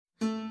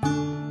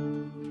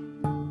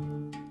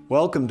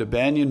Welcome to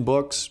Banyen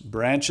Books,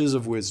 Branches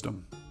of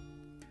Wisdom,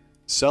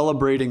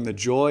 celebrating the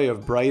joy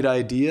of bright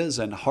ideas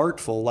and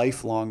heartful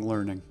lifelong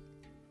learning.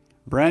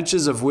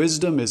 Branches of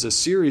Wisdom is a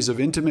series of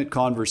intimate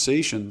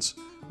conversations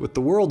with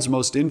the world's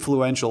most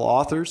influential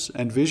authors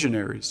and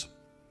visionaries.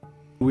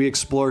 We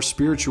explore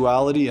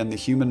spirituality and the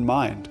human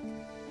mind,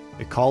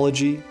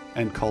 ecology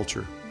and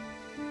culture.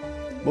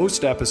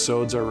 Most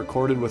episodes are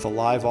recorded with a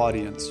live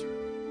audience.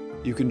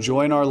 You can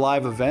join our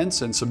live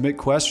events and submit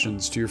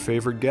questions to your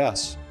favorite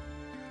guests.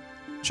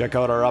 Check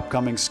out our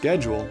upcoming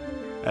schedule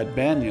at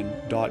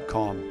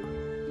banyen.com.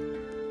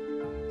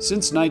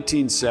 Since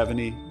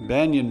 1970,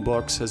 Banyen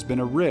Books has been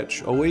a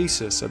rich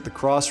oasis at the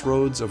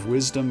crossroads of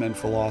wisdom and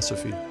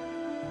philosophy,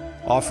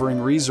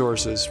 offering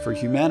resources for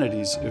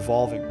humanity's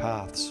evolving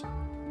paths.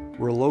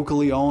 We're a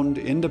locally owned,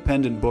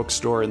 independent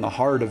bookstore in the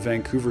heart of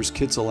Vancouver's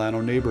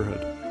Kitsilano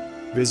neighborhood.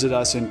 Visit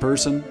us in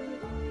person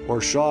or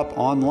shop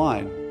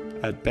online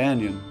at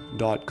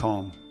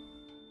banyen.com.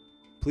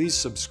 Please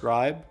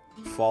subscribe,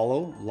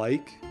 follow,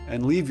 like,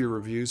 and leave your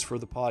reviews for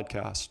the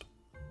podcast.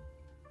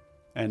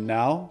 And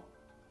now,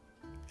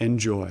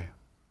 enjoy.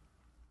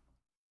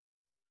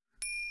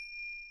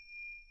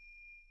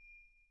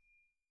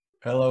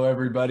 Hello,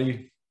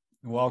 everybody.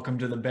 Welcome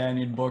to the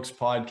Banyen Books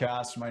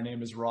podcast. My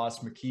name is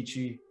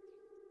McKeachie.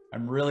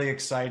 I'm really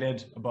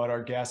excited about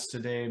our guest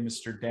today,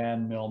 Mr.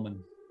 Dan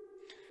Millman.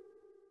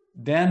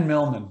 Dan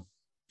Millman,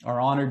 our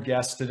honored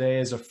guest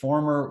today, is a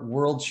former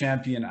world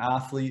champion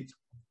athlete,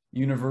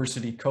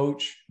 university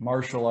coach,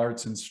 martial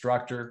arts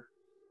instructor,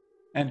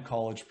 and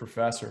college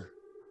professor.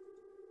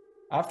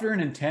 After an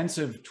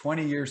intensive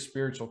 20-year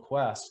spiritual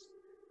quest,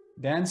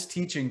 Dan's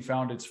teaching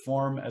found its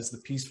form as the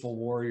Peaceful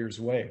Warrior's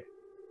Way.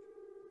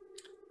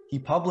 He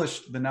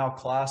published the now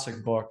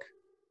classic book,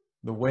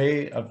 The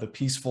Way of the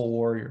Peaceful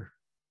Warrior,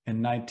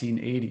 in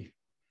 1980.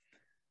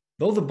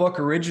 Though the book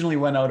originally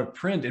went out of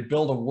print, it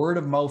built a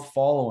word-of-mouth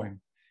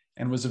following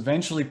and was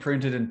eventually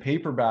printed in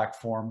paperback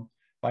form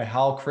by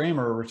Hal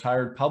Kramer, a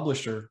retired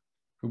publisher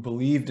who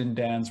believed in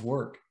Dan's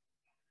work.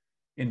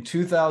 In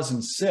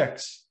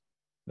 2006,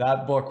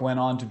 that book went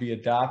on to be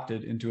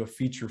adapted into a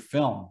feature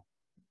film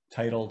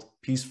titled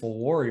Peaceful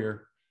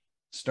Warrior,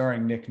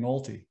 starring Nick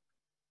Nolte.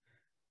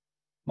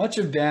 Much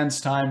of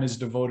Dan's time is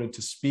devoted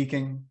to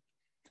speaking.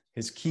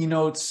 His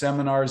keynotes,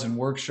 seminars, and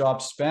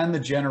workshops span the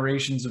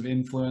generations to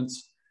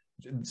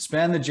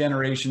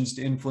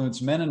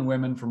influence men and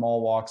women from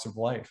all walks of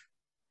life.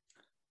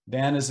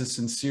 Dan is a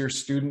sincere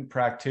student,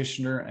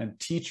 practitioner, and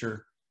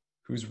teacher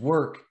whose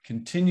work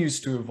continues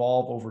to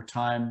evolve over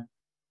time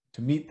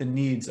to meet the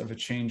needs of a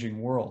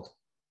changing world.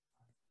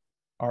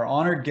 Our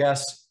honored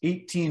guest's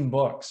 18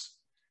 books,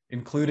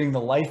 including The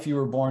Life You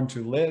Were Born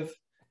to Live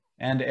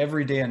and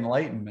Everyday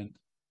Enlightenment,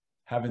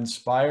 have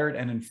inspired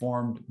and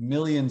informed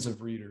millions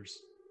of readers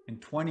in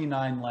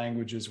 29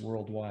 languages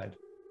worldwide.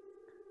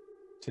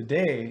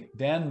 Today,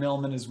 Dan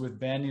Millman is with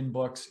Banyen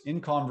Books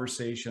in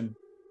conversation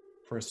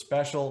for a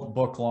special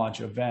book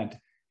launch event.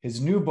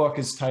 His new book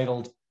is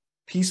titled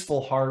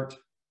Peaceful Heart,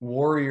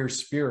 Warrior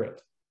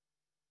Spirit,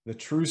 The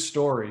True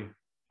Story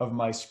of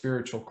My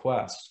Spiritual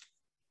Quest.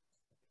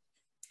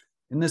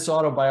 In this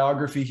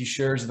autobiography, he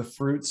shares the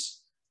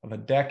fruits of a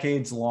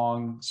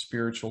decades-long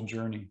spiritual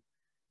journey,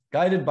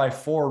 guided by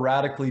 4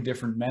 radically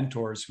different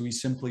mentors who he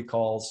simply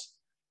calls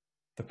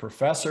the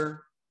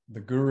professor, the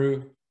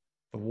guru,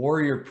 the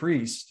warrior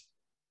priest,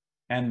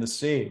 and the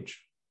sage.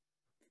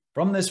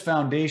 From this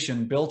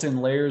foundation, built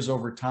in layers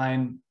over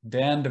time,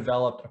 Dan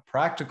developed a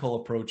practical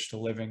approach to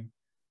living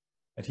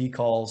that he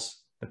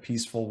calls the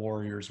Peaceful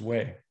Warrior's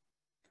Way.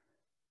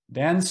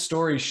 Dan's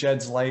story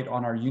sheds light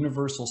on our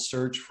universal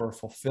search for a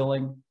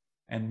fulfilling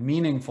and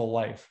meaningful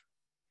life.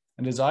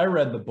 And as I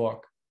read the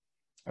book,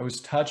 I was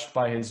touched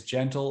by his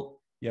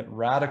gentle yet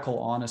radical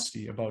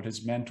honesty about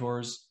his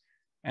mentors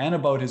and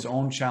about his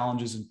own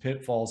challenges and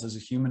pitfalls as a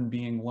human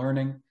being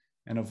learning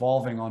and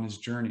evolving on his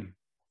journey.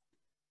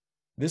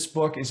 This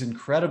book is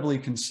incredibly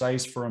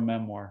concise for a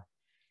memoir,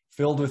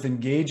 filled with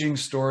engaging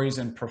stories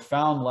and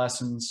profound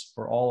lessons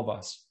for all of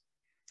us.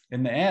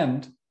 In the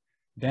end,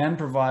 Dan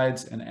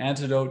provides an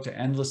antidote to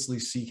endlessly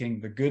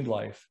seeking the good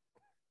life,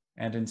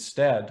 and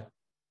instead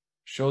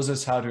shows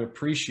us how to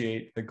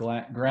appreciate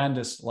the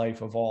grandest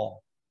life of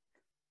all,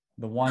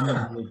 the one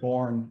that we're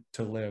born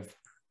to live.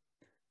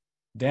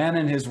 Dan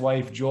and his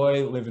wife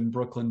Joy live in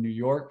Brooklyn, New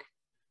York.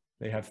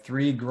 They have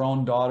 3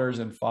 grown daughters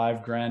and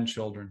 5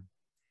 grandchildren.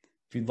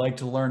 If you'd like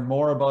to learn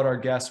more about our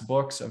guest's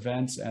books,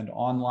 events, and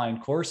online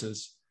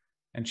courses,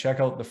 and check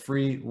out the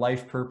free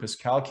Life Purpose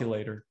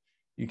Calculator,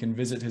 you can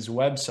visit his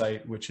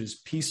website, which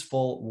is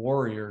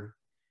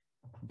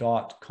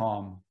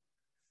peacefulwarrior.com.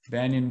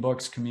 Banyen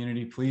Books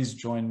community, please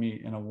join me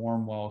in a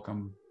warm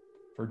welcome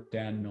for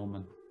Dan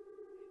Millman.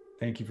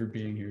 Thank you for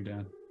being here,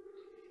 Dan.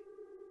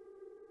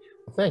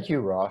 Well, thank you,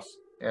 Ross.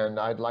 And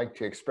I'd like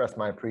to express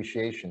my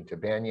appreciation to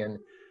Banyen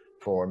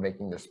for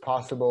making this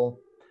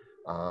possible.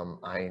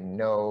 I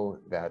know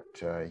that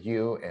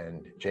you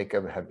and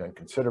Jacob have done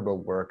considerable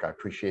work. I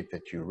appreciate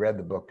that you read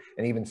the book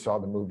and even saw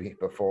the movie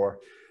before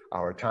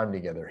our time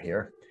together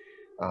here.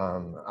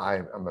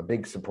 I'm a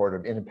big supporter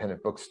of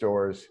independent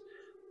bookstores,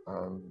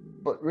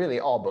 but really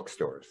all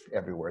bookstores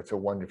everywhere. It's a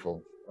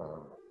wonderful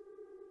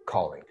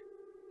calling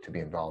to be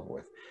involved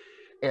with.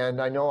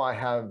 And I know I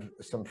have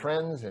some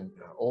friends and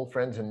old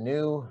friends and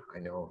new. I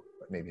know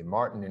maybe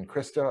Martin and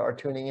Krista are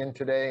tuning in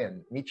today,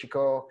 and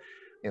Michiko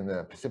in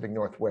the Pacific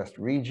Northwest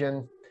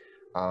region.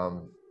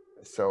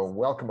 So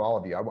welcome all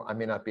of you. I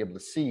may not be able to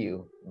see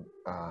you,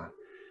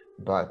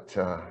 but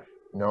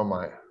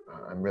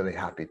I'm really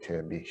happy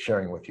to be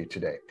sharing with you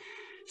today.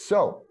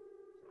 So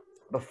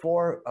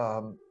before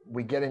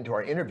we get into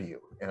our interview,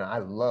 and I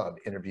love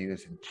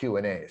interviews and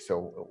Q&A,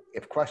 so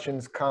if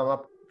questions come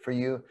up for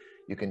you,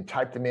 you can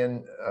type them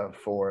in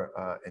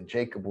and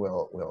Jacob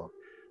will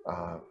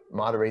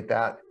moderate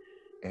that.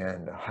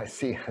 And I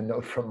see a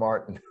note from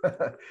Martin.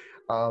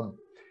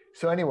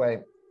 So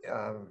anyway,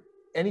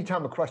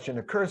 anytime a question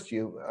occurs to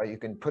you, you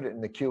can put it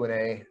in the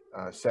Q&A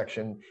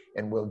section,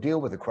 and we'll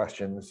deal with the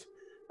questions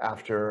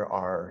after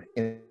our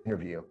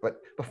interview. But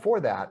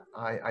before that,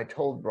 I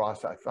told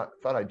Ross I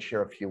thought I'd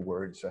share a few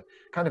words,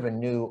 kind of a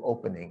new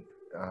opening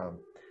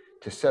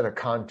to set a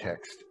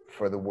context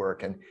for the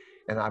work.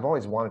 And I've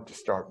always wanted to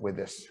start with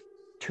this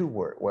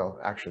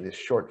this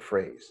short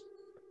phrase.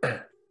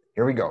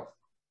 Here we go.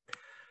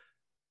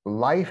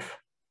 Life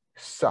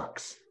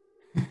sucks.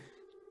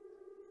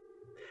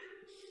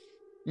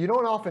 You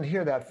don't often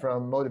hear that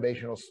from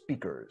motivational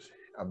speakers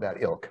of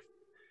that ilk,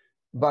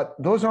 but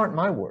those aren't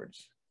my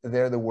words.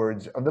 They're the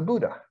words of the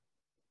Buddha.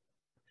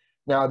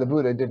 Now, the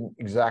Buddha didn't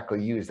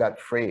exactly use that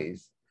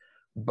phrase,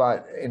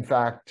 but in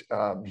fact,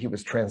 he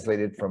was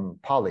translated from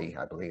Pali,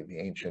 I believe, the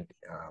ancient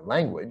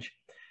language.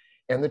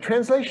 And the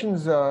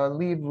translations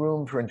leave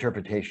room for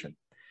interpretation.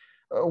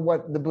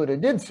 What the Buddha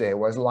did say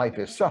was life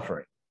is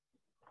suffering.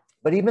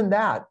 But even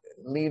that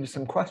leaves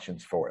some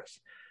questions for us.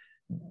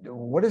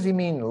 What does he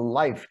mean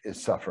life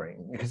is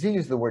suffering? Because he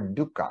used the word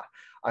dukkha,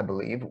 I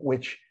believe,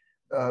 which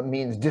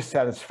means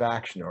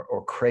dissatisfaction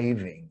or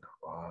craving,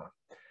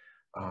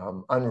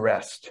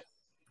 unrest.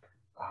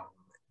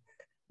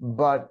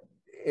 But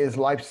is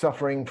life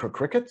suffering for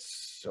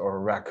crickets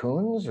or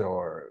raccoons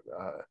or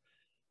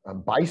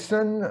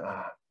bison,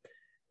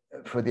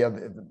 for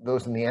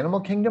those in the animal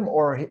kingdom?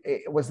 Or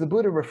was the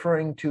Buddha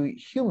referring to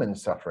human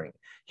suffering,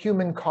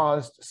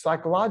 human-caused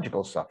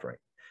psychological suffering,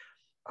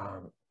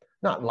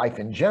 not life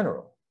in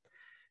general?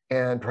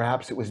 And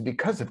perhaps it was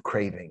because of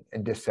craving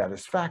and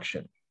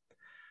dissatisfaction.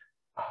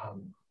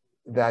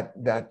 That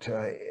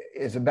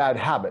is a bad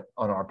habit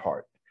on our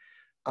part.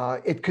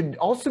 It could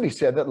also be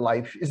said that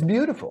life is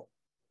beautiful.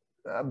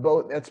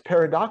 That's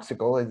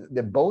paradoxical,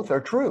 that both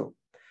are true.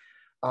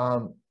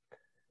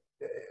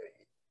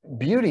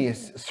 Beauty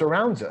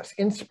surrounds us,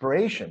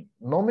 inspiration,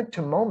 moment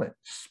to moment,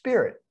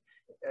 spirit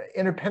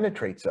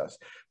interpenetrates us,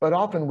 but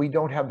often we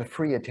don't have the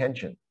free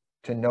attention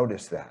to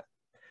notice that.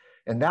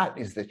 And that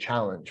is the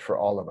challenge for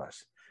all of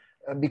us,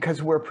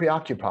 because we're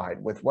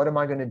preoccupied with what am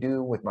I going to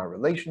do with my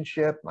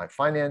relationship, my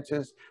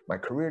finances, my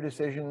career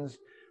decisions,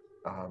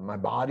 my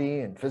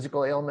body and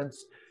physical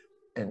ailments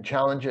and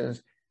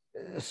challenges.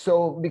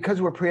 So because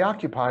we're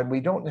preoccupied, we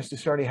don't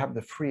necessarily have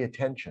the free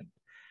attention.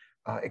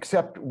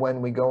 Except when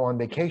we go on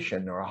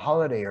vacation or a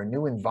holiday or a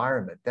new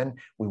environment, then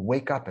we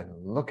wake up and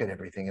look at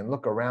everything and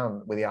look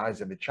around with the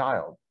eyes of a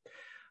child.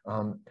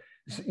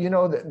 So, you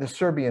know, the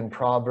Serbian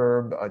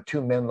proverb,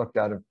 two men looked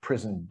out of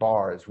prison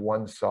bars.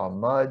 One saw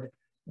mud,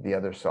 the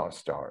other saw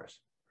stars.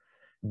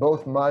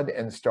 Both mud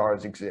and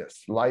stars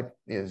exist. Life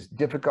is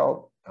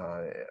difficult,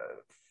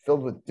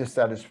 filled with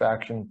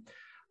dissatisfaction,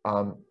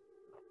 not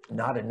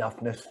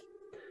enoughness,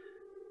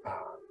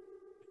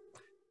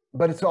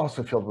 but it's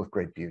also filled with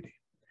great beauty.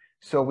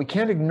 So we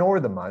can't ignore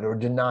the mud or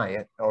deny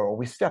it, or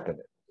we step in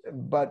it,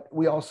 but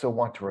we also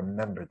want to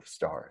remember the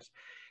stars.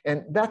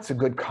 And that's a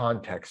good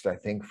context, I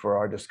think, for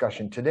our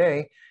discussion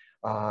today.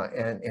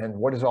 And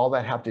what does all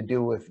that have to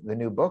do with the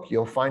new book?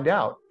 You'll find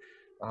out,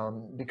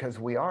 because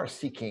we are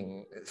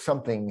seeking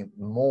something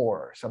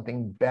more,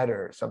 something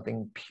better,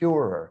 something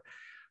purer,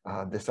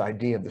 this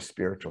idea of the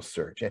spiritual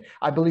search. And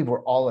I believe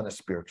we're all in a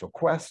spiritual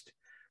quest,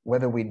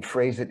 whether we'd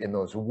phrase it in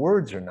those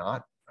words or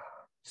not.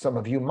 Some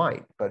of you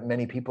might, but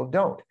many people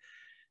don't.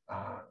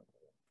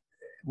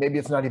 Maybe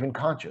it's not even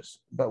conscious,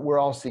 but we're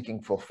all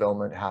seeking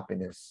fulfillment,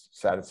 happiness,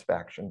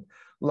 satisfaction,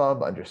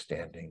 love,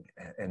 understanding,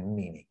 and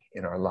meaning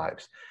in our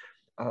lives.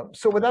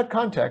 So with that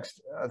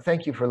context,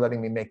 thank you for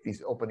letting me make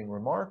these opening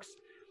remarks,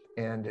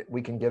 and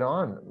we can get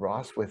on,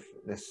 Ross, with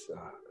this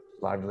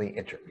lively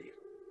interview.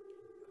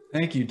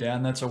 Thank you,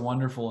 Dan. That's a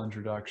wonderful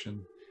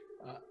introduction.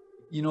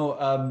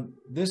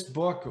 This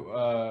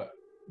book,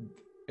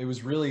 it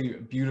was really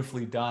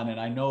beautifully done. And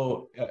I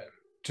know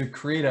to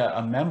create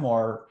a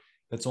memoir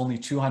that's only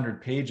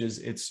 200 pages,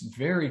 it's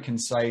very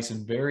concise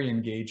and very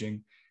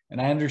engaging.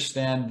 And I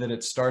understand that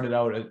it started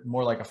out at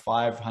more like a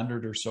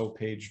 500 or so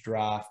page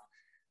draft.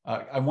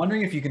 I'm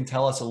wondering if you can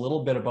tell us a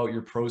little bit about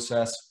your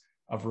process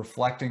of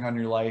reflecting on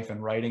your life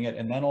and writing it,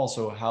 and then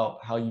also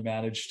how you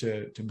managed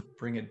to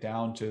bring it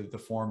down to the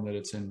form that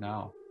it's in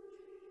now.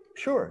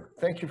 Sure.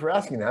 Thank you for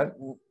asking that.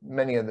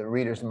 Many of the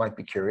readers might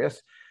be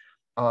curious.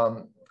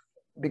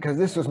 because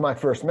this was my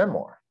first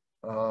memoir.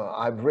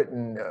 I've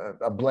written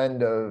a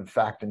blend of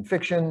fact and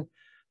fiction,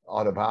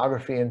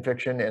 autobiography and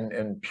fiction,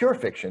 and pure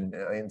fiction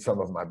in some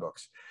of my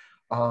books,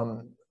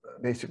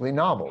 basically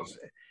novels.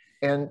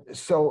 And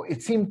so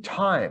it seemed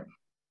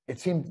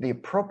the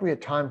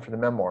appropriate time for the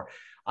memoir.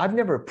 I've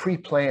never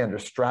pre-planned or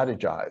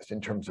strategized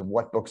in terms of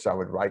what books I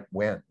would write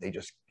when.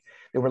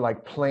 They were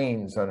like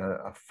planes on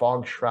a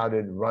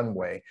fog-shrouded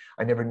runway.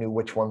 I never knew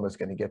which one was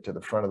going to get to the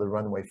front of the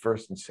runway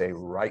first and say,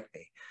 write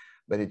me.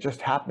 But it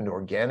just happened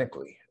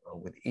organically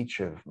with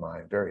each of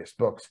my various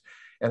books.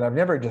 And I've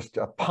never just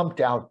pumped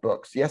out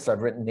books. Yes,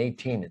 I've written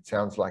 18. It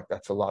sounds like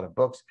that's a lot of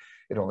books.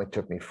 It only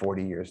took me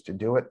 40 years to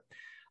do it.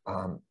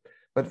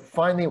 But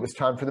finally, it was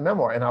time for the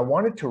memoir. And I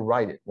wanted to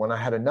write it when I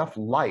had enough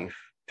life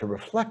to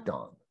reflect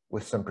on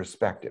with some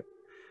perspective.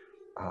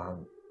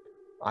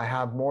 I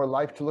have more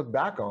life to look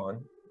back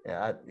on.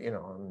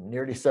 I'm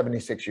nearly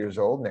 76 years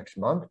old next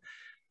month.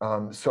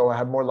 So I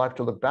have more life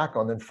to look back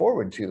on than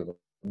forward to,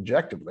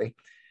 objectively.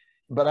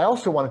 But I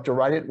also wanted to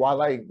write it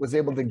while I was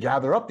able to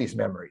gather up these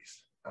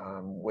memories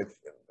with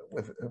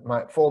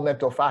my full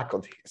mental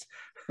faculties.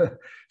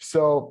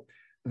 So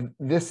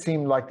this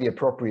seemed like the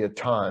appropriate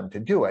time to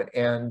do it.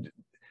 And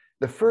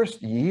the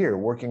first year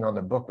working on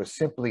the book was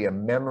simply a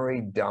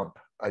memory dump,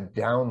 a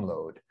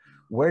download.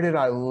 Where did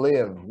I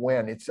live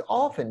when? It's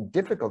often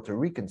difficult to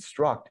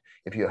reconstruct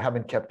if you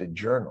haven't kept a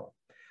journal,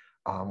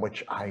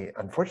 which I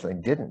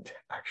unfortunately didn't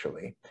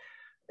actually.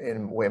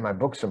 In the way my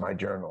books are my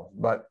journal.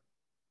 But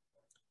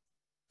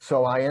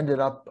so I ended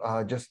up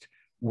just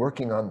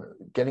working on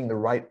getting the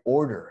right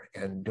order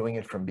and doing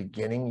it from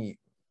beginning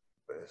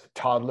as a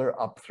toddler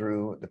up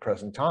through the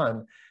present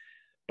time.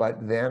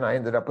 But then I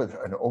ended up with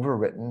an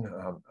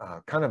overwritten,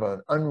 kind of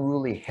an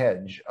unruly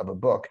hedge of a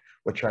book,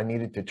 which I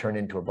needed to turn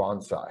into a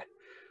bonsai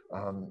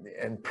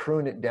and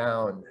prune it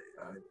down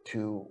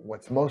to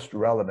what's most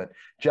relevant.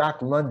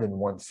 Jack London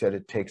once said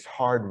it takes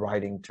hard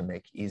writing to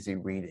make easy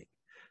reading.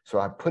 So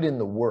I put in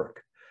the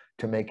work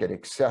to make it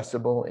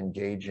accessible,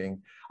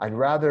 engaging. I'd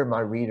rather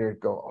my reader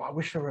go, oh, I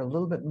wish there were a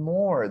little bit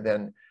more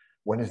than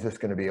when is this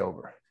going to be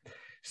over?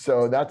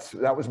 So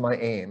that was my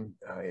aim.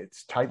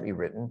 It's tightly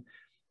written.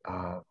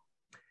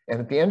 And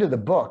at the end of the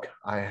book,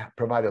 I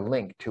provide a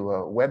link to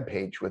a web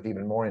page with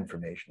even more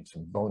information,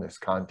 some bonus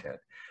content.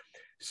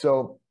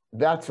 So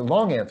that's a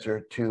long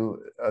answer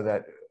to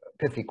that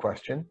pithy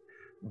question,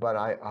 but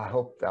I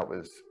hope that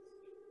was,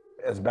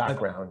 as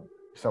background,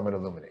 somewhat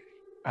illuminating.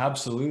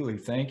 Absolutely.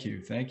 Thank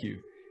you. Thank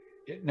you.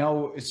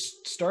 Now,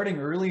 starting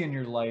early in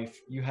your life,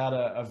 you had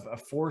a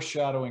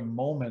foreshadowing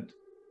moment.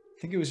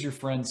 I think it was your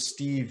friend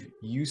Steve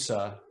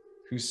Yusa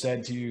who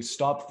said to you,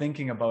 stop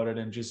thinking about it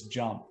and just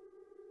jump.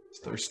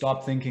 Or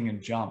stop thinking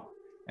and jump.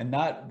 And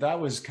that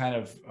was kind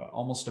of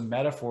almost a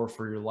metaphor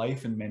for your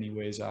life in many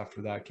ways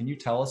after that. Can you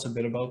tell us a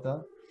bit about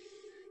that?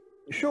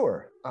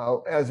 Sure.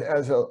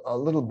 As a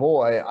little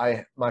boy,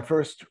 my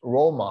first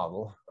role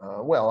model,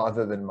 well,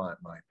 other than my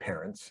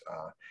parents,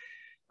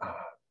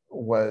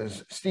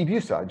 was Steve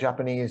Yusa, a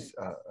Japanese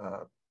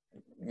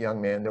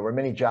young man. There were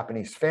many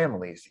Japanese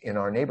families in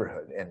our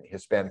neighborhood, and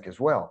Hispanic as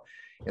well,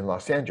 in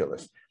Los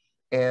Angeles.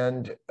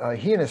 And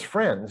he and his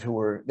friends, they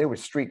were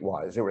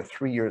streetwise. They were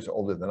 3 years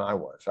older than I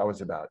was. I was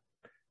about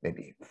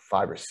maybe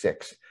 5 or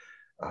 6,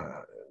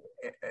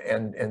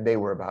 and they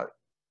were about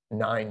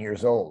 9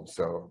 years old,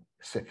 so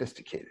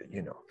sophisticated,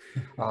 you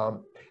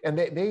know. And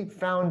they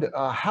found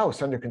a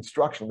house under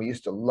construction. We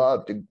used to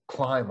love to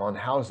climb on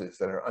houses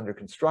that are under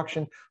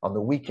construction. On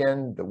the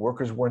weekend, the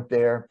workers weren't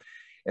there.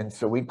 And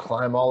so we'd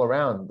climb all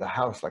around the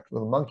house like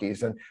little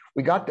monkeys. And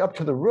we got up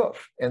to the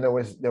roof, and there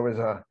was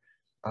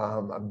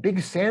a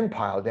big sand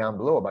pile down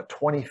below, about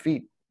 20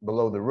 feet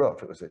below the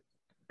roof. It was a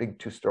big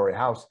 2-story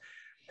house.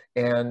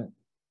 And,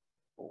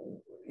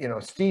 you know,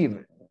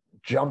 Steve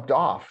jumped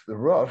off the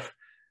roof,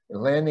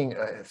 landing,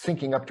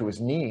 sinking up to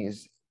his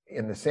knees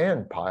in the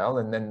sand pile.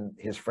 And then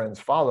his friends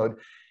followed,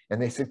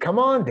 and they said, come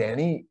on,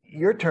 Danny,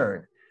 your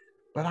turn.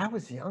 But I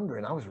was younger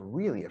and I was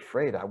really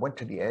afraid. I went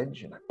to the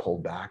edge and I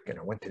pulled back, and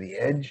I went to the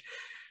edge,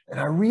 and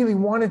I really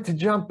wanted to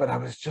jump, but I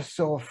was just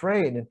so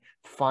afraid. And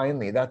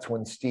finally, that's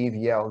when Steve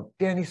yelled,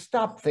 Danny,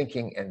 stop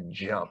thinking and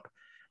jump.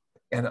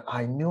 And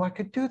I knew I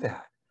could do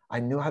that. I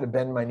knew how to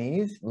bend my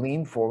knees,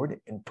 lean forward,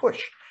 and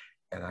push.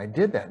 And I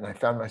did that. And I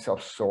found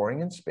myself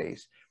soaring in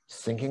space,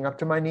 sinking up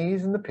to my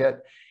knees in the pit.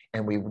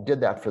 And we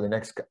did that for the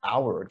next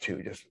hour or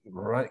two, just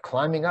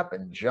climbing up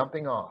and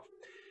jumping off.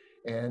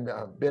 And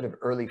a bit of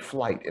early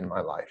flight in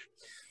my life.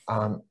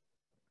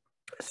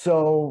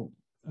 So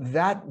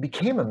that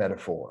became a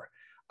metaphor.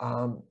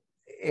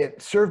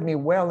 It served me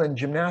well in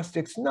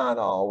gymnastics, not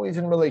always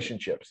in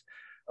relationships,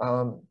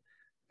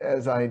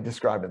 as I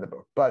describe in the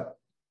book. But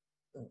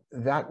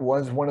that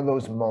was one of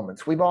those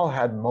moments. We've all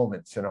had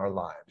moments in our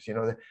lives. You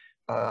know,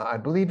 I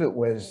believe it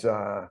was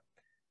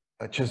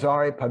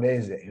Cesare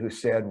Pavese who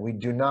said, we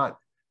do not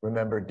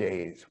remember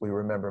days, we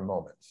remember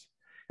moments.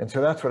 And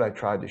so that's what I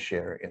tried to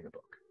share in the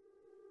book.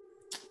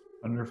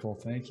 Wonderful.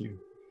 Thank you.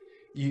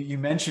 You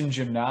mentioned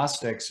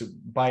gymnastics.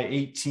 By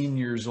 18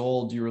 years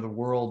old, you were the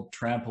world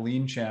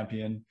trampoline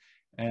champion,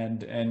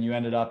 and you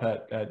ended up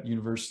at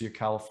University of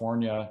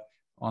California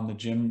on the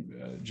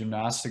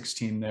gymnastics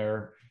team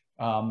there.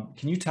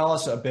 Can you tell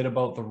us a bit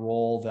about the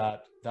role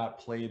that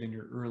played in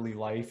your early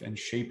life and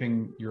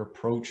shaping your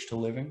approach to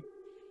living?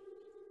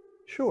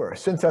 Sure.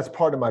 Since that's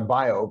part of my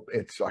bio,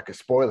 it's like a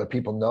spoiler.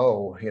 People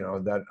know,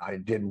 that I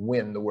did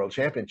win the world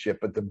championship.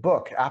 But the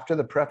book, after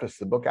the preface,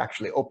 the book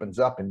actually opens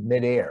up in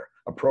midair,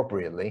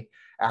 appropriately,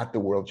 at the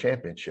world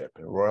championship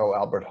at Royal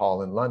Albert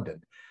Hall in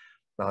London.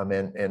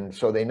 And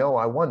so they know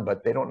I won,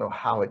 but they don't know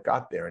how it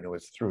got there. And it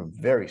was through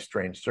very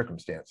strange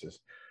circumstances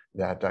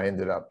that I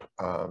ended up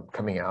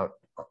coming out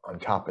on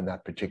top in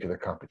that particular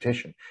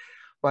competition.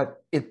 But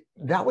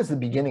that was the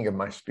beginning of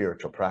my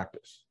spiritual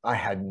practice. I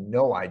had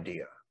no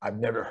idea. I've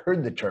never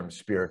heard the term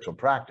spiritual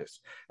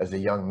practice. As a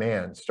young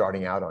man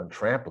starting out on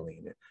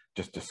trampoline,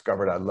 just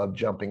discovered I loved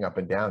jumping up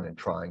and down and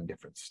trying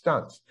different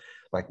stunts,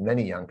 like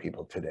many young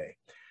people today.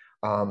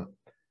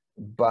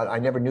 But I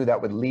never knew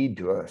that would lead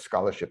to a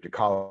scholarship to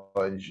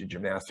college, a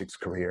gymnastics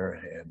career,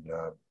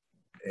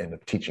 and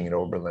teaching at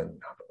Oberlin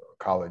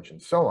College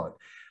and so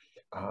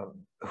on.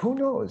 Who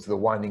knows the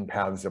winding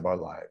paths of our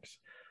lives?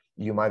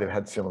 You might have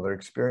had similar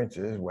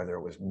experiences, whether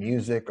it was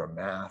music or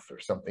math or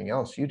something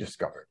else you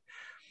discovered.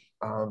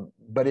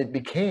 But it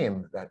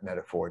became that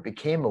metaphor. It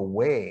became a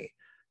way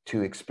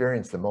to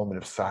experience the moment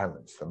of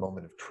silence, the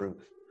moment of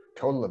truth,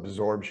 total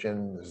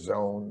absorption,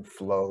 zone,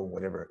 flow,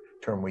 whatever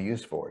term we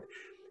use for it.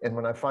 And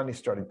when I finally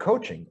started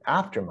coaching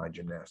after my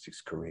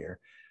gymnastics career,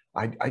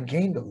 I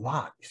gained a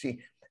lot. You see,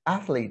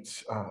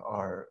 athletes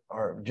are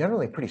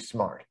generally pretty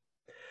smart.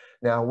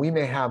 Now, we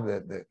may have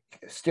the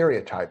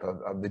stereotype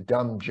of the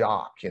dumb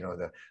jock,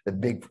 the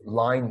big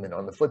lineman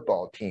on the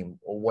football team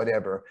or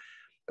whatever.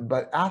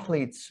 But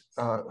athletes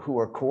who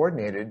are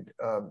coordinated,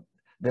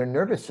 their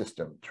nervous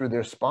system through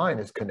their spine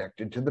is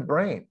connected to the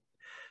brain.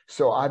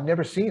 So I've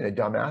never seen a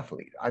dumb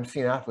athlete. I've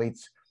seen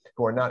athletes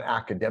who are not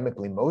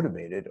academically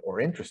motivated or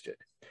interested.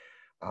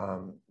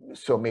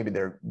 So maybe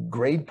their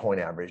grade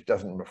point average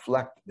doesn't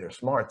reflect their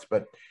smarts,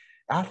 but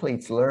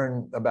athletes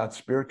learn about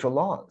spiritual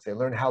laws. They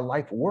learn how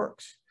life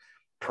works,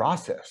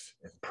 process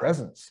and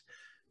presence.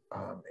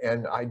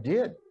 And I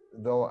did,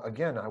 though,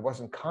 again, I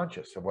wasn't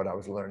conscious of what I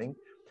was learning,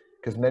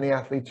 because many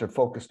athletes are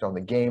focused on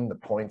the game, the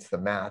points, the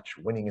match,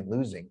 winning and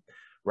losing,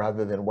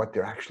 rather than what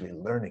they're actually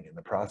learning in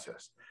the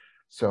process.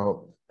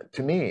 So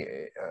to me,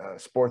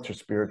 sports are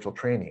spiritual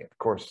training. Of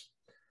course,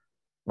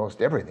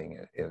 most everything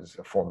is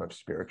a form of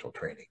spiritual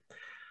training.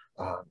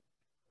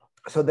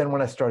 So then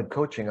when I started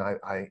coaching,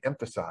 I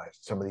emphasized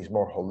some of these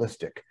more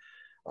holistic,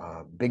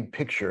 big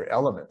picture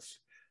elements,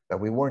 that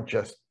we weren't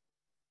just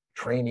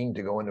training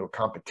to go into a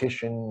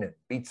competition and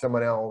beat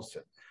someone else,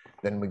 and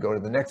then we go to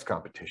the next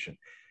competition.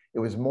 It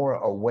was more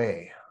a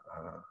way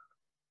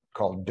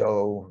called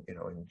Do,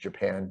 in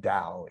Japan,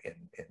 Dao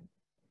in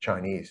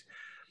Chinese.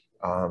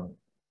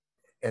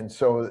 And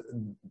so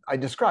I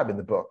describe in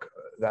the book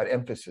that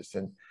emphasis.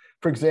 And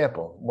for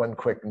example, one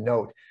quick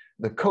note,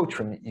 the coach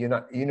from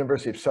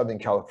University of Southern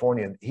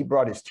California, he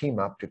brought his team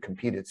up to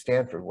compete at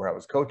Stanford where I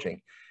was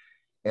coaching.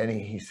 And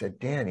he said,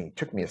 Danny, he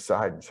took me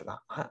aside and said,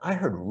 I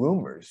heard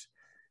rumors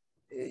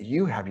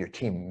you have your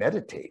team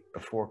meditate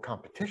before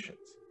competitions.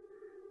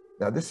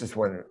 Now, this is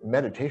when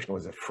meditation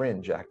was a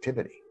fringe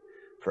activity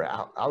for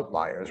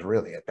outliers,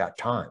 really, at that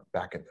time,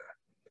 back in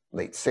the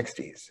late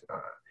 60s.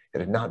 It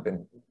had not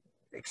been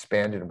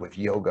expanded with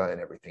yoga and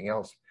everything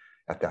else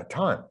at that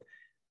time.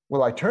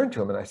 Well, I turned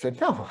to him and I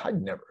said, no,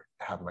 I'd never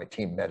have my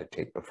team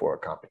meditate before a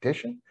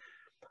competition.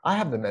 I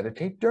have them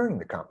meditate during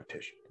the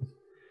competition.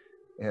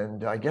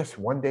 And I guess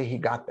one day he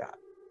got that.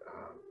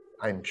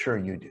 I'm sure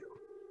you do.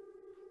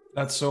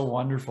 That's so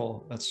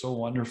wonderful. That's so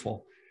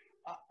wonderful.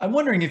 I'm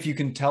wondering if you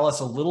can tell us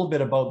a little bit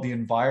about the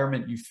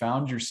environment you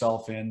found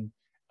yourself in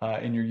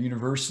your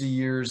university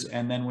years,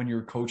 and then when you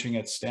were coaching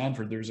at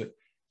Stanford. There's a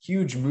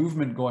huge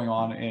movement going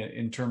on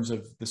in terms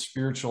of the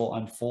spiritual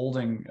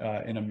unfolding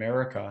in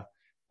America.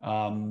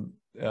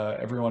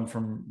 Everyone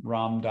from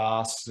Ram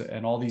Dass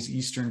and all these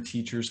Eastern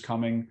teachers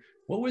coming.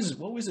 What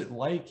was it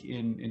like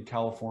in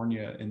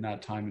California in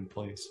that time and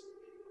place?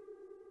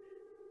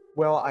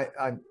 Well,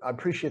 I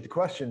appreciate the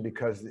question,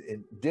 because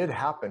it did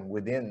happen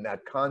within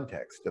that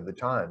context of the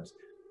times.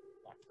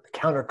 The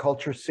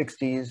counterculture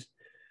 60s,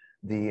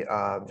 the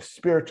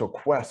spiritual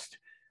quest,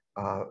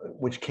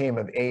 which came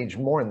of age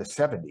more in the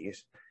 70s,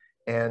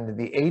 and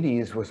the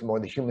 80s was more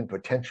the human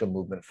potential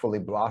movement fully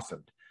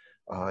blossomed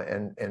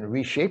and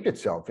reshaped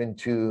itself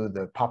into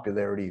the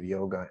popularity of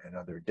yoga and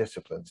other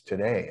disciplines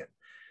today,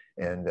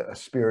 and a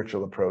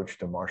spiritual approach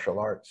to martial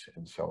arts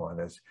and so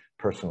on as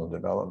personal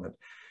development.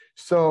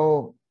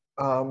 So,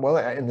 well,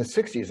 in the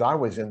 60s, I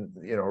was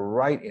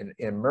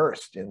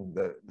immersed in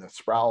the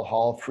Sproul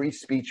Hall free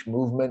speech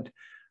movement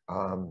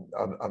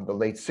of the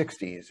late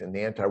 60s and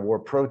the anti-war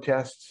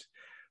protests.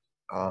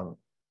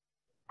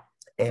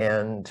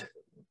 And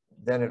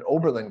then at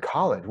Oberlin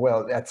College,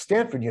 well, at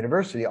Stanford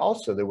University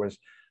also, there was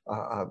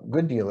a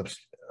good deal of,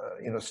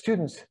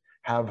 students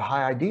have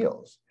high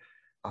ideals.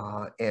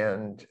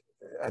 And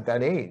at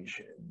that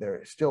age,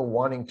 they're still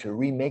wanting to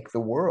remake the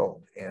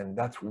world, and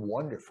that's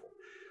wonderful.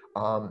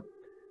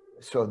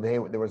 So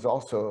there was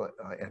also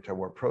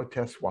anti-war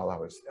protests while I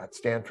was at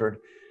Stanford.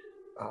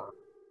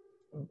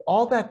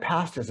 All that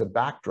passed as a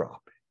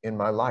backdrop in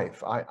my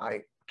life.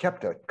 I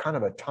kept a kind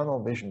of a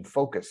tunnel vision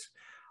focus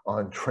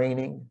on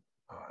training,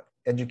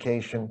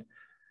 education,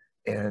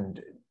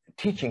 and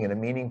teaching in a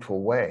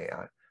meaningful way.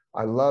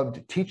 I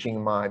loved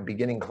teaching my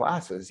beginning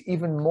classes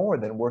even more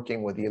than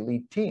working with the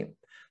elite team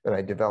that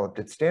I developed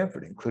at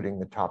Stanford, including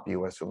the top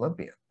US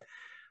Olympian.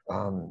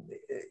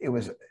 It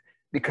was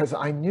because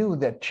I knew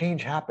that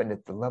change happened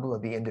at the level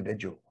of the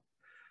individual.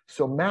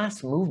 So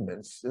mass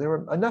movements, there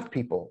were enough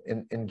people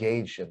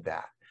engaged in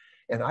that.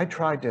 And I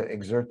tried to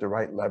exert the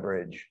right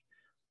leverage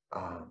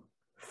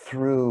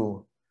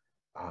through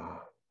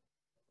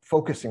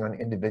focusing on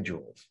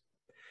individuals.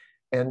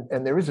 And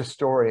there is a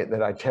story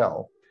that I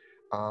tell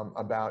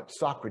about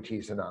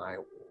Socrates and I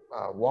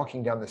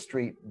walking down the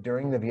street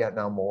during the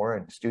Vietnam War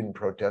and student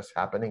protests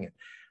happening.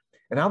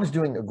 And I was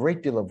doing a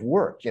great deal of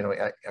work, you know,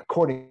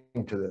 according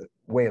to the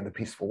way of the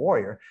peaceful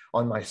warrior,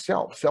 on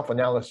myself,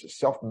 self-analysis,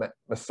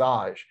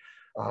 self-massage,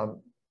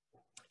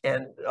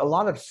 and a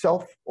lot of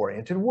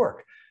self-oriented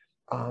work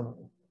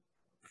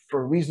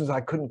for reasons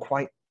I couldn't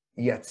quite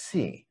yet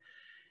see.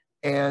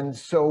 And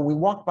so we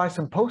walked by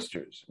some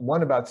posters,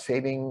 one about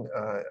saving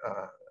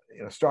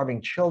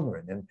starving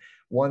children, and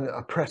one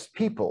oppressed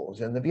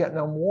peoples and the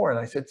Vietnam War. And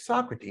I said,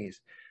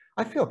 Socrates,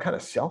 I feel kind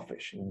of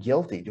selfish and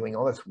guilty doing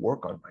all this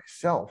work on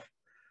myself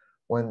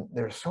when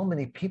there's so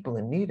many people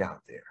in need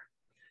out there.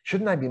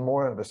 Shouldn't I be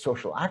more of a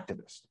social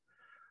activist?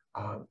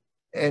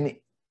 And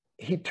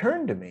he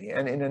turned to me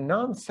and in a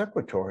non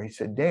sequitur, he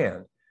said,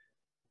 Dan,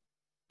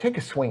 take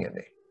a swing at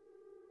me.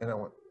 And I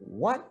went,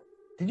 what?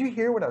 Did you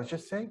hear what I was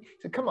just saying?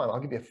 He said, come on, I'll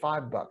give you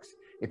 $5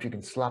 if you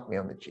can slap me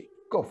on the cheek.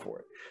 Go for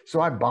it. So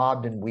I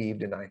bobbed and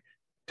weaved and I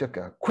took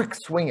a quick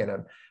swing at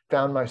him,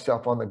 found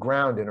myself on the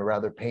ground in a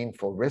rather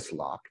painful wrist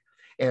lock.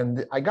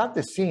 And I got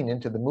this scene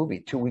into the movie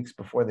 2 weeks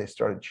before they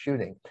started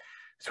shooting.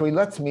 So he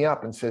lets me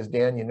up and says,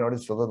 Dan, you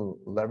notice a little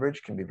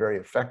leverage can be very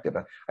effective.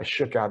 I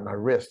shook out my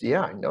wrist.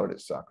 Yeah, I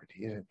noticed,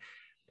 Socrates. And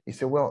he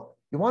said, well,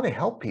 you want to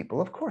help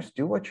people. Of course,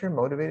 do what you're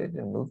motivated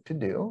and moved to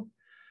do.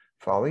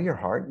 Follow your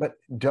heart, but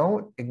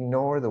don't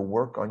ignore the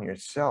work on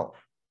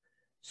yourself.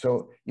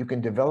 So you can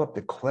develop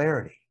the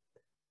clarity,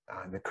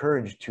 the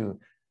courage to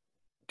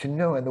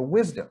know, and the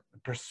wisdom, the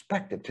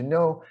perspective, to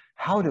know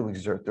how to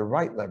exert the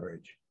right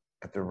leverage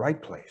at the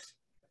right place,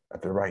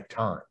 at the right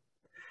time.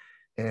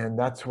 And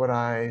that's what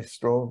I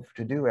strove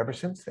to do ever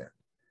since then.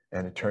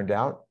 And it turned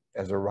out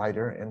as a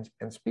writer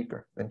and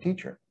speaker and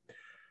teacher.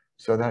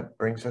 So that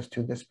brings us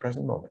to this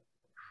present moment.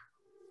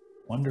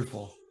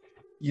 Wonderful.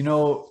 You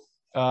know,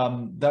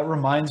 that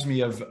reminds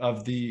me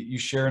of you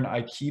share an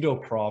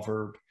Aikido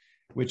proverb,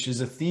 which is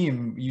a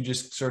theme. You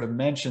just sort of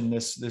mentioned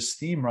this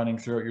theme running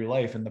throughout your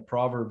life. And the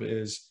proverb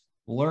is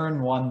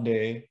learn one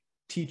day,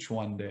 teach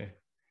one day.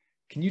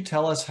 Can you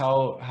tell us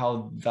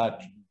how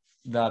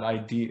that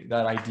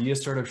idea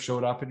sort of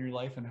showed up in your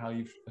life and how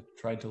you've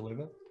tried to live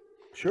it?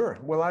 Sure.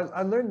 Well,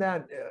 I learned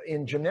that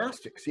in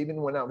gymnastics.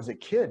 Even when I was a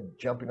kid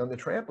jumping on the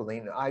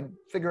trampoline, I'd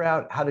figure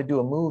out how to do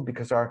a move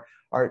because our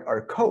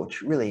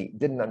coach really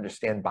didn't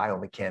understand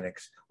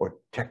biomechanics or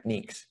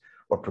techniques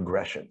or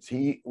progressions.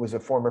 He was a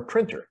former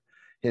printer.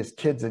 His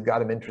kids had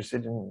got him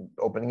interested in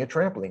opening a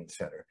trampoline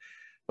center.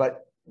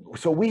 But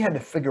so we had to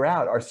figure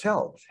out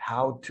ourselves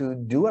how to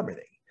do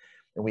everything.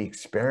 And we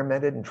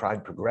experimented and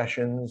tried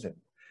progressions.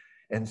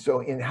 And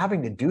so in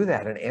having to do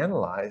that and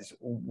analyze,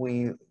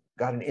 we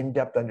got an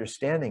in-depth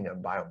understanding of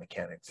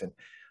biomechanics and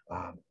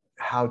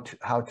how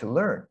to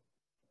learn.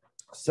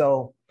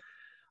 So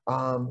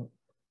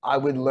I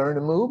would learn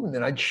a move and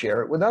then I'd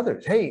share it with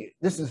others. Hey,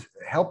 this has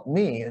helped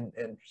me.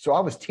 And so I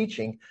was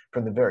teaching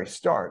from the very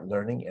start,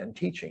 learning and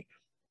teaching.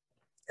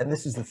 And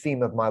this is the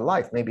theme of my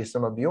life, maybe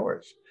some of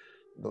yours,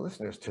 the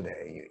listeners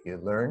today. You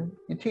learn,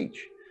 you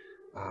teach,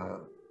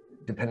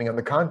 depending on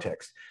the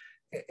context.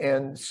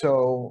 And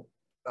so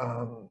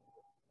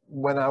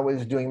when I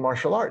was doing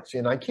martial arts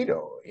in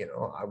Aikido, you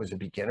know, I was a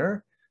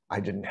beginner. I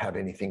didn't have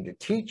anything to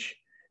teach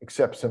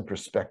except some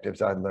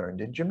perspectives I'd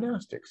learned in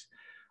gymnastics.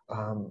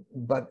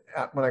 But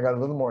when I got a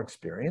little more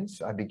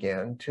experience, I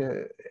began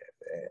to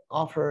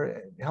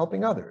offer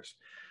helping others.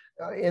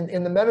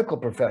 In the medical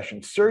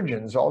profession,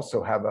 surgeons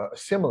also have a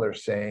similar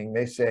saying.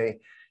 They say,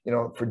 you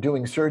know, for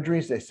doing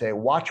surgeries, they say,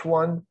 watch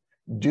one,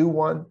 do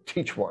one,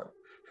 teach one.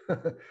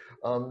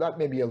 That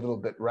may be a little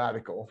bit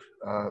radical,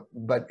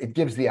 but it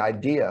gives the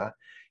idea.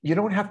 You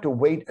don't have to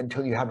wait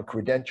until you have a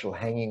credential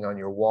hanging on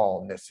your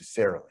wall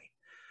necessarily.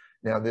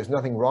 Now, there's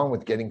nothing wrong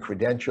with getting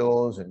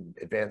credentials and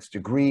advanced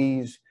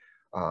degrees.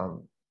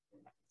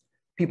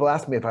 People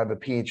ask me if I have a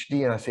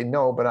PhD and I say,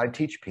 no, but I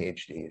teach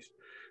PhDs.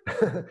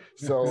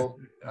 So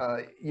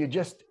you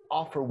just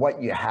offer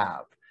what you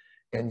have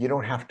and you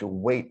don't have to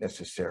wait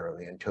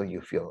necessarily until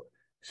you feel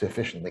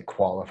sufficiently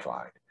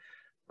qualified.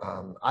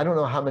 I don't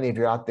know how many of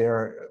you out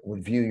there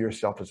would view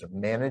yourself as a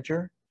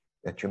manager,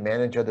 that you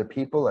manage other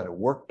people at a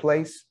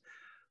workplace.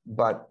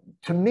 But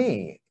to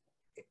me,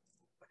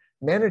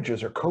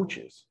 managers are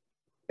coaches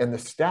and the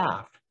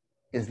staff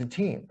is the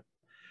team.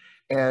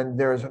 And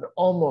there's an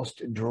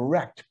almost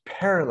direct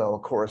parallel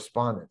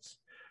correspondence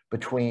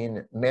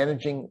between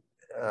managing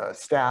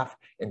staff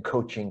and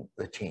coaching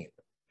the team.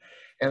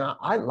 And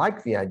I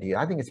like the idea.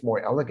 I think it's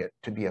more elegant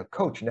to be a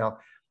coach. Now,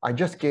 I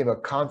just gave a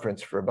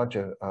conference for a bunch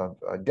of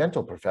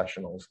dental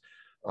professionals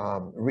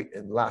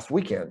last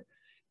weekend.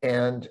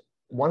 And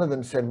one of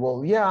them said,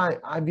 well, yeah,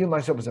 I view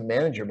myself as a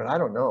manager, but I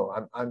don't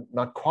know. I'm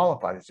not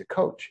qualified as a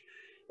coach.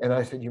 And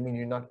I said, you mean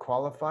you're not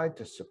qualified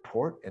to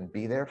support and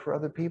be there for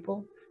other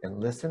people and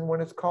listen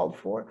when it's called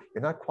for?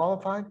 You're not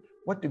qualified?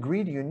 What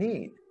degree do you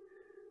need?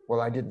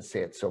 Well, I didn't say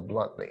it so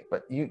bluntly,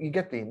 but you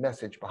get the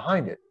message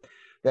behind it,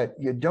 that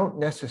you don't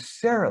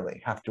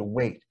necessarily have to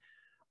wait.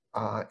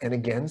 And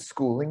again,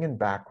 schooling and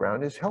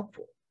background is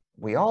helpful.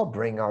 We all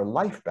bring our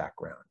life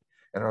background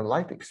and our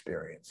life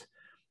experience.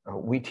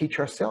 We teach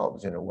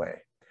ourselves in a way.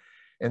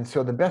 And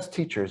so the best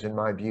teachers, in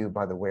my view,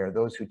 by the way, are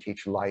those who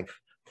teach life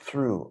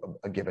through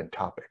a given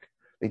topic.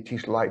 They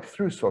teach life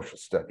through social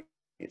studies,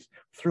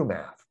 through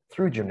math,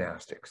 through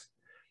gymnastics.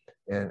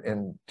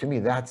 And to me,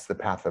 that's the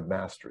path of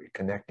mastery,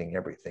 connecting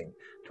everything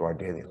to our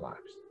daily lives.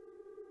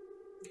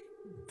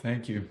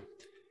 Thank you.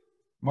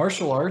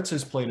 Martial arts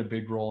has played a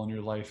big role in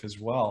your life as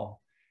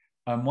well.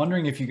 I'm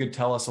wondering if you could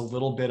tell us a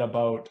little bit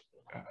about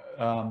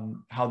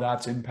how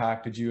that's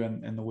impacted you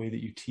and the way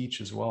that you teach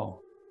as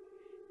well.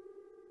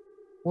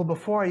 Well,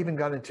 before I even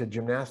got into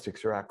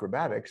gymnastics or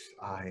acrobatics,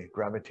 I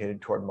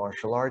gravitated toward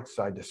martial arts.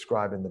 I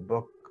describe in the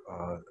book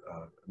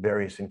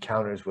various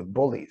encounters with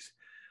bullies.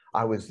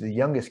 I was the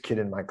youngest kid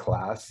in my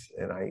class,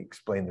 and I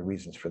explain the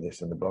reasons for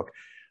this in the book,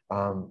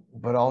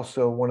 but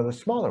also one of the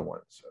smaller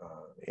ones.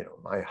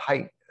 My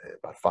height,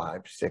 about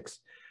 5'6",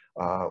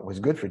 was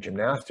good for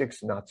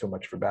gymnastics, not so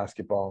much for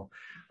basketball.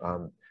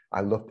 I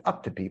looked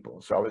up to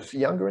people, so I was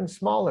younger and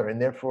smaller, and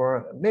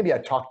therefore maybe I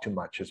talked too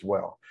much as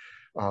well.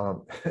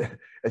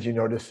 As you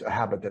notice, a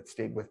habit that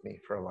stayed with me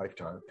for a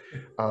lifetime.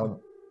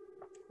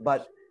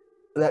 But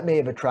that may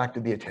have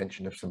attracted the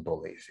attention of some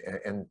bullies.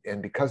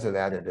 And because of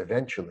that, it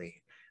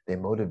eventually, they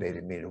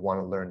motivated me to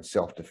want to learn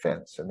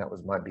self-defense. And that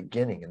was my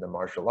beginning in the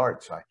martial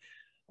arts.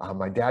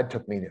 My dad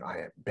took me,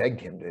 I begged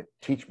him to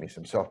teach me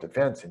some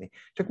self-defense, and he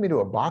took me to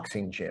a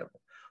boxing gym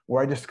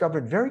where I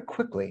discovered very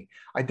quickly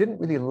I didn't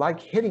really like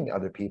hitting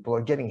other people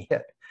or getting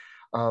hit.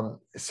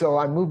 So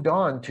I moved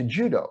on to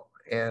judo.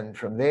 And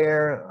from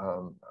there,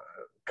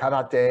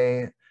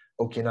 karate,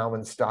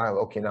 Okinawan style,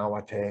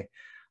 Okinawate,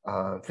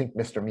 think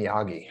Mr.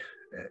 Miyagi.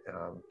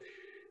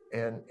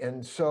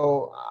 And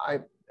so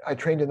I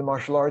trained in the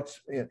martial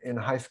arts in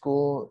high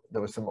school.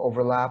 There was some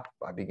overlap.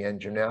 I began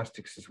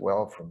gymnastics as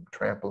well from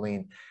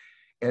trampoline.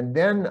 And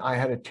then I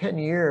had a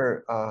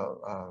 10-year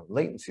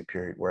latency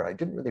period where I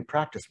didn't really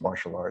practice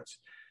martial arts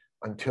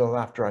until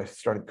after I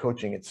started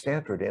coaching at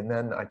Stanford. And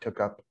then I took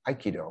up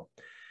Aikido.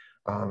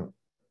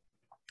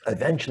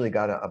 Eventually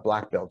got a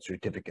black belt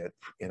certificate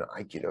in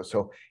Aikido.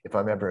 So if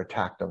I'm ever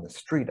attacked on the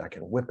street, I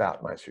can whip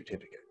out my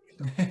certificate.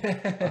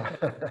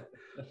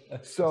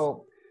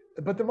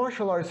 But the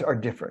martial arts are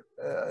different.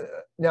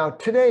 Now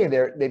today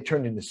they've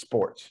turned into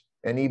sports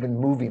and even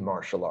movie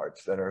martial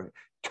arts that are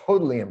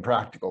totally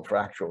impractical for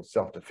actual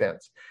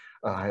self-defense.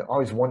 I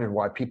always wondered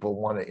why people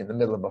want to, in the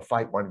middle of a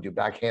fight, want to do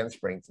back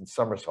handsprings and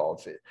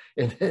somersaults.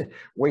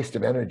 Waste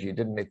of energy. It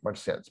didn't make much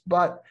sense,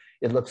 but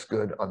it looks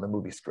good on the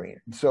movie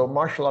screen. So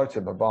martial arts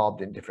have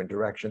evolved in different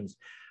directions,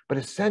 but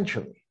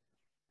essentially,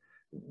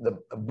 the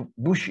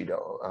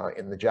Bushido,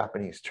 in the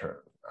Japanese term,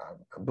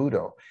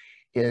 Budo,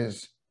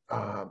 is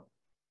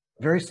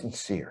very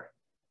sincere,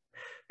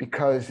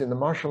 because in the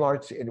martial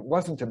arts, it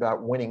wasn't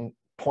about winning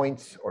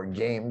points or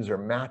games or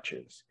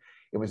matches.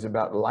 It was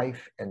about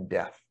life and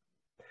death.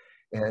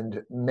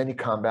 And many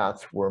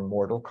combats were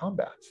mortal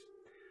combats.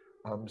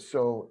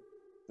 So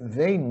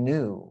they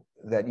knew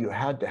that you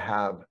had to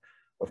have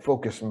a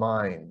focused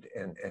mind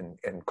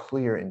and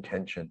clear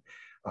intention.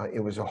 It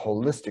was a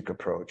holistic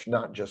approach,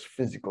 not just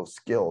physical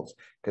skills,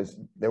 because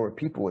there were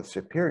people with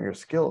superior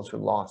skills who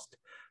lost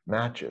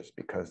matches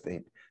because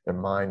their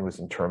mind was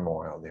in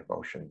turmoil, the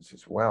emotions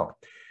as well.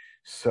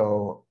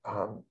 So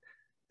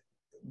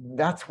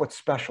that's what's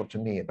special to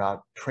me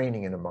about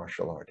training in a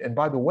martial art. And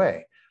by the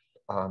way,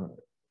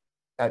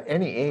 at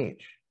any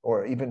age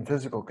or even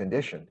physical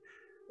condition,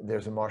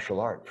 there's a martial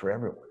art for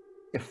everyone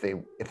if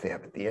they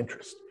have the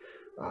interest.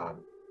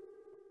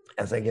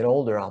 As I get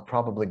older, I'll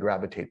probably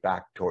gravitate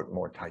back toward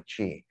more Tai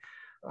Chi.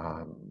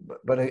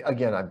 But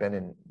again, I've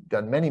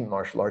done many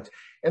martial arts,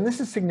 and this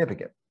is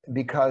significant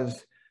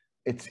because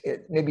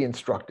it may be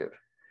instructive,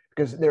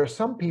 because there are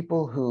some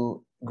people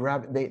who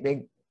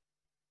they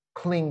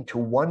cling to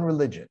one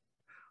religion,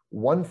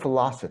 one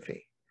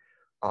philosophy,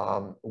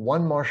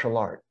 one martial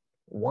art,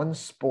 one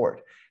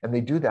sport, and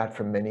they do that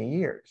for many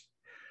years.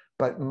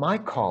 But my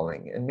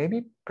calling, and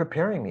maybe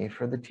preparing me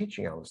for the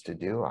teaching I was to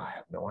do, I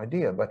have no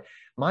idea, but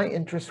my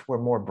interests were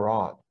more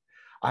broad.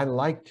 I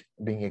liked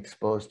being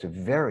exposed to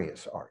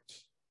various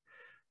arts.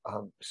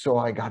 So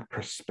I got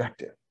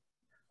perspective.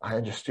 I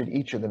understood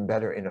each of them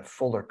better in a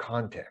fuller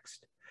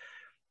context.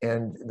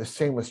 And the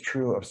same was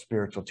true of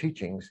spiritual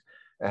teachings.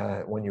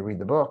 When you read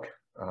the book,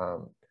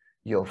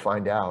 you'll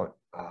find out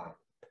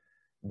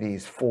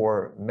these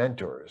 4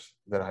 mentors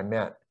that I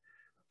met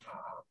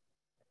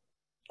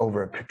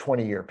over a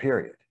 20-year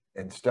period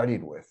and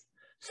studied with,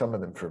 some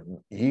of them for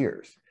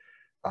years.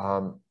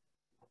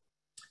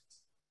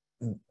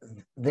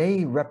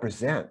 They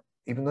represent,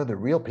 even though they're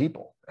real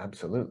people,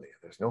 absolutely,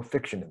 there's no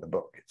fiction in the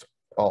book, it's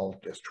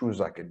all as true as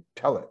I could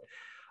tell it.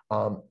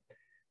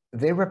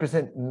 They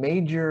represent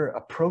major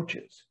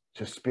approaches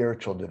to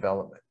spiritual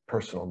development,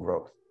 personal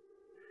growth.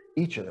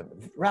 Each of them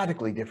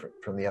radically different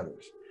from the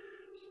others.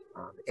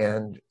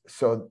 And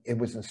so it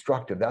was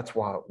instructive. That's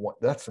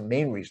the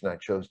main reason I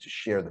chose to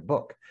share the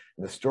book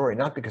and the story,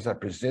 not because I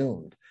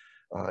presumed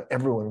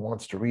everyone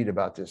wants to read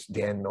about this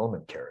Dan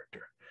Millman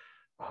character,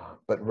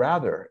 but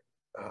rather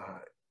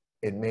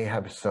it may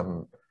have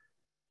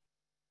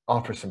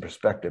offer some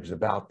perspectives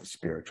about the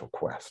spiritual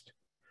quest.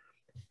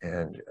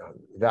 And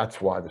that's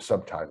why the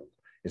subtitle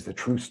is The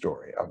True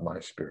Story of My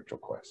Spiritual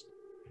Quest.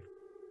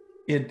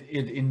 It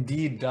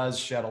indeed does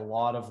shed a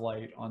lot of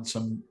light on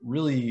some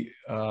really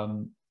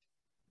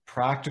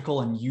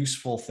practical and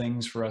useful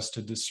things for us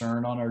to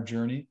discern on our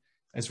journey,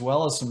 as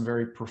well as some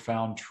very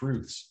profound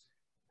truths.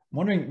 I'm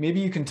wondering, maybe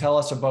you can tell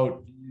us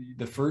about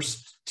the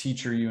first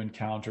teacher you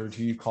encountered,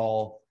 who you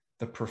call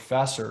the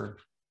professor,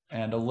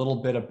 and a little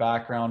bit of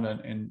background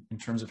in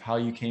terms of how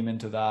you came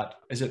into that.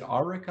 Is it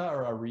Arica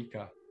or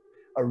Arica?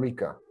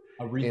 Arica.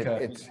 Arica.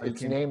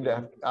 It's named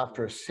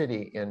after a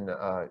city in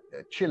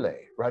Chile,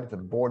 right at the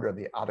border of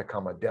the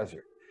Atacama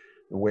Desert,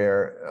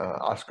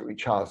 where Oscar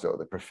Ichazo,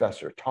 the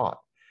professor, taught.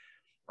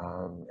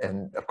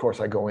 And of course,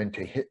 I go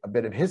into a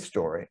bit of his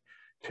story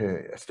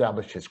to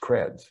establish his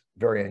creds,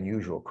 very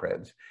unusual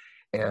creds,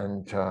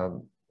 and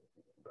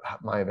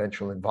my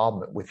eventual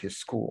involvement with his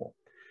school.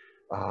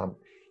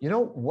 You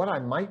know what I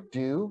might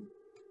do?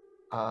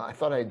 I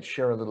thought I'd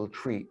share a little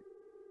treat.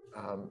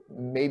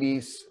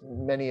 Maybe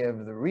many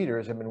of the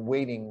readers have been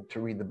waiting to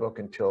read the book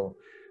until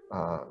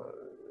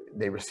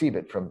they receive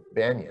it from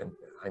Banyen.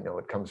 I know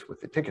it comes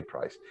with the ticket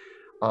price.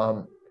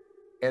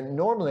 And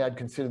normally I'd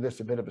consider this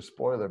a bit of a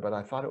spoiler, but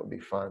I thought it would be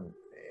fun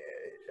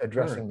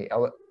addressing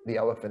the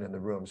elephant in the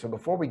room. So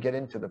before we get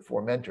into the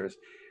 4 mentors,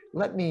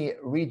 let me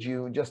read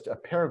you just a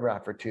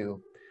paragraph or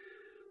two,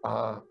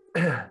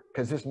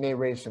 because this may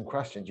raise some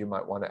questions you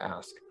might want to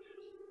ask.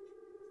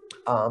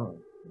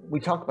 We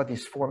talk about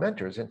these 4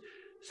 mentors, and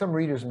some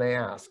readers may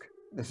ask,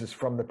 this is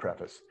from the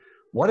preface,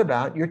 what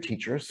about your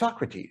teacher,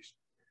 Socrates?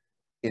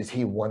 Is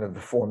he one of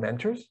the 4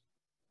 mentors?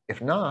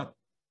 If not,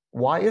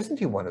 why isn't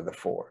he one of the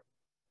 4?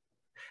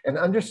 An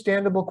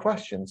understandable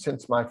question,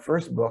 since my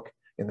first book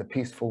in the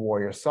Peaceful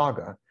Warrior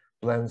saga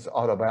blends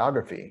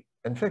autobiography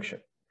and fiction,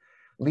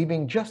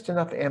 leaving just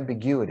enough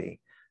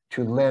ambiguity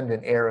to lend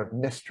an air of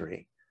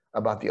mystery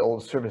about the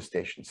old service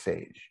station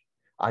sage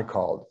I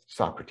called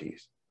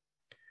Socrates.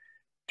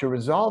 To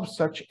resolve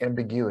such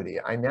ambiguity,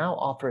 I now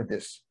offer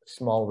this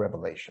small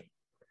revelation.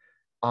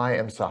 I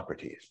am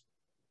Socrates.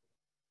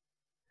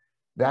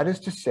 That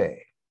is to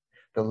say,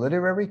 the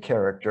literary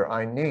character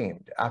I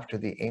named after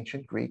the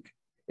ancient Greek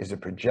is a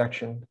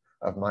projection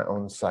of my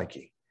own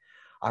psyche.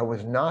 I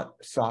was not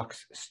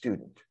Soc's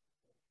student,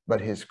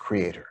 but his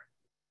creator.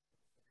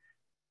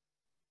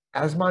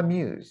 As my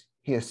muse,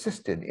 he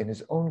assisted in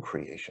his own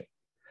creation.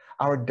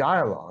 Our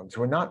dialogues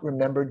were not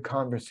remembered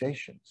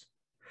conversations,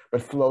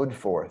 but flowed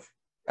forth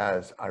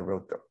as I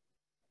wrote them.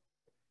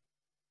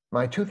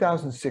 My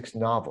 2006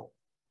 novel,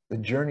 The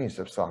Journeys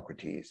of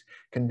Socrates,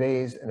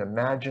 conveys an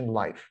imagined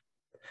life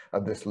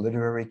of this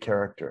literary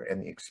character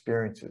and the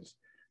experiences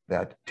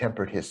that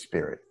tempered his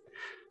spirit.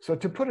 So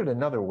to put it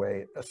another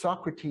way,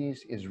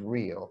 Socrates is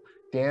real.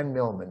 Dan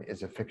Millman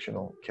is a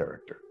fictional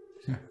character.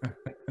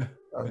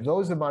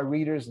 Those of my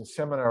readers and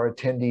seminar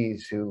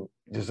attendees who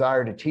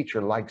desired a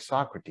teacher like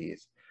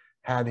Socrates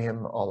had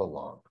him all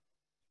along.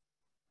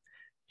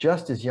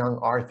 Just as young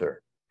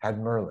Arthur had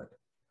Merlin,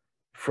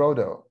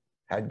 Frodo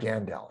had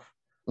Gandalf,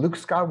 Luke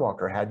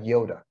Skywalker had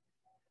Yoda,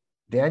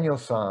 Daniel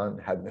San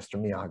had Mr.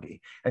 Miyagi,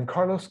 and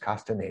Carlos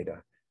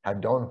Castaneda had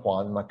Don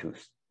Juan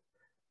Matus.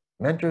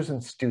 Mentors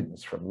and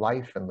students from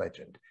life and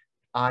legend,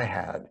 I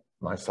had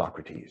my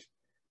Socrates.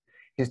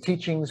 His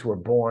teachings were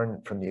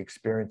born from the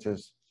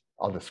experiences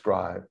I'll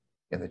describe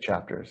in the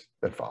chapters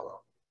that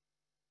follow.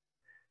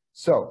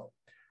 So,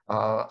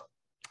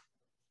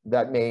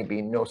 that may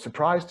be no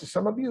surprise to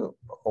some of you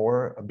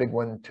or a big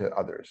one to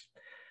others,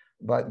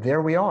 but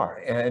there we are.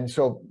 And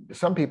so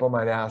some people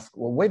might ask,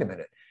 well, wait a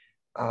minute.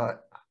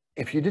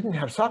 If you didn't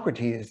have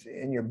Socrates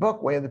in your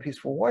book, Way of the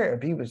Peaceful Warrior,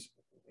 if he was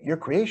your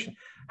creation,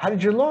 how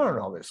did you learn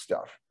all this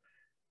stuff?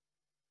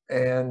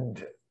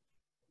 And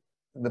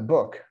the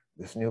book,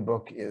 this new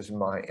book, is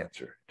my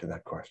answer to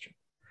that question.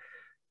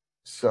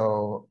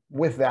 So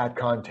with that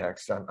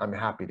context, I'm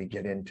happy to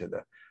get into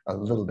a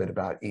little bit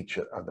about each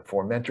of the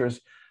 4 mentors,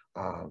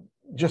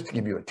 just to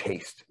give you a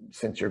taste,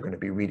 since you're going to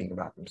be reading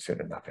about them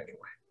soon enough anyway.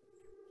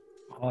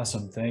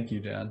 Awesome. Thank you,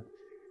 Dan.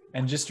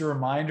 And just a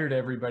reminder to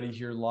everybody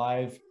here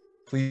live,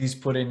 please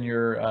put in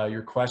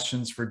your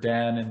questions for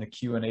Dan in the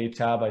Q&A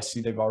tab. I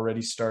see they've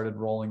already started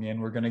rolling in.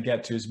 We're going to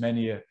get to as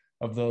many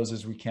of those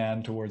as we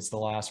can towards the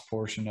last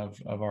portion of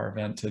our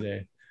event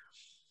today.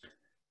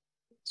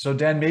 So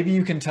Dan, maybe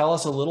you can tell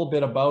us a little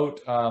bit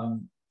about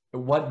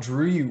what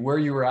drew you, where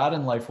you were at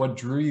in life, what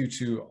drew you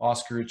to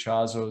Oscar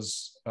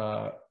Ichazo's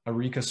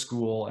Eureka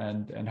School,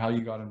 and how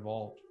you got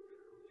involved.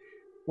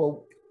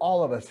 Well,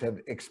 all of us have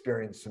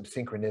experienced some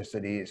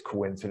synchronicities,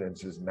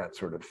 coincidences, and that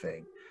sort of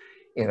thing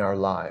in our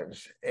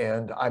lives.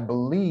 And I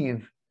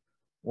believe,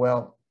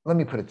 well, let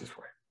me put it this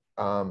way.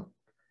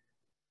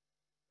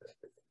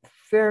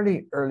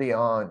 Fairly early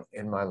on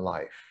in my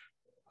life,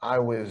 I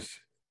was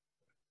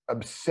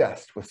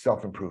obsessed with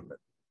self-improvement.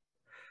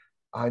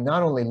 I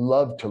not only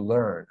loved to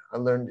learn, I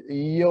learned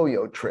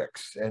yo-yo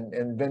tricks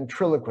and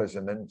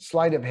ventriloquism and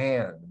sleight of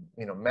hand,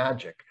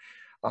 magic.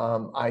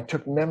 I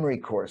took memory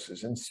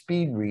courses and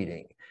speed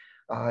reading,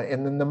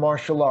 and then the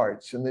martial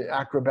arts and the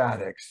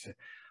acrobatics.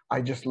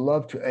 I just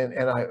loved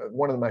to,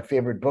 one of my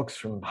favorite books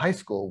from high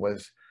school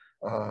was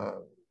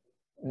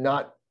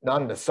not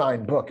an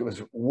assigned book. It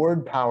was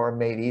Word Power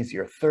Made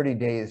Easier, 30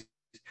 Days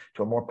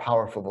to a More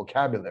Powerful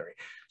Vocabulary.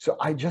 So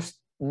I just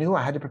knew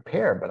I had to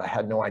prepare, but I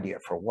had no idea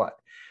for what.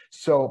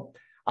 So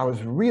I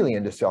was really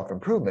into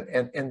self-improvement.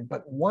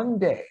 But one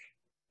day,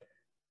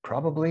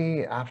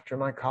 probably after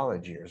my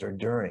college years or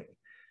during,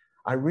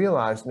 I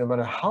realized no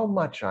matter how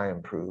much I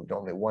improved,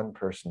 only one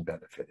person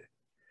benefited.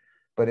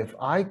 But if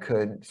I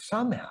could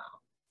somehow,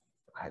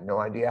 I had no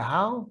idea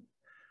how,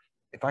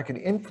 if I could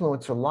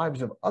influence the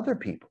lives of other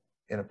people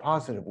in a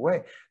positive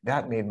way,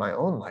 that made my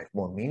own life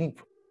more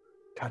meaningful,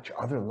 touch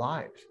other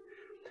lives.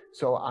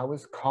 So I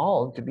was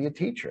called to be a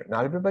teacher.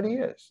 Not everybody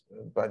is,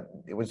 but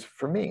it was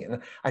for me.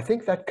 And I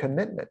think that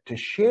commitment to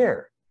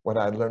share what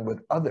I learned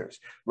with others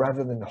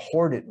rather than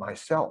hoard it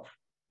myself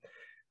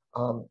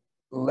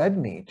led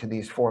me to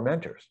these 4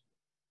 mentors.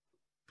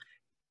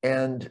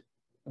 And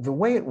the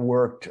way it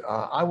worked,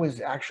 I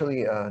was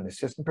actually an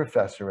assistant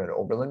professor at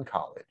Oberlin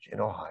College in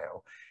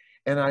Ohio,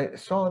 and I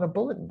saw on a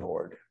bulletin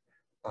board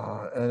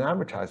an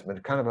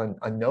advertisement, kind of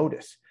a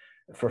notice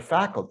for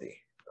faculty,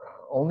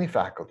 only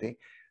faculty.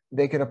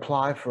 They could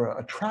apply for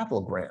a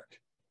travel grant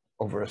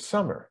over a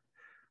summer,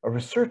 a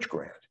research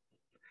grant,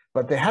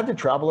 but they had to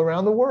travel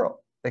around the world.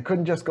 They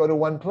couldn't just go to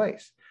one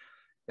place.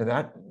 And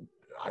that,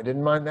 I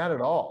didn't mind that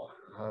at all.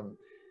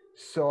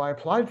 So I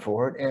applied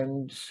for it,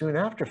 and soon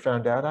after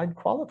found out I'd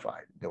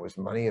qualified. There was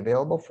money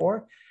available for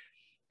it.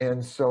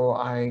 And so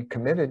I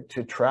committed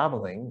to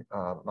traveling.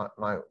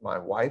 My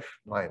wife,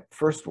 my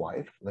first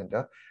wife,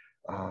 Linda,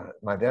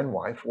 my then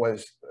wife,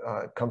 was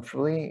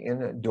comfortably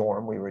in a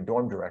dorm. We were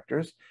dorm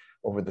directors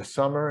over the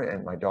summer,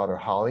 and my daughter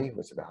Holly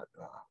was about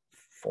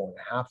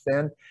 4.5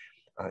 then.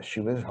 She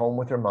was home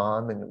with her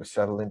mom and was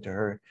settled into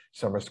her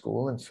summer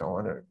school and so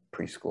on, or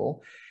preschool.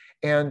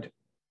 And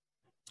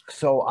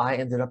so I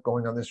ended up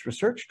going on this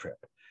research trip.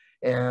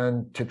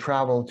 And to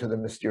travel to the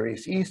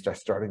mysterious East, I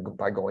started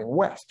by going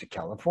west to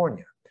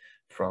California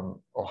from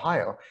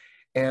Ohio.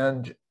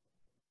 And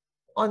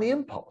on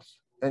impulse,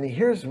 and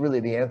here's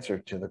really the answer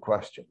to the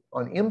question,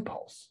 on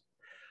impulse,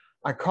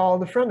 I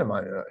called a friend of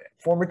mine, a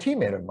former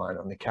teammate of mine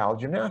on the Cal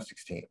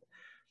gymnastics team.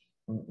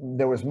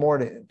 There was more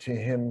to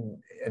him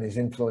and his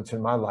influence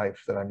in my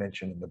life that I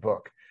mentioned in the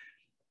book.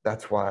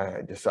 That's why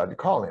I decided to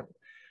call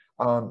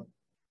him.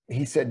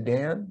 He said,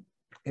 Dan,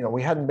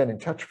 we hadn't been in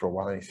touch for a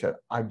while. And he said,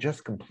 I've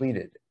just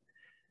completed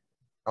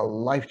a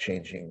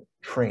life-changing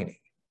training.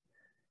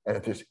 And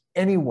if there's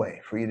any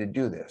way for you to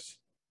do this,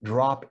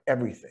 drop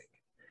everything,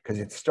 because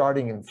it's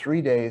starting in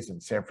 3 days in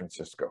San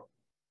Francisco.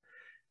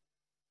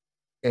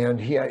 And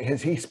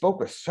he spoke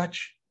with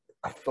such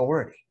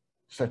authority,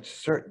 such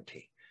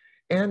certainty,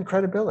 and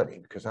credibility,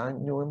 because I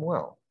knew him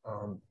well,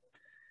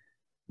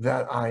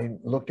 that I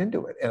looked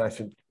into it. And I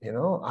said,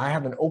 I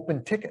have an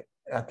open ticket.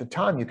 At the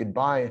time, you could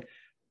buy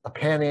a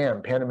Pan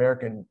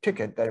American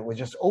ticket that it was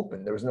just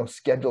open. There was no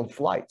scheduled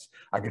flights.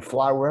 I could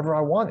fly wherever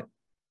I wanted,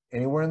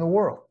 anywhere in the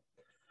world.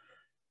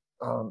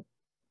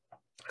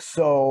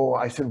 So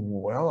I said,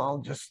 well, I'll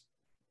just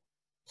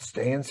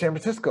stay in San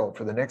Francisco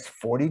for the next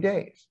 40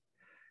 days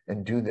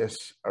and do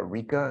this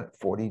Eureka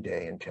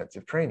 40-day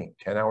intensive training,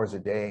 10 hours a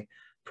day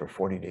for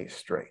 40 days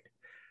straight.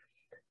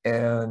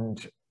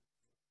 And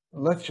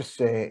let's just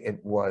say it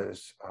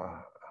was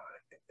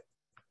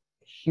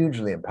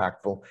hugely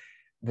impactful.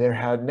 There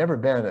had never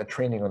been a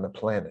training on the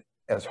planet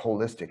as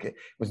holistic. It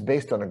was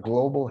based on a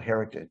global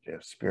heritage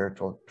of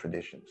spiritual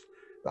traditions,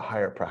 the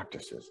higher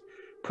practices,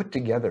 put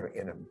together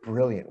in a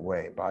brilliant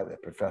way by the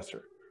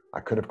professor. I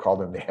could have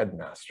called him the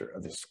headmaster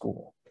of this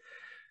school.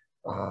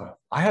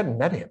 I hadn't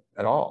met him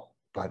at all,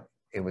 but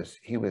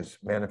he was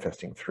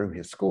manifesting through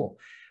his school.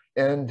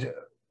 And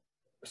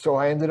so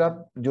I ended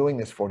up doing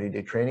this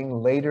 40-day training,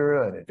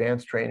 later an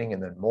advanced training,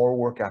 and then more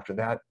work after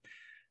that.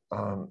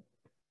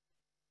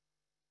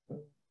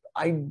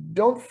 I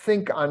don't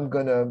think I'm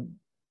going to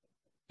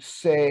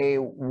say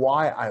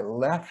why I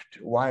left,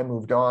 why I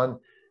moved on.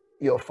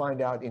 You'll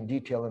find out in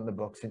detail in the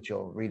book, since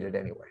you'll read it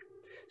anyway.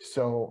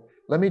 So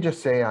let me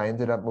just say I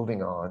ended up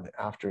moving on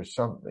after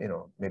some,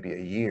 maybe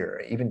a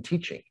year, even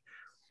teaching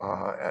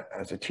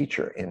as a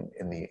teacher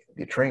in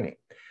the training.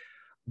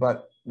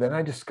 But then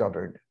I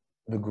discovered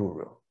the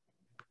guru,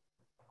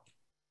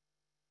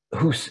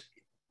 who's,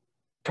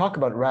 talk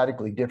about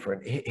radically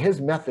different. His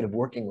method of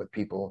working with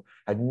people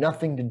had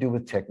nothing to do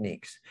with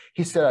techniques.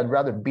 He said, I'd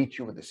rather beat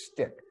you with a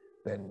stick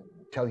than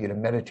tell you to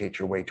meditate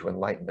your way to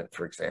enlightenment,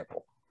 for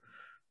example,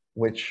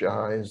 which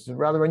is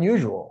rather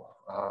unusual.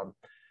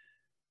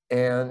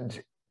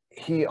 And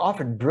he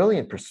offered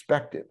brilliant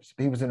perspectives.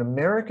 He was an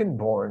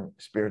American-born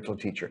spiritual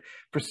teacher.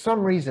 For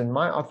some reason,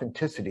 my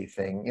authenticity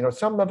thing,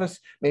 some of us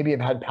maybe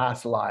have had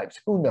past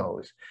lives, who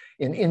knows,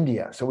 in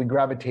India. So we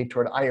gravitate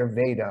toward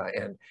Ayurveda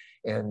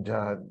and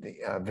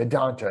the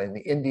Vedanta and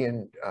the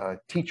Indian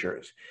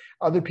teachers.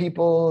 Other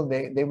people,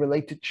 they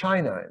relate to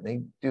China, and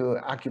they do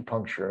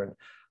acupuncture and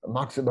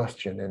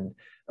moxibustion and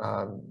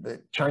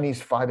the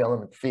Chinese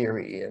 5-element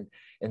theory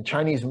and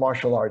Chinese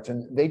martial arts,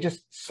 and they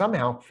just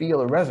somehow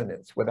feel a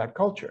resonance with that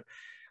culture.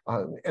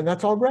 And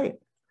that's all great.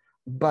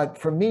 But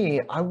for me,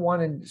 I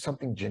wanted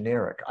something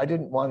generic. I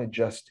didn't want to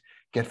just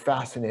get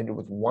fascinated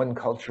with one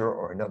culture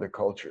or another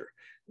culture.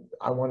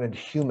 I wanted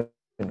human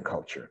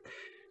culture.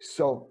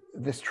 So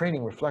this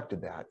training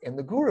reflected that. And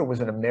the guru was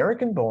an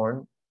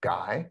American-born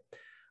guy,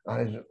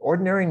 his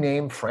ordinary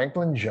name,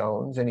 Franklin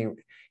Jones, and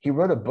he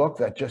wrote a book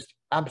that just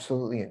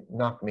absolutely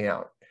knocked me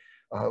out.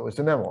 It was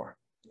a memoir,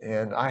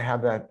 and I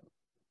have that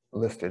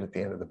listed at the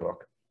end of the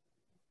book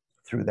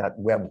through that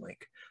web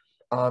link.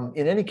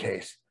 In any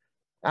case,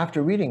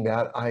 after reading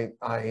that, I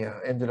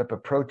ended up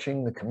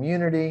approaching the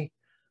community,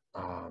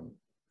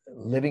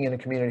 living in a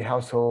community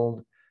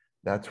household.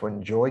 That's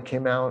when Joy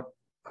came out.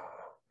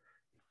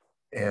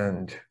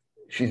 And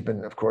she's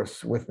been, of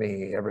course, with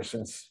me ever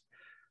since,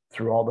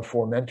 through all the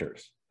 4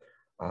 mentors.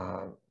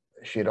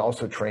 She had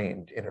also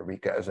trained in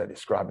Eureka, as I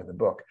describe in the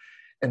book.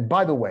 And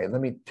by the way,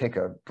 let me take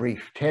a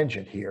brief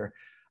tangent here.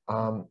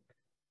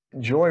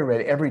 Joy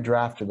read every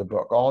draft of the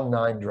book, all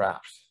 9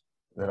 drafts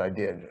that I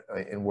did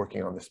in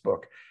working on this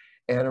book.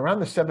 And around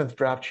the 7th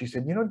draft, she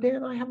said,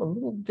 Dan, I have a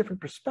little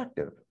different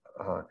perspective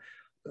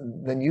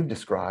than you've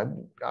described.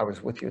 I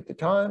was with you at the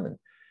time, and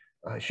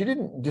she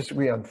didn't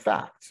disagree on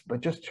facts,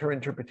 but just her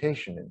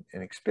interpretation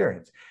and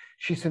experience.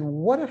 She said,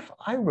 what if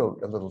I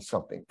wrote a little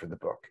something for the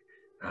book?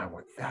 And I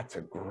went, that's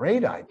a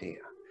great idea.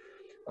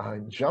 I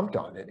jumped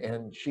on it,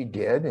 and she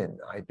did, and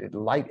I did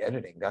light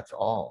editing, that's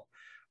all.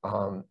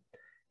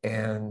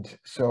 And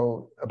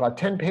so about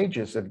 10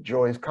 pages of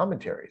Joy's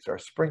commentaries are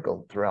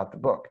sprinkled throughout the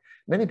book.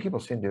 Many people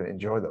seem to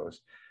enjoy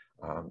those.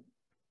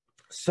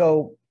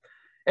 So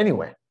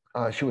anyway,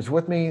 she was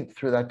with me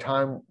through that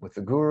time with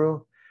the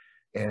guru,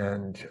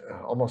 and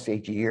almost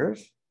 8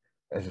 years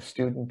as a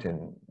student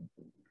and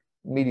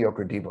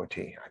mediocre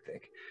devotee, I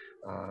think.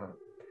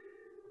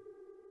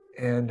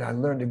 And I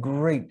learned a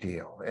great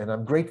deal, and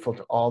I'm grateful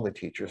to all the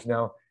teachers.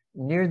 Now,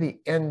 near the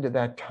end of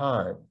that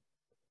time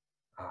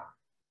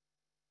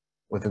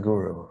with the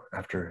guru,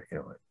 after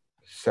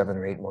 7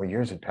 or 8 more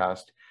years had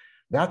passed,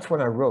 that's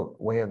when I wrote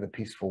Way of the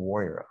Peaceful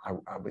Warrior.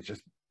 I was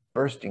just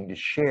bursting to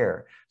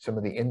share some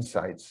of the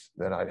insights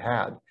that I'd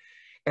had.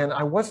 And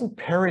I wasn't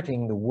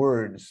parroting the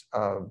words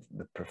of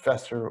the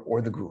professor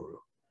or the guru,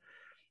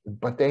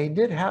 but they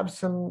did have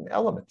some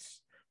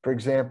elements. For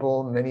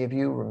example, many of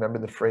you remember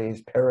the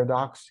phrase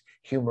paradox,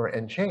 humor,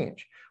 and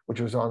change,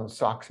 which was on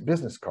Sock's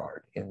business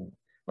card in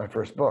my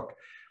first book.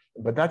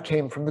 But that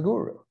came from the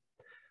guru.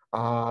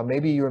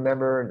 Maybe you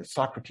remember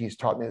Socrates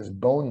taught me this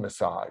bone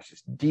massage,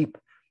 this deep,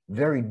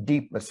 very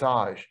deep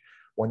massage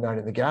one night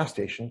in the gas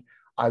station.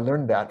 I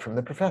learned that from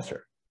the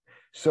professor.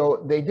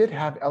 So they did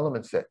have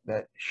elements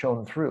that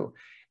shone through.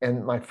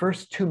 And my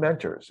first 2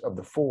 mentors of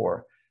the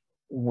 4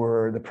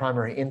 were the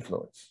primary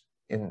influence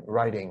in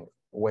writing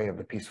Way of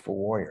the Peaceful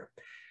Warrior.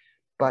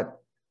 But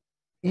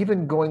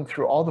even going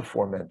through all the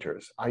 4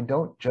 mentors, I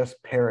don't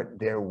just parrot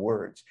their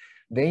words.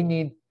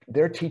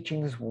 Their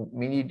teachings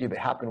need to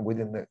happen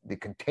within the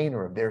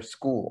container of their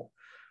school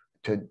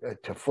to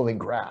fully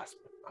grasp.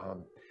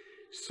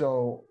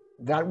 So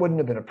that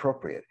wouldn't have been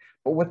appropriate.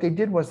 But what they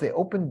did was they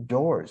opened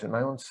doors in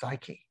my own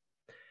psyche,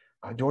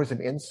 doors of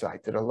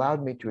insight that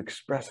allowed me to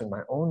express in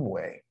my own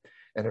way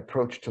an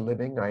approach to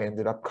living I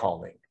ended up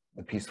calling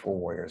the Peaceful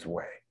Warrior's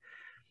Way.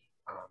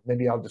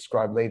 Maybe I'll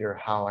describe later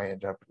how I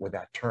end up with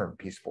that term,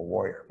 Peaceful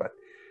Warrior. But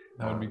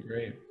that would be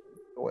great.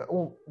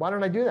 Well, why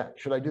don't I do that?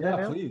 Should I do that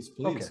now? Please.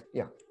 Okay,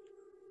 yeah.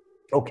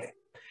 Okay.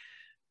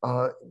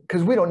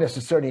 Because we don't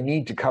necessarily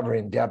need to cover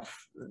in depth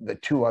the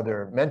 2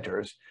 other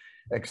mentors,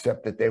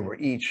 except that they were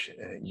each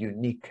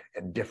unique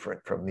and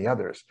different from the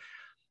others.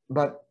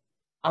 But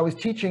I was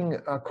teaching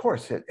a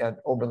course at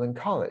Oberlin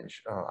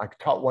College. I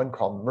taught one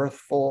called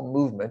Mirthful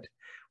Movement,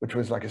 which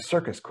was like a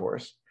circus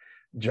course,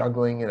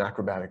 juggling and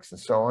acrobatics and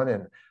so on.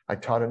 And I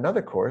taught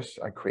another course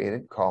I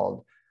created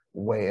called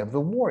Way of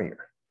the Warrior.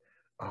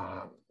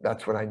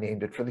 That's what I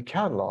named it for the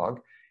catalog.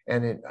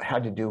 And it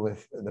had to do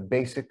with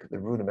the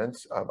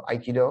rudiments of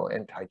Aikido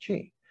and Tai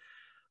Chi.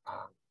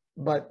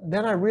 But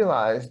then I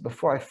realized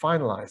before I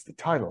finalized the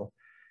title,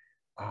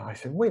 I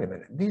said, wait a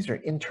minute, these are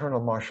internal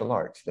martial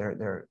arts.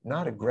 They're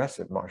not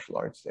aggressive martial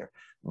arts. They're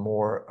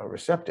more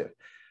receptive,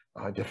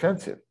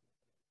 defensive.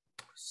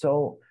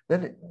 So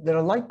then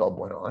a light bulb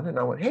went on, and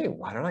I went, hey,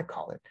 why don't I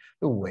call it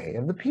the way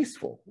of the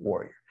peaceful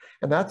warrior?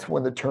 And that's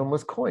when the term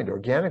was coined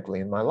organically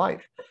in my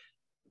life.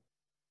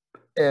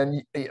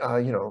 And,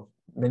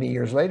 many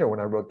years later, when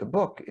I wrote the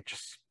book, it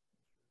just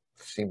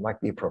seemed like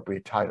the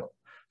appropriate title.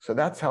 So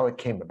that's how it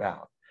came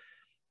about.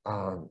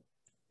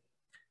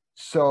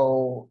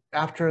 So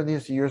after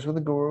these years with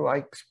the guru, I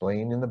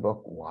explain in the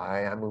book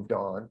why I moved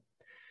on,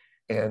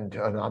 and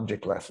an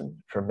object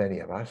lesson for many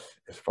of us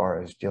as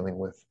far as dealing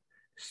with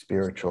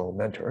spiritual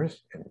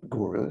mentors and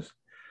gurus,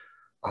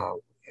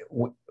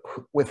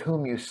 with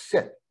whom you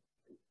sit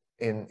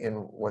in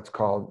what's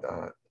called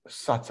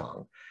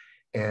satsang,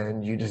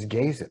 and you just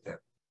gaze at them,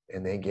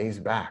 and they gaze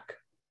back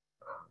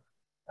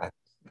at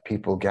the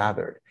people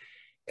gathered,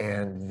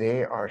 and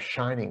they are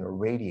shining or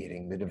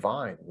radiating the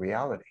divine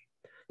reality,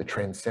 the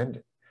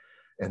transcendent.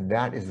 And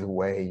that is the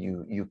way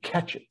you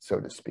catch it, so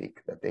to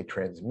speak, that they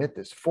transmit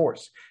this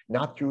force,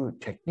 not through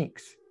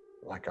techniques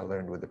like I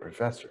learned with the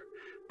professor,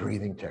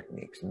 breathing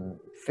techniques and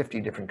 50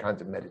 different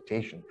kinds of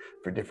meditation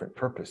for different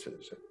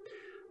purposes,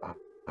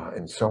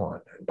 and so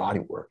on, and body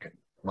work and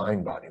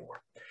mind-body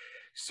work.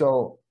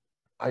 So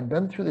I'd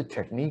been through the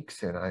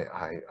techniques, and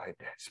I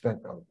spent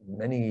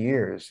many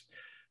years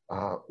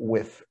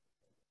with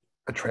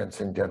a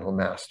transcendental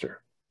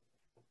master.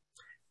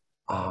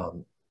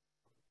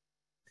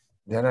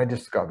 Then I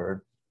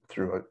discovered,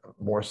 through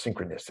more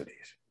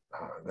synchronicities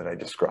that I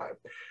described,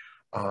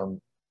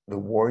 the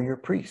warrior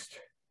priest.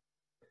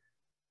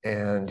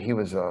 And he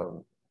was a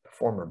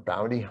former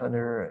bounty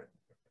hunter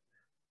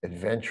and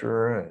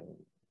adventurer and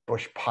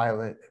bush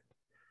pilot,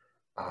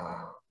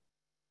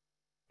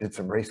 did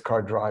some race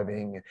car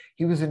driving.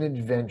 He was an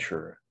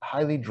adventurer,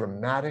 highly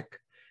dramatic,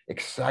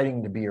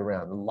 exciting to be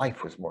around.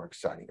 Life was more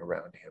exciting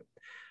around him.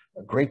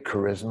 A great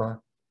charisma.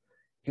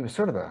 He was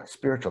sort of a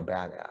spiritual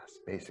badass,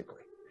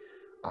 basically.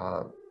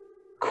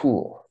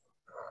 Cool,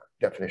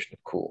 definition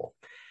of cool.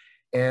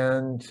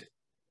 And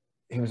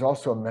he was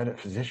also a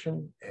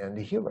metaphysician and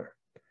a healer,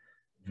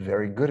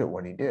 very good at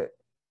what he did.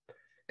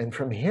 And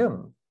from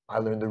him, I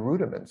learned the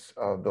rudiments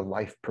of the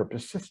life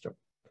purpose system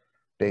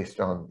based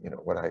on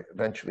what I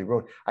eventually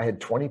wrote. I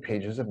had 20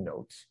 pages of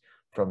notes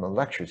from the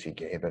lectures he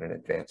gave at an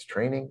advanced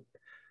training.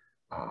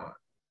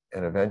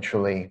 And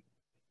eventually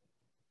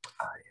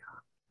I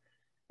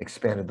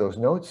expanded those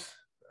notes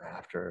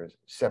after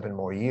 7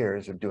 more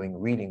years of doing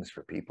readings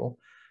for people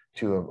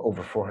to an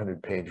over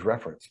 400-page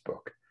reference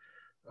book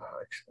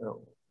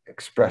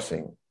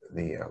expressing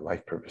the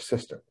life purpose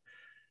system.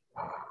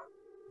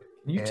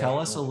 Can you tell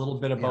us a little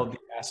bit about the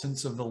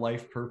essence of the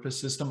life purpose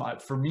system?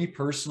 For me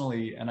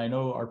personally, and I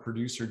know our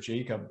producer,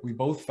 Jacob, we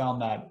both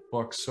found that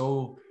book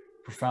so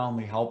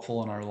profoundly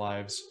helpful in our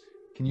lives.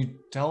 Can you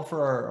tell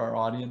for our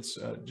audience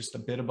just a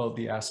bit about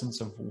the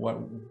essence of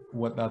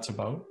what that's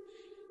about?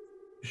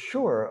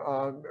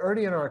 Sure.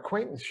 Early in our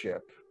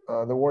acquaintanceship,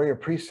 the warrior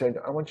priest said,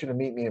 I want you to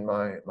meet me in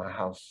my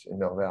house in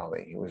Mill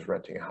Valley. He was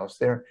renting a house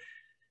there.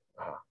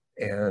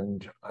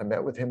 And I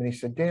met with him, and he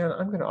said, Dan,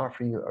 I'm going to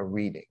offer you a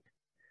reading.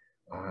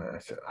 I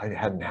said, I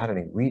hadn't had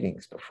any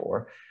readings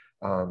before.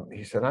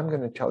 He said, I'm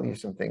going to tell you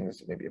some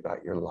things maybe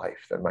about your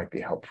life that might be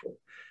helpful,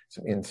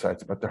 some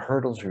insights about the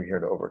hurdles you're here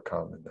to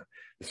overcome and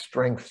the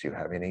strengths you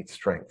have, innate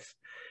strengths.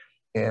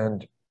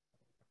 And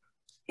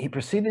he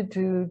proceeded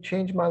to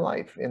change my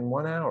life in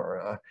 1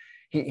 hour.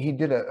 He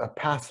did a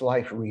past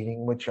life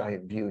reading, which I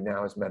view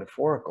now as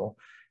metaphorical,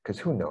 because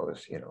who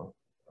knows, I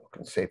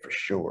can say for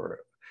sure,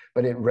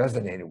 but it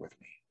resonated with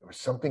me. There was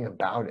something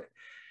about it.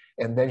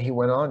 And then he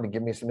went on to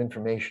give me some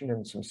information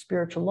and some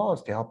spiritual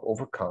laws to help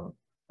overcome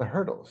the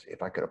hurdles.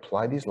 If I could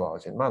apply these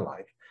laws in my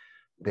life,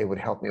 they would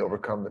help me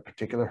overcome the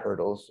particular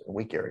hurdles and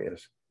weak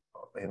areas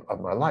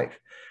of my life.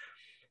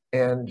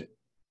 And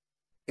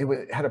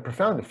it had a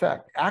profound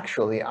effect.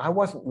 Actually, I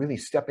wasn't really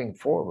stepping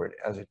forward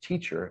as a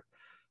teacher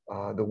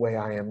the way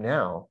I am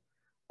now.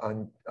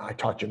 I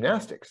taught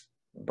gymnastics,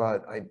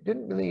 but I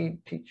didn't really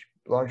teach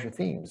larger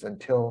themes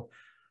until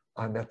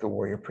I met the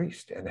warrior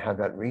priest and had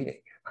that reading.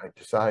 I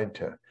decided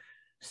to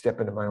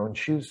step into my own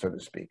shoes, so to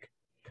speak.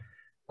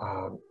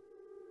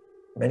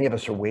 Many of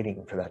us are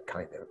waiting for that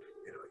kind of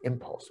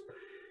impulse.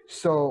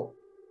 So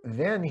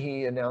then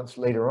he announced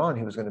later on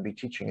he was going to be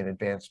teaching an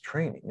advanced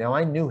training. Now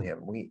I knew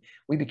him. We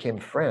became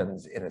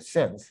friends in a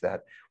sense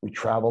that we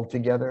traveled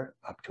together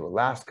up to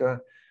Alaska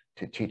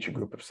to teach a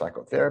group of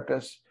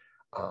psychotherapists.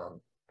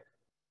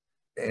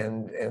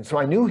 And so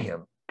I knew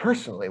him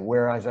personally,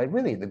 whereas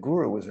the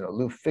guru was an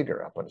aloof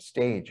figure up on a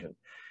stage,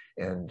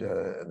 and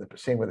the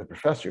same with the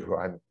professor who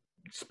I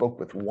spoke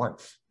with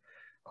once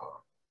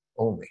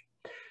only.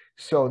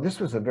 So this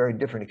was a very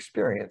different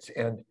experience.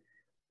 And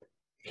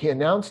he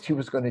announced he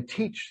was going to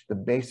teach the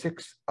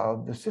basics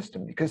of the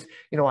system because,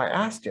 I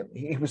asked him,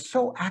 he was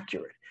so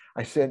accurate.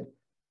 I said,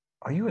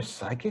 are you a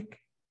psychic?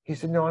 He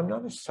said, no, I'm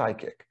not a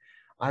psychic.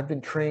 I've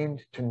been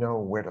trained to know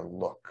where to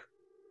look.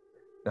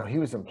 Now he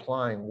was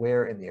implying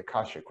where in the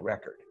Akashic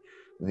record.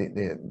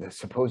 the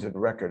supposed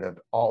record of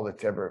all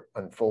that's ever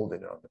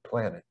unfolded on the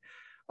planet,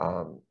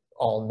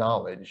 all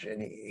knowledge,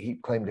 and he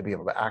claimed to be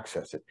able to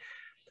access it,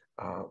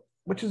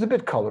 which is a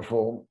bit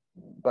colorful,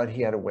 but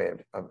he had a way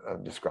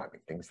of describing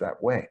things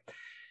that way.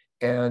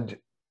 And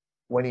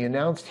when he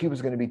announced he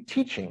was going to be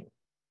teaching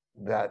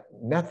that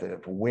method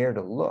of where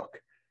to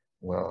look,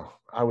 well,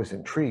 I was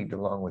intrigued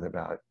along with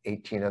about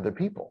 18 other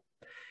people.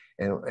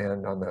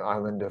 And on the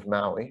island of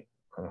Maui,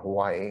 on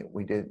Hawaii,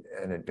 we did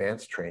an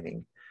advanced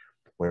training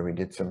where we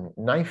did some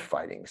knife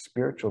fighting,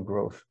 spiritual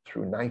growth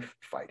through knife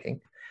fighting,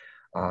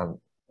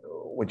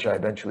 which I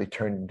eventually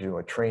turned into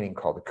a training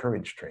called the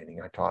Courage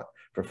Training I taught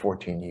for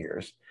 14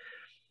 years.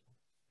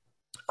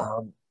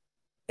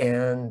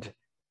 And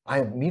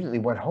I immediately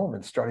went home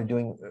and started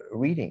doing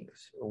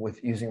readings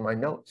with using my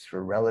notes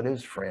for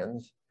relatives,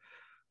 friends,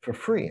 for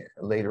free.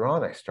 Later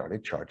on, I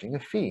started charging a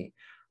fee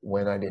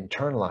when I'd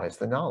internalized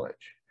the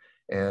knowledge.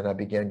 And I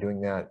began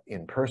doing that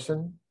in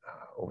person,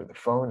 over the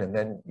phone, and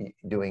then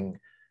doing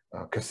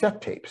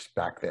cassette tapes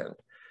back then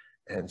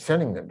and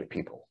sending them to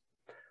people.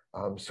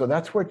 So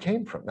that's where it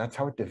came from. That's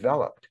how it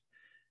developed.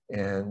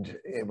 And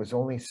it was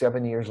only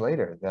 7 years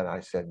later that I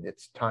said,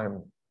 it's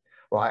time.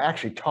 Well, I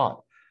actually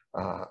taught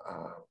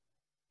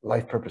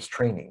life purpose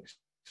trainings,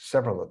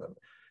 several of them,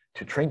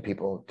 to train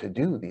people to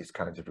do these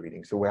kinds of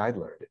readings the way I'd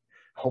learned it,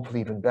 hopefully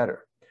even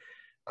better.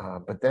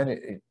 But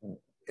then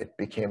it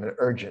became an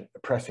urgent,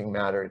 pressing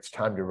matter. It's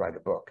time to write a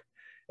book.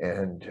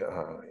 And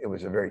it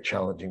was a very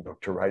challenging book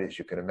to write, as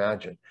you can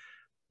imagine.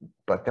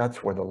 But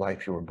that's where The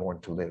Life You Were Born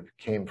to Live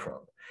came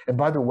from. And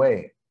by the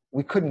way,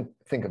 we couldn't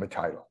think of a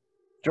title.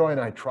 Joy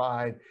and I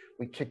tried,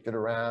 we kicked it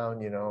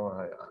around, you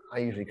know, I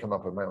usually come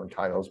up with my own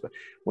titles, but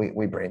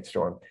we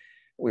brainstormed.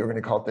 We were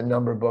going to call it The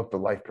Number Book, The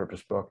Life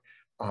Purpose Book.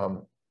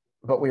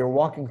 But we were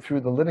walking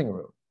through the living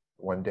room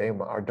one day,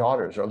 our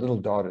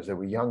little daughters, they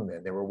were young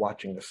then, they were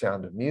watching The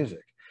Sound of Music.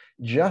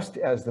 Just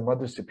as the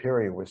Mother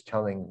Superior was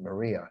telling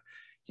Maria,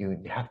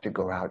 you have to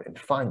go out and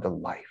find the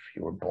life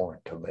you were born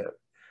to live.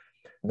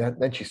 And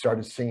then she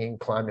started singing,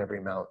 climb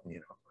every mountain, you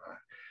know,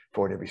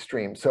 ford every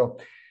stream. So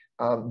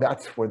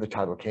that's where the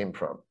title came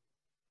from.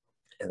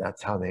 And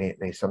that's how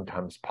they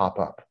sometimes pop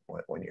up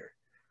when you're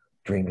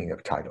dreaming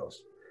of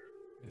titles.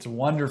 It's a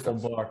wonderful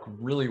book,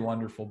 really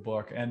wonderful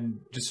book. And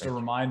just a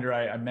reminder,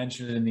 I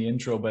mentioned it in the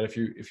intro, but if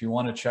you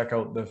want to check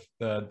out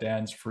the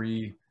Dan's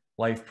free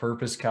life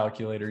purpose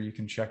calculator, you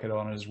can check it out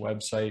on his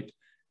website,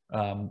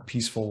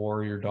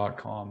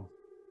 peacefulwarrior.com.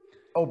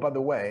 Oh, by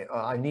the way,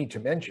 I need to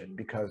mention,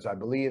 because I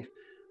believe,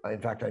 in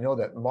fact, I know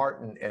that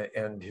Martin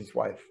and his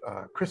wife,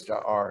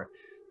 Krista, are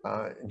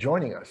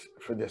joining us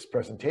for this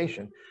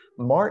presentation.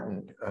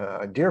 Martin,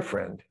 a dear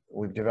friend,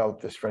 we've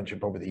developed this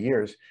friendship over the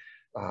years.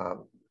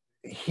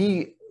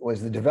 He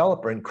was the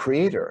developer and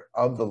creator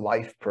of the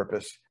Life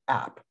Purpose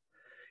app.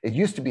 It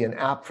used to be an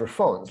app for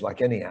phones,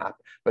 like any app,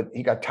 but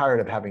he got tired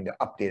of having to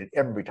update it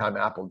every time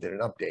Apple did an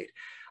update.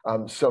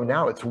 So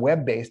now it's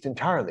web-based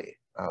entirely,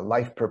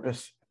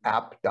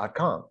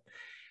 lifepurposeapp.com.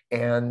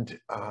 And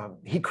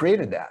he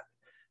created that.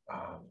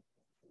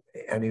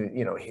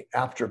 And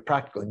after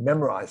practically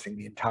memorizing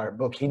the entire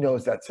book, he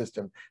knows that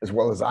system as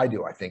well as I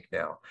do, I think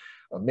now,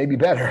 maybe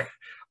better.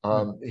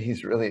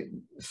 He's really,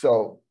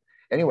 so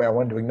anyway, I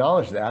wanted to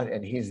acknowledge that,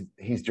 and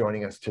he's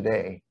joining us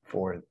today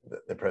for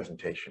the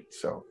presentation.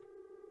 So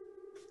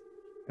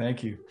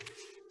thank you.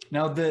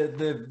 Now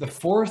the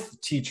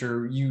fourth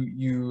teacher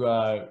you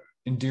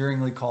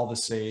endearingly call the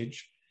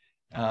sage.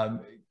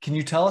 Can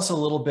you tell us a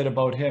little bit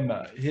about him?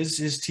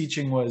 His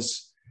teaching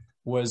was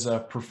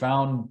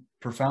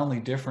profoundly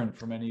different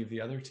from any of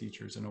the other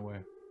teachers in a way.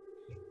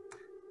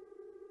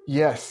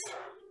 Yes.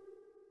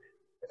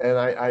 And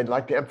I'd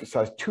like to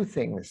emphasize two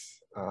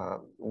things.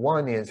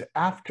 One is,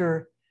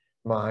 after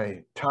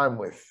my time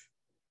with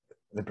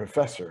the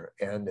professor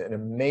and an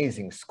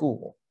amazing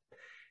school,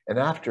 and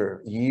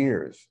after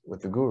years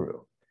with the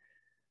guru,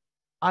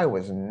 I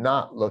was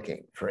not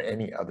looking for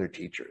any other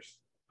teachers.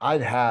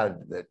 I'd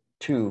had the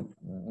two,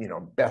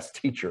 best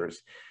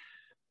teachers.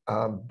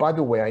 By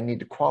the way, I need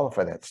to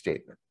qualify that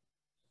statement.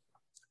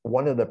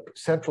 One of the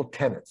central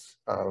tenets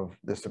of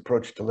this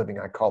approach to living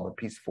I call the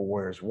Peaceful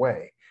Warrior's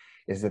Way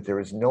is that there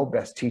is no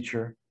best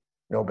teacher,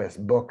 no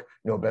best book,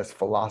 no best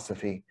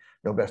philosophy,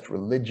 no best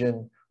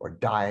religion or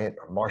diet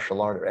or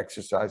martial art or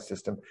exercise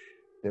system.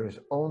 There is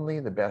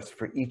only the best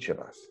for each of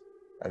us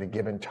at a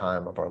given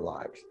time of our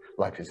lives.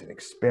 Life is an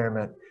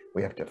experiment.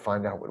 We have to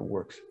find out what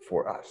works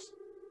for us.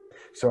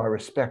 So I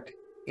respect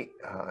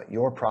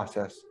your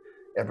process,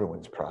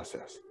 everyone's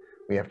process.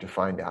 We have to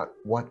find out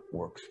what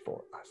works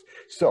for us.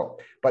 So,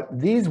 but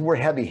these were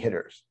heavy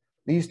hitters.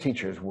 These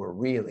teachers were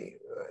really,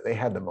 they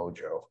had the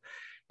mojo.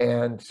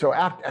 And so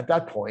at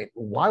that point,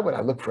 why would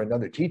I look for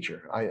another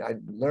teacher? I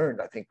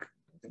learned, I think,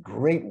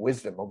 great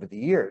wisdom over the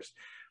years.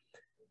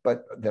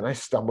 But then I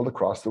stumbled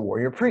across the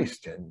Warrior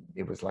Priest, and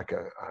it was like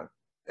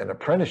an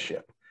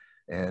apprenticeship,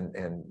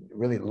 and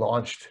really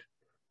launched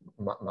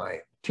my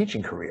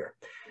teaching career.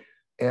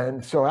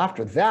 And so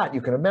after that,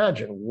 you can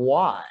imagine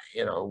why,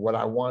 would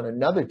I want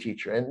another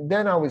teacher? And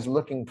then I was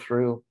looking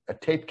through a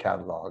tape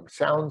catalog.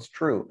 Sounds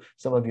True.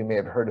 Some of you may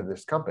have heard of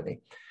this company,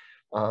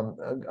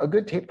 a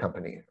good tape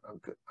company,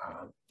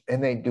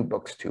 and they do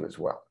books too as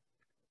well.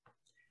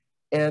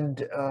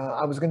 And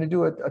I was going to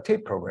do a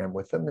tape program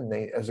with them, and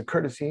they, as a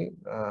courtesy,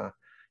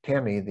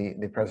 Tammy,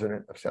 the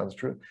president of Sounds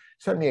True,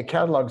 sent me a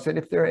catalog, said,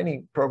 if there are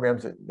any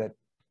programs that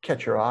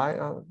catch your eye,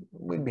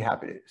 we'd be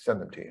happy to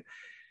send them to you.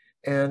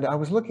 And I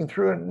was looking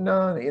through it.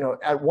 No,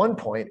 at one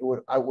point,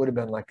 I would have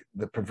been like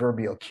the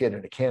proverbial kid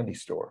in a candy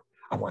store.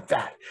 I want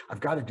that. I've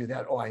got to do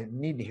that. Oh, I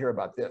need to hear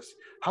about this.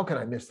 How can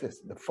I miss this?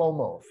 The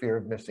FOMO, fear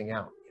of missing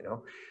out,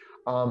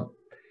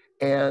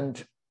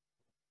 and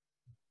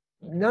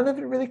none of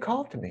it really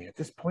called to me at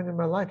this point in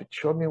my life. It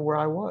showed me where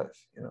I was,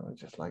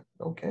 it's just like,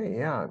 okay,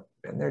 yeah, I've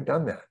been there,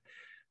 done that.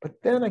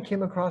 But then I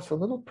came across a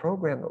little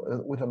program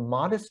with a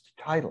modest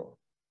title.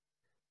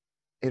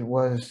 It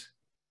was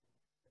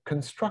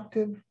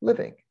Constructive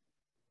Living.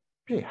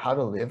 Gee, how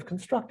to live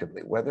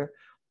constructively,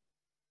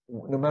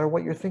 no matter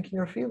what you're thinking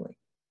or feeling.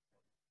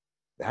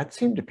 That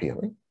seemed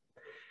appealing.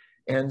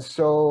 And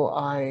so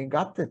I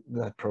got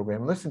that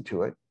program, listened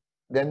to it,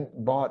 then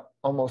bought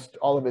almost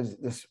all of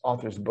this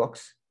author's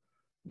books.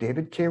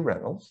 David K.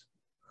 Reynolds,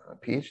 a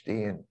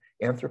PhD in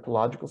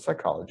anthropological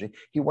psychology.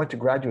 He went to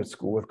graduate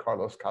school with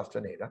Carlos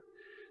Castaneda.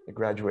 They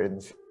graduated in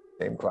the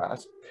same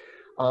class.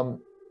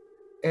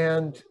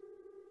 And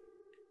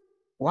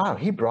wow,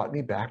 he brought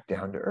me back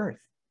down to earth.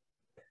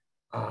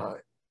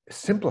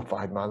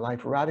 Simplified my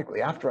life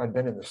radically. After I'd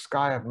been in the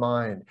sky of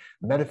mind,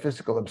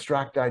 metaphysical,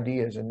 abstract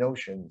ideas and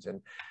notions,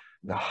 and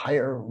the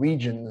higher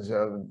regions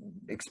of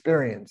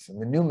experience, and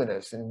the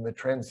numinous and the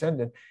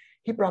transcendent,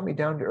 he brought me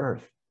down to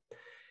earth.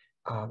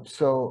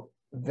 So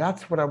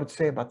that's what I would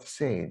say about the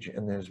sage,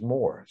 and there's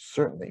more.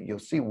 Certainly, you'll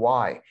see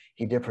why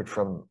he differed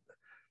from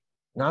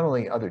not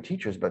only other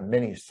teachers, but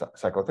many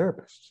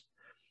psychotherapists.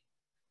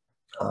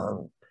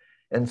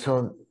 And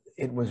so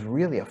it was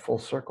really a full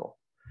circle.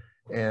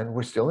 And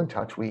we're still in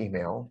touch. We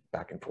email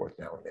back and forth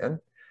now and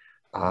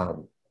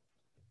then.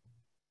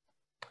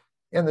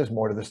 And there's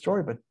more to the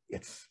story, but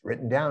it's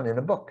written down in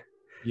a book.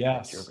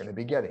 Yes. That you're going to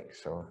be getting.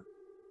 So,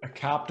 a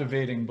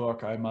captivating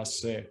book, I must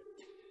say.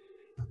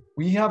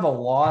 We have a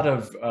lot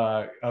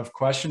of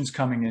questions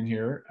coming in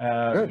here.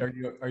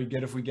 Are you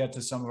good if we get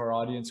to some of our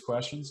audience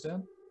questions,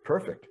 Dan?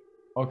 Perfect.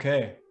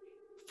 Okay.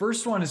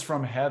 First one is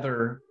from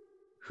Heather,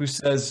 who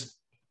says,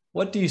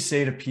 what do you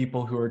say to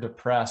people who are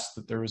depressed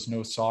that there was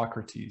no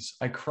Socrates?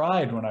 I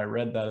cried when I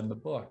read that in the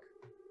book.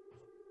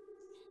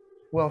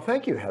 Well,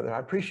 thank you, Heather. I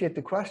appreciate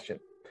the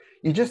question.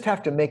 You just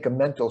have to make a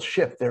mental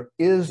shift. There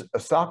is a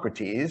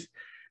Socrates,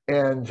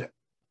 and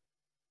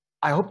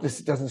I hope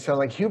this doesn't sound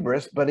like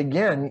hubris, but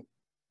again,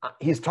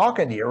 he's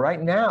talking to you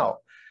right now.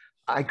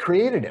 I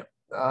created him.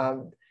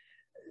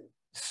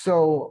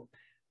 So,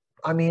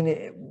 I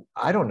mean,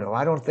 I don't know.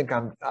 I don't think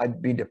I'd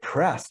be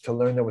depressed to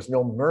learn there was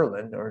no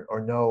Merlin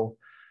or no,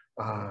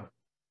 I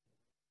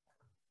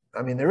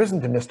mean, there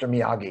isn't a Mr.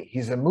 Miyagi.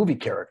 He's a movie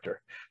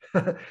character.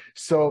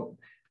 So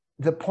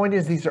the point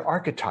is, these are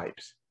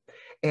archetypes.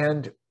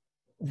 And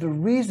the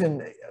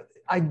reason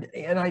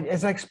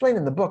as I explained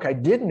in the book, I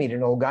did meet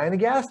an old guy in a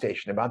gas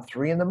station about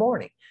 3 a.m.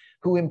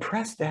 who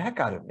impressed the heck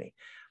out of me.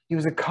 He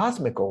was a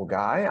cosmic old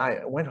guy.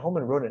 I went home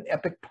and wrote an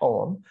epic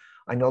poem.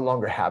 I no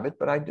longer have it,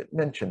 but I did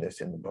mention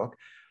this in the book.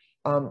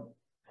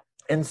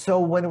 And so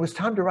when it was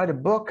time to write a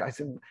book, I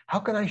said, how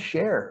can I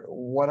share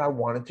what I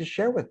wanted to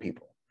share with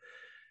people?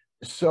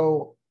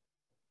 So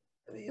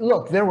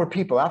look, there were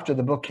people after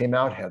the book came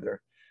out,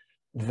 Heather,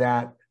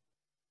 that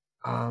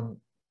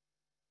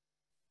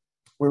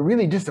were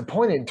really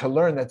disappointed to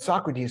learn that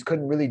Socrates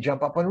couldn't really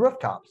jump up on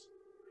rooftops.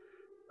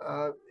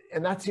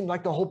 And that seemed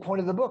like the whole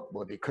point of the book.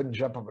 Well, if he couldn't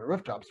jump up on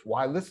rooftops,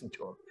 why listen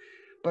to him?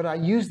 But I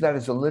used that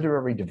as a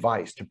literary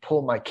device to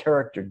pull my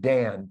character,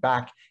 Dan,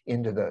 back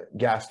into the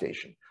gas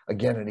station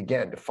again and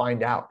again to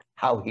find out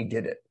how he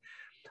did it.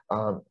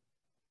 Well,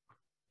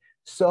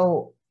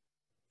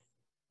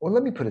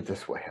 let me put it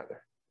this way,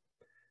 Heather.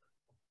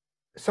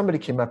 Somebody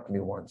came up to me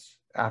once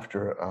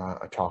after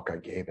a talk I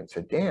gave and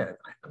said, Dan,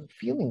 I'm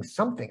feeling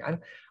something.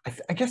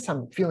 I guess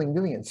I'm feeling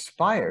really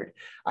inspired.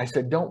 I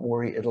said, don't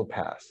worry, it'll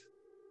pass.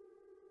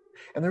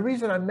 And the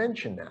reason I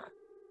mention that,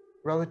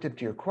 relative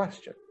to your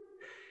question,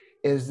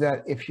 is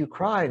that if you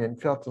cried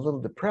and felt a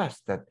little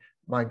depressed that,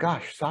 my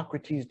gosh,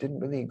 Socrates didn't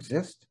really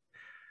exist,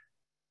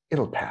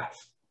 it'll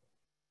pass.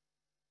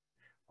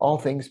 All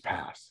things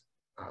pass.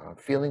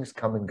 Feelings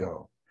come and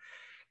go.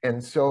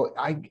 And so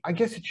I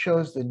guess it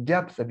shows the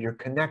depth of your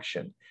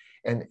connection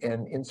and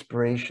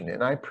inspiration.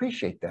 And I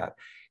appreciate that.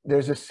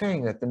 There's a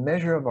saying that the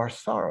measure of our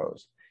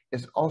sorrows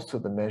is also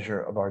the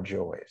measure of our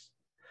joys.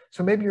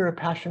 So maybe you're a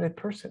passionate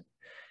person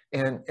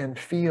and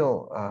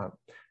feel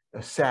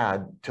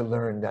sad to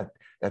learn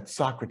that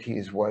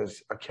Socrates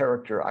was a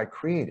character I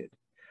created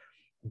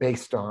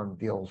based on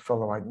the old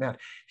fellow I'd met.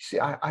 See,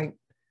 I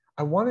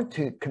wanted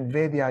to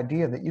convey the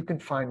idea that you can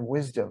find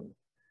wisdom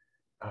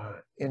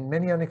in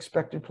many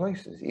unexpected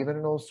places, even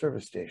an old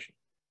service station.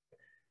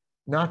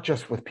 not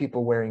just with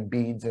people wearing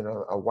beads and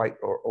a white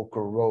or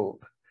ochre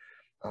robe,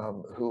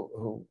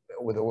 who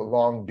with a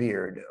long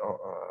beard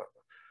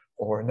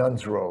or a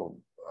nun's robe.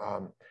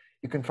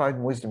 You can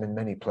find wisdom in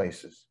many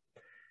places.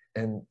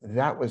 And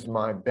that was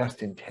my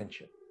best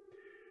intention.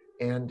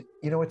 And,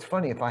 you know, it's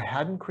funny, if I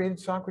hadn't created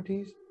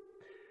Socrates,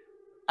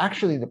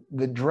 actually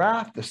the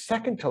draft, the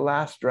second to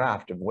last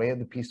draft of Way of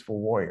the Peaceful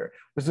Warrior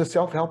was a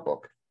self-help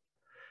book.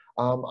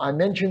 I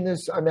mentioned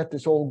this, I met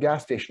this old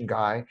gas station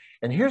guy,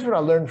 and here's what I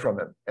learned from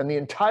him. And the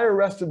entire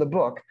rest of the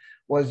book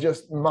was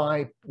just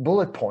my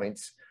bullet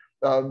points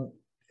of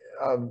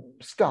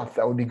stuff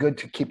that would be good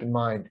to keep in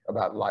mind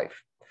about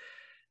life.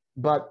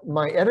 But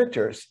my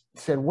editors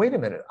said, wait a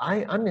minute,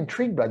 I'm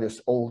intrigued by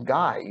this old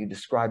guy you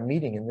described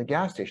meeting in the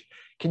gas station.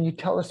 Can you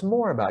tell us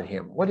more about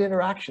him? What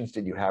interactions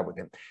did you have with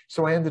him?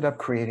 So I ended up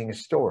creating a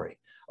story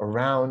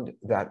around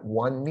that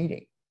one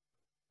meeting.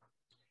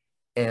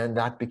 And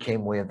that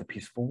became Way of the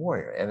Peaceful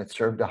Warrior. And it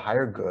served a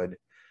higher good.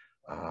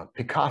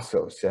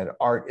 Picasso said,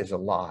 art is a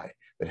lie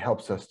that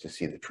helps us to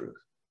see the truth.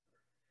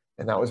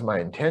 And that was my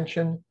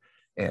intention.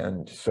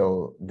 And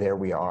so there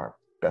we are.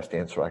 Best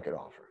answer I could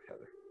offer,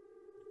 Heather.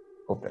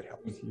 Hope that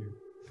helps. Thank you.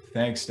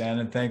 Thanks, Dan.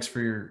 And thanks for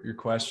your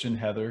question,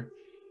 Heather.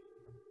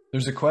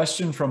 There's a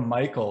question from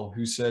Michael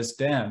who says,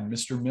 Dan,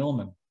 Mr.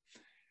 Millman,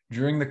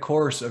 during the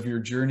course of your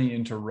journey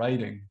into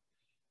writing,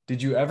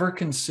 did you ever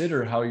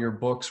consider how your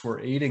books were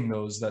aiding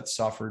those that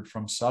suffered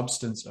from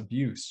substance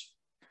abuse?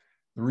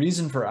 The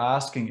reason for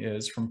asking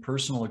is, from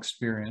personal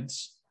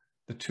experience,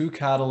 the two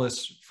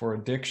catalysts for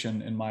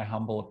addiction, in my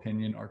humble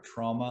opinion, are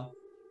trauma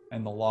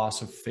and the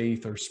loss of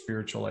faith or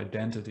spiritual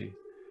identity.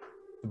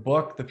 The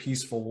book, The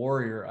Peaceful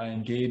Warrior, I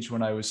engaged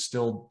when I was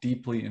still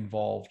deeply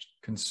involved,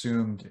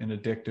 consumed in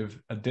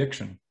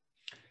addiction.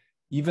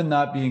 Even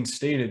that being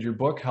stated, your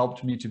book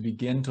helped me to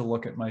begin to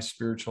look at my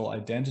spiritual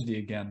identity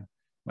again,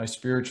 my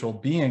spiritual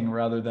being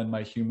rather than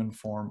my human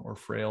form or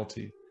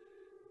frailty.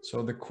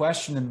 So the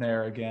question in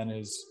there again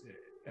is,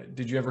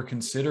 did you ever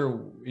consider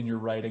in your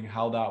writing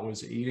how that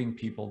was aiding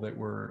people that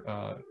were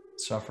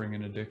suffering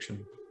in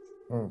addiction?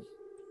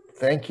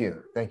 Thank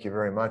you. Thank you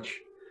very much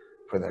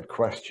for that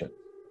question.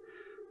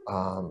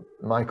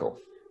 Michael,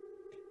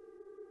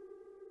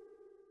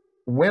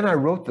 when I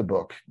wrote the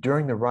book,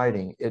 during the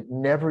writing, it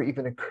never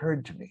even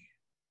occurred to me.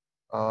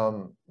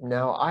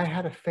 Now, I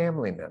had a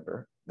family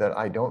member that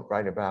I don't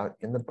write about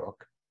in the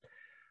book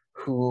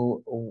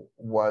who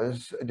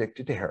was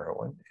addicted to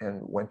heroin and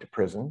went to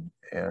prison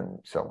and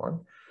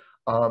so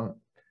on.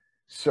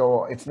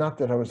 So it's not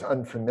that I was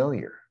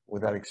unfamiliar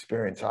with that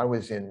experience. I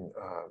was in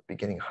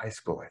beginning high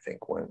school, I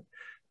think, when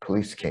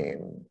police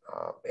came.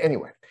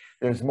 Anyway,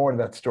 there's more to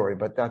that story,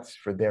 but that's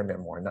for their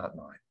memoir, not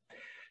mine.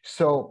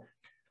 So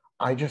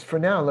for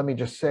now, let me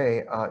just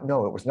say,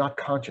 no, it was not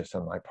conscious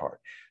on my part.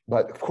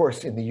 But of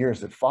course, in the years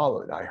that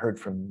followed, I heard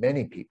from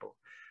many people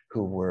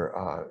who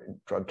were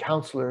drug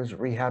counselors,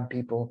 rehab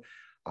people,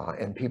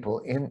 and people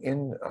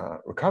in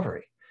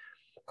recovery.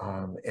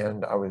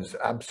 And I was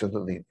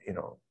absolutely,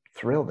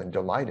 thrilled and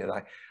delighted.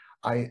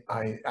 I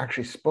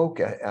actually spoke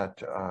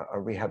at a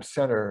rehab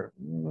center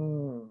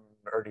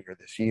earlier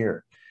this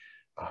year,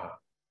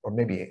 or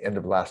maybe end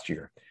of last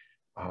year,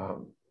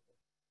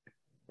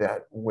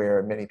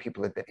 where many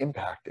people had been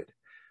impacted.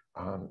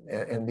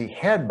 And the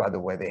head, by the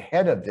way, the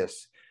head of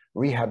this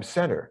rehab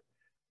center,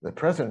 the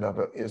president of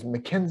it, is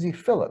Mackenzie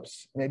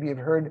Phillips. Maybe you've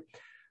heard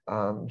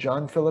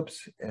John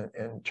Phillips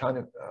and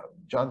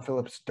John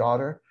Phillips'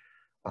 daughter.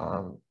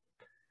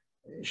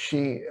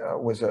 She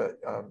was an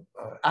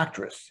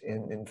actress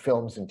in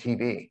films and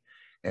TV,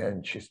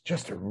 and she's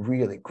just a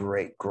really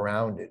great,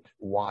 grounded,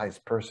 wise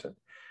person.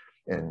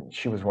 And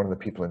she was one of the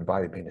people who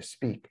invited me to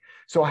speak.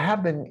 So I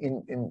have been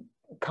in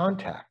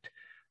contact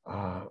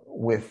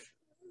with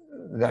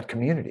that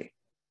community.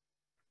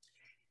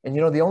 And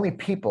the only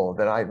people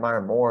that I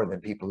admire more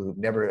than people who've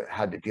never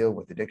had to deal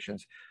with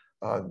addictions,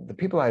 the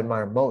people I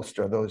admire most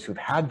are those who've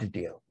had to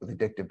deal with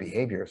addictive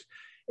behaviors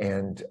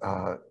and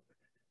are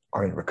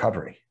in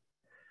recovery.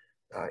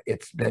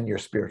 It's been your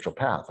spiritual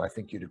path. I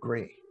think you'd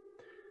agree.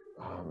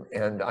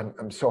 And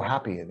I'm so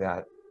happy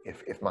that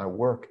if my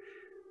work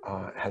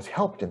has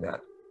helped in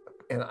that.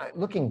 And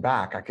looking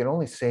back, I can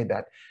only say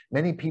that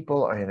many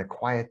people are in a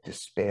quiet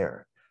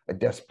despair, a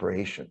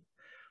desperation.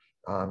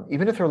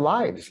 Even if their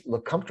lives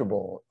look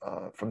comfortable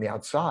from the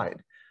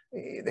outside,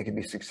 they can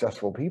be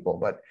successful people,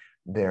 but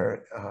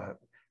they're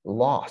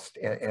lost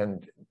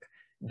and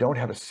don't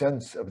have a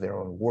sense of their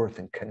own worth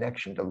and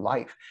connection to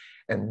life.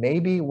 And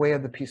maybe Way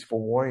of the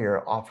Peaceful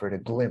Warrior offered a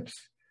glimpse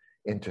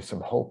into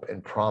some hope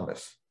and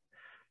promise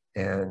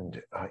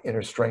and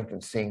inner strength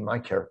in seeing my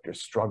character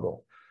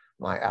struggle,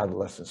 my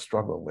adolescent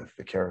struggle with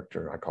the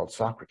character I called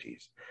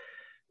Socrates.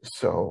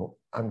 So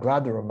I'm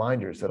glad the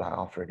reminders that I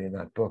offered in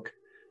that book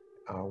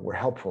were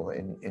helpful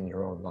in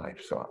your own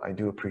life. So I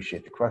do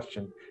appreciate the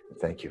question, and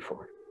thank you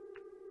for it.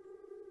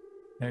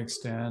 Thanks,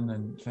 Dan,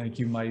 and thank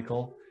you,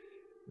 Michael.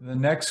 The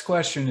next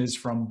question is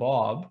from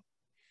Bob,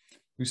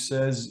 who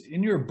says,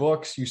 in your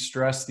books, you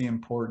stress the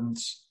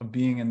importance of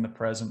being in the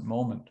present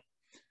moment.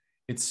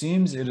 It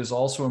seems it is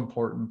also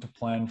important to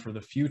plan for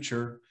the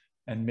future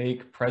and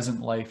make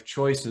present life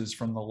choices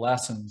from the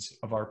lessons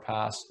of our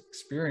past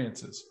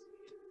experiences.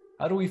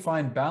 How do we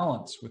find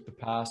balance with the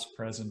past,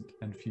 present,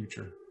 and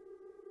future?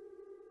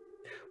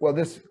 Well,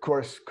 this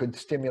course could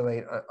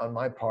stimulate on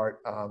my part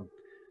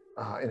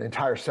an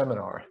entire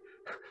seminar.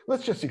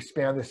 Let's just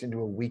expand this into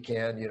a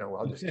weekend.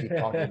 I'll just keep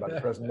talking about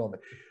the present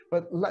moment.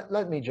 But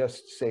let me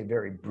just say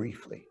very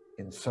briefly,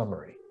 in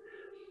summary,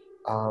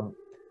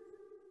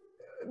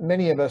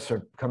 many of us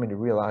are coming to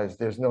realize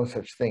there's no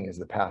such thing as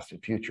the past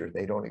and future.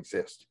 They don't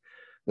exist.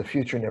 The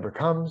future never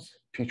comes.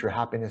 Future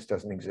happiness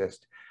doesn't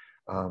exist.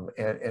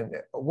 And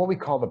what we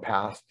call the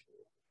past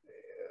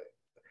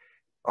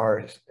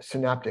are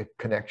synaptic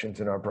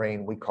connections in our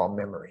brain we call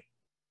memory.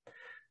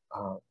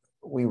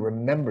 We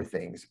remember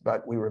things,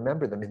 but we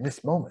remember them in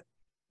this moment.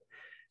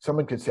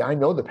 Someone could say, I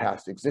know the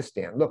past exists,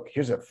 Dan. Look,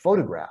 here's a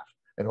photograph,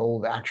 an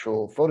old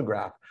actual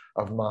photograph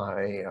of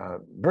my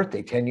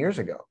birthday 10 years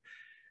ago.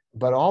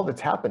 But all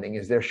that's happening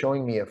is they're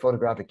showing me a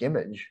photographic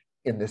image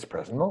in this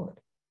present moment.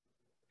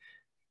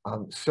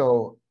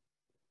 So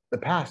the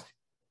past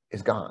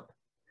is gone,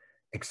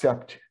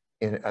 except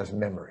as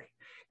memory.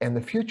 And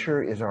the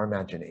future is our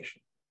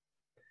imagination.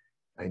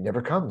 It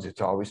never comes.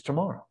 It's always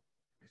tomorrow.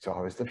 It's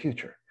always the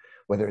future.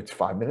 Whether it's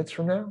 5 minutes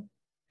from now,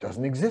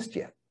 doesn't exist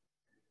yet.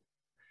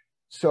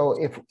 So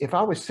if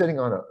I was sitting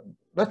on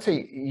let's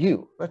say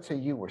you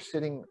were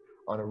sitting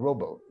on a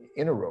rowboat,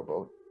 in a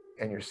rowboat,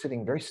 and you're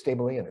sitting very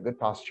stably in a good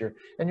posture,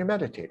 and you're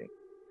meditating,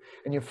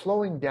 and you're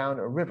flowing down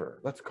a river,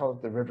 let's call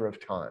it the river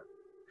of time.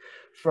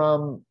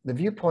 From the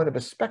viewpoint of a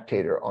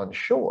spectator on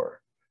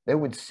shore, they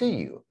would see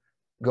you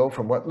go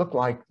from what looked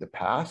like the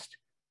past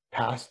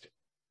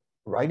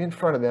right in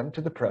front of them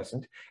to the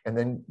present, and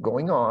then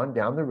going on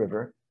down the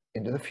river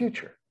into the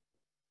future.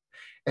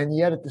 And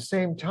yet at the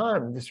same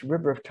time, this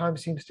river of time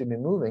seems to be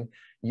moving.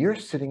 You're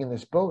sitting in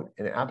this boat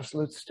in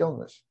absolute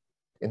stillness,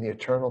 in the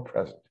eternal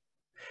present.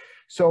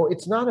 So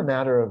it's not a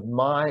matter of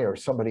my or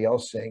somebody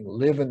else saying,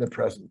 live in the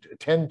present,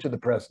 attend to the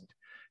present.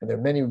 And there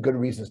are many good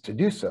reasons to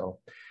do so,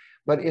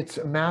 but it's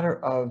a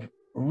matter of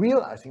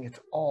realizing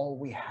it's all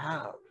we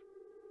have.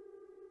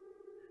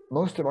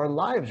 Most of our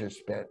lives are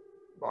spent,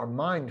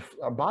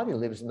 our body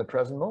lives in the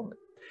present moment,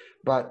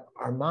 but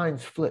our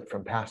minds flit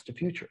from past to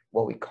future,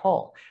 what we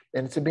call,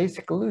 and it's a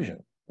basic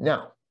illusion.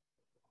 Now,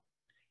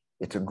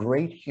 it's a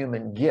great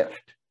human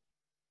gift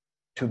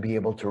to be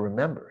able to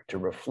remember, to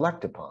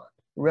reflect upon,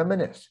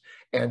 reminisce,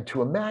 and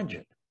to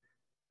imagine,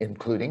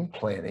 including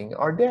planning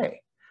our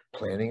day,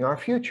 planning our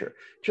future.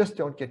 Just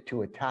don't get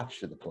too attached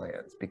to the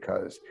plans,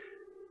 because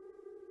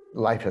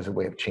life has a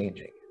way of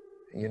changing.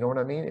 You know what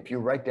I mean? If you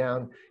write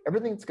down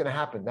everything that's going to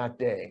happen that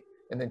day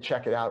and then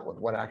check it out with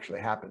what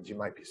actually happens, you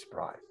might be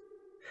surprised.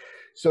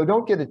 So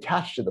don't get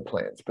attached to the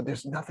plans, but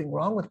there's nothing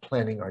wrong with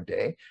planning our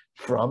day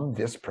from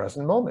this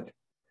present moment.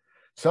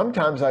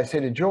 Sometimes I say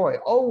to Joy,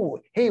 oh,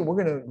 hey,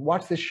 we're going to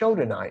watch this show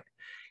tonight.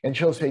 And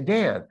she'll say,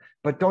 Dan,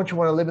 but don't you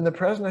want to live in the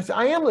present? I say,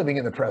 I am living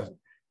in the present.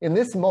 In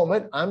this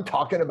moment, I'm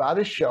talking about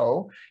a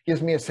show,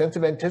 gives me a sense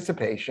of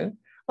anticipation,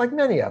 like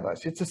many of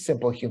us. It's a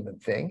simple human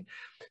thing.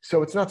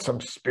 So it's not some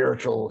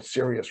spiritual,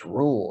 serious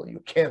rule.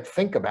 You can't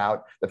think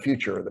about the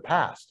future or the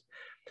past.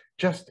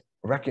 Just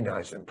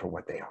recognize them for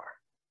what they are.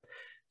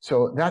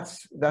 So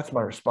that's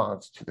my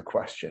response to the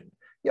question.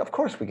 Yeah, of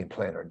course we can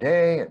plan our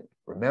day and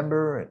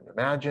remember and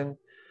imagine,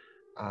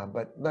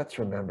 but let's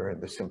remember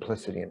the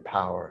simplicity and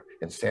power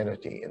and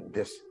sanity in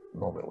this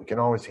moment. We can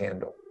always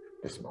handle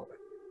this moment.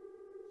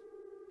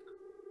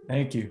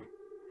 Thank you.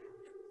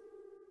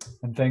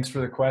 And thanks for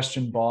the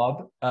question,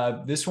 Bob.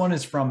 This one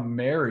is from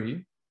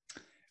Mary,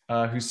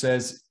 who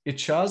says,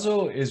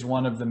 Ichazo is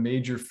one of the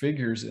major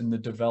figures in the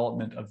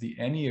development of the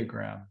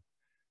Enneagram.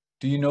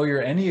 Do you know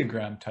your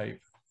Enneagram type?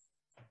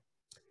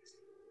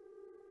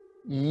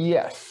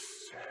 Yes,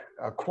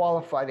 a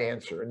qualified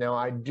answer. Now,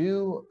 I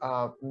do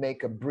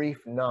make a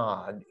brief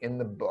nod in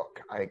the book.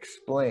 I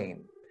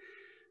explain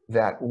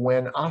that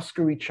when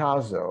Oscar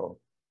Ichazo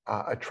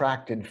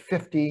attracted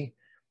 50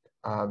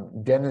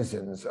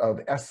 denizens of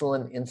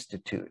Esalen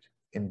Institute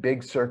in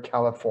Big Sur,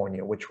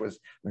 California, which was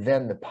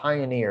then the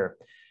pioneer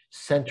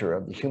center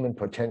of the human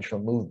potential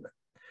movement,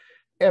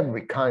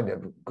 every kind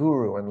of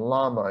guru and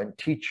lama and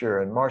teacher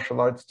and martial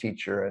arts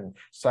teacher and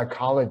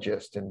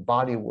psychologist and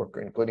body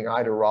worker, including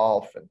Ida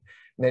Rolf and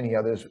many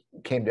others,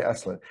 came to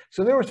Esalen.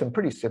 So there were some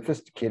pretty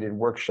sophisticated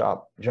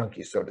workshop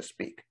junkies, so to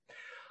speak.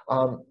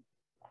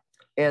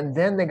 And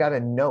then they got a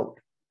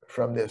note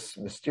from this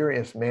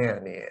mysterious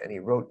man, and he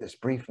wrote this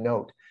brief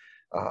note,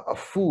 a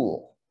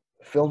fool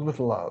filled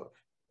with love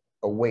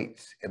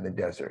awaits in the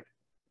desert.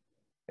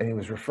 And he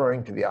was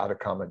referring to the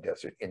Atacama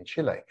Desert in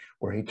Chile,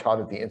 where he taught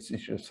at the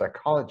Institute of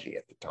Psychology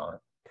at the time.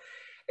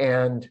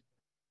 And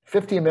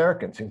 50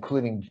 Americans,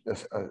 including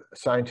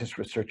scientist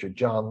researcher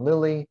John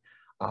Lilly,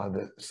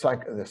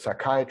 the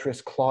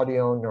psychiatrist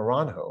Claudio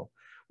Naranjo,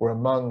 were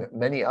among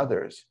many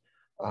others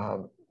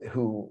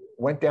who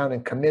went down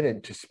and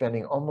committed to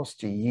spending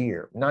almost a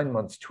year, 9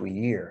 months to a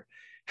year,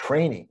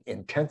 training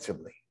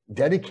intensively,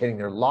 dedicating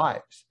their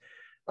lives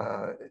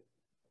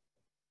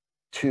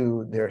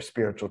to their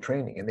spiritual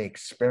training. And they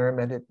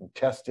experimented and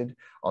tested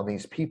on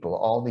these people,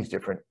 all these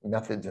different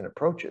methods and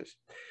approaches.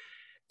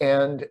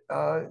 And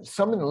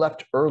some of them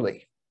left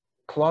early.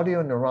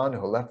 Claudio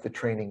Naranjo left the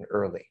training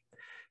early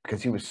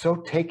because he was so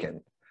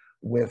taken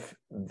with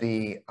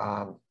the,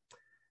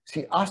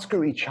 Oscar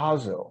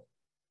Ichazo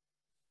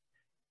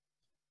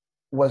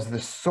was the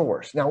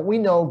source. Now we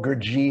know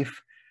Gurdjieff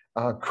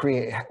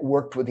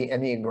worked with the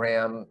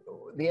Enneagram.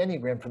 The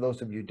Enneagram, for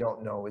those of you who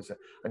don't know, is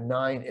a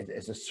 9,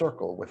 is a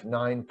circle with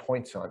 9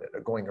 points on it or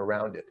going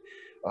around it.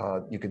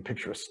 You can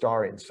picture a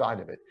star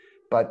inside of it.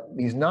 But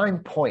these 9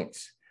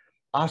 points,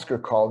 Oscar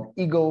called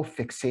ego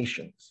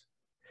fixations.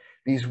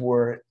 These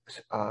were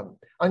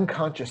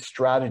unconscious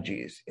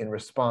strategies in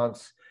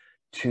response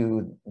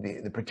to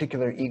the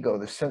particular ego,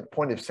 the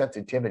point of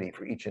sensitivity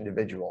for each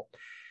individual.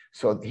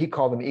 So he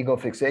called them ego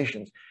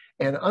fixations.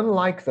 And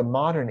unlike the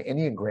modern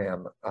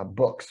Enneagram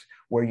books,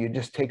 where you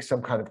just take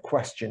some kind of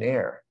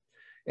questionnaire,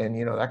 and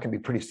that can be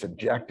pretty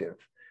subjective,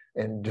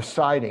 and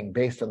deciding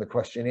based on the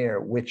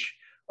questionnaire which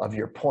of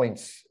your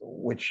points,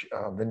 which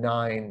of the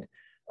 9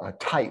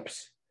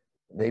 types,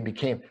 the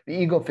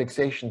ego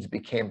fixations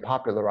became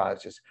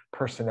popularized as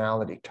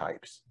personality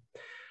types.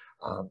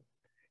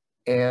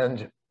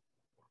 And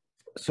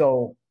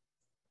so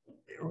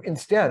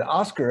instead,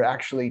 Oscar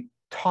actually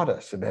taught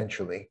us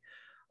eventually,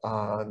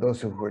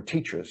 those who were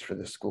teachers for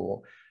the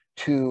school,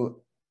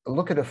 to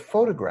look at a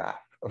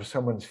photograph of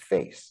someone's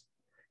face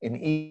in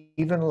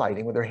even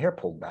lighting with their hair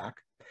pulled back,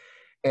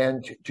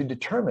 and to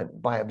determine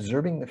by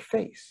observing the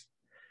face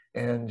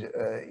and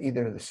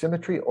either the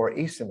symmetry or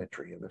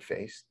asymmetry of the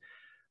face,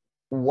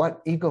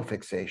 what ego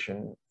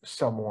fixation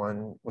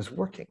someone was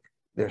working,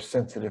 their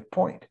sensitive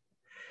point.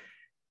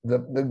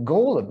 The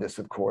goal of this,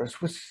 of course,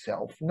 was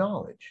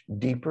self-knowledge,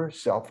 deeper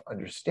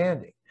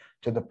self-understanding,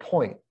 to the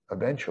point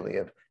eventually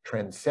of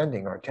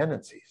transcending our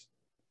tendencies.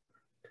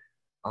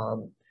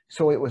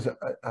 So it was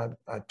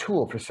a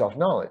tool for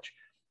self-knowledge.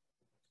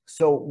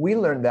 So we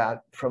learned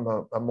that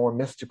from a more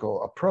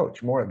mystical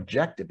approach, more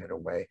objective in a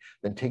way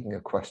than taking a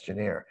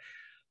questionnaire.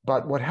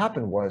 But what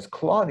happened was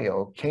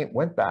Claudio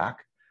went back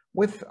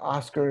with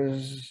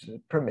Oscar's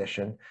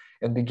permission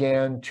and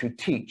began to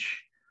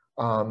teach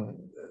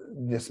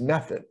this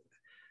method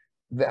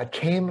that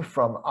came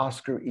from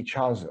Oscar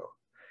Ichazo.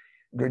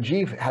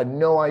 Gurdjieff had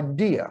no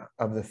idea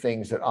of the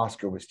things that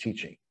Oscar was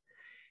teaching.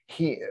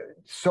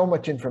 So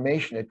much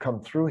information had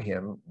come through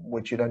him,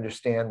 which you'd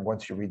understand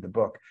once you read the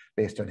book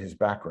based on his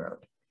background.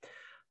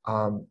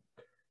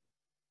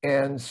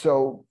 And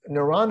so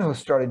Naranjo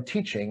started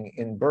teaching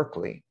in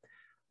Berkeley,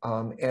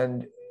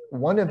 and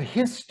one of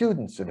his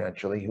students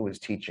eventually who was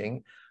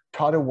teaching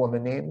taught a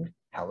woman named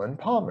Helen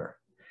Palmer.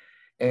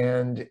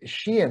 And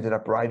she ended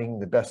up writing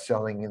the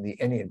best-selling in the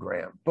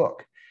Enneagram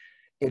book.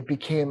 It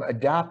became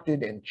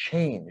adapted and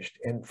changed.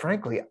 And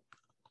frankly,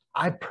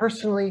 I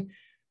personally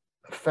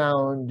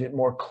found it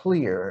more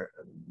clear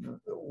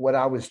what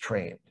I was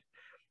trained.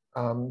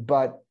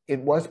 But it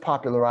was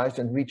popularized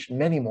and reached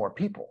many more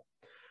people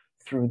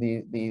through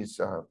these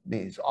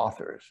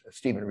authors,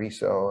 Stephen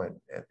Riso.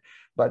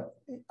 But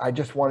I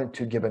just wanted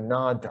to give a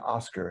nod to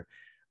Oscar.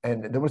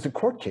 And there was a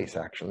court case,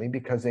 actually,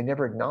 because they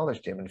never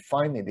acknowledged him. And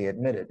finally, they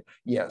admitted,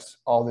 yes,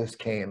 all this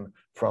came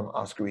from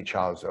Oscar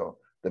Ichazo,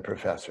 the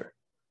professor.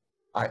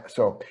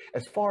 So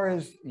as far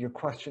as your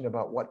question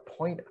about what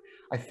point,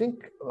 I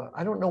think,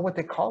 I don't know what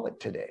they call it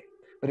today,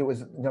 but it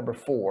was number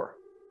 4.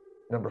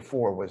 Number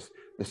 4 was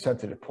the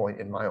sensitive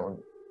point in my own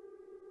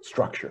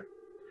structure.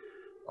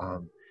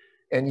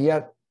 And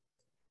yet,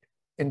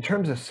 in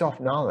terms of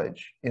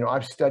self-knowledge,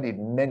 I've studied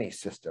many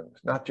systems,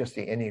 not just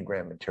the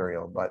Enneagram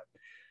material, but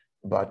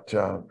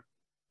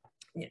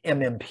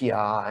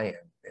MMPI,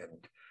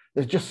 and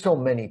there's just so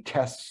many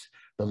tests,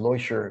 the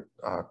Leuscher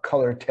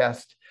color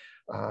test,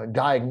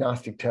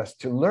 diagnostic test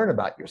to learn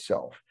about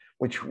yourself,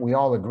 which we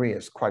all agree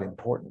is quite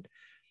important.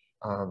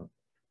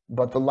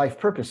 But the life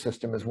purpose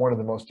system is one of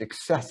the most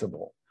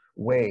accessible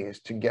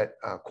ways to get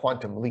a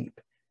quantum leap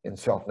in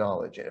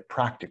self-knowledge, and a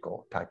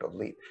practical type of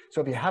leap.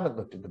 So if you haven't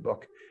looked at the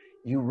book,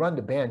 you run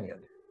to Banyen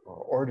or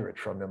order it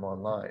from them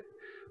online.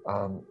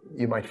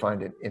 You might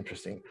find it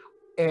interesting.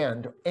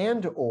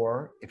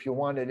 Or if you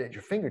want it at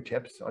your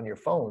fingertips on your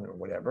phone or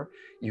whatever,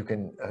 you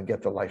can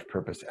get the Life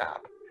Purpose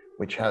app,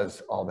 which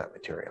has all that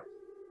material.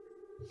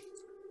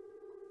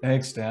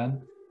 Thanks,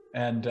 Dan.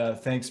 And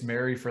thanks,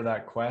 Mary, for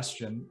that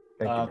question.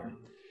 Thank you.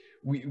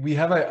 We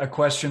have a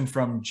question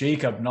from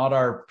Jacob, not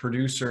our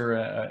producer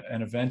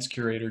and events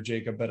curator,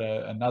 Jacob, but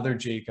another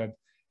Jacob,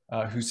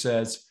 who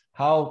says,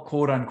 how,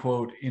 quote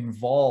unquote,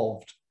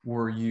 involved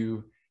were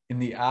you in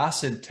the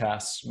acid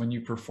tests when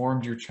you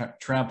performed your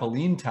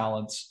trampoline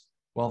talents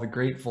while the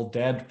Grateful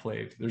Dead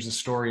played? There's a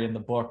story in the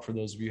book, for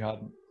those of you who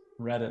haven't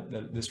read it,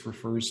 that this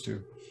refers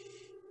to.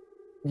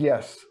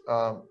 Yes.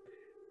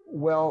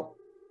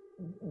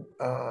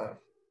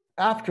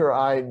 After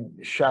I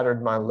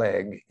shattered my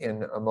leg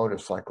in a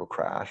motorcycle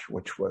crash,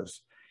 which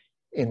was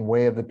in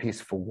Way of the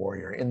Peaceful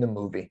Warrior, in the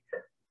movie,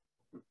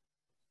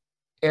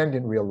 and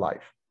in real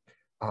life,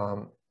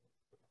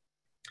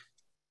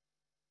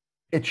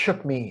 it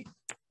shook me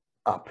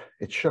up.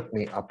 It shook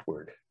me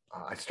upward.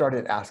 I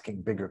started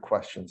asking bigger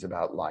questions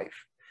about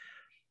life.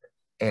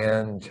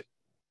 And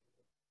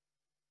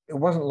it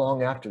wasn't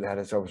long after that,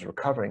 as I was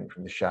recovering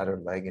from the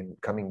shattered leg and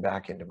coming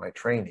back into my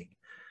training,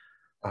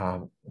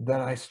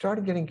 that I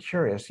started getting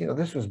curious. You know,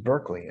 this was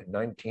Berkeley in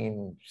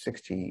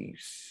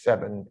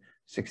 1967,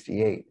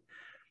 68.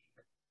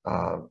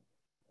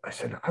 I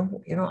said,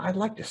 I'd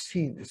like to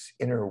see this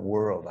inner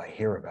world I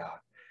hear about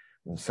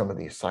in some of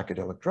these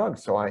psychedelic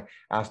drugs. So I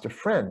asked a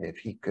friend if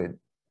he could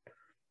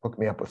hook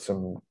me up with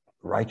some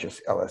righteous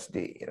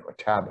LSD, you know, a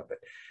tab of it.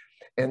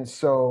 And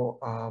so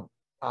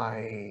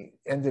I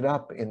ended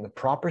up in the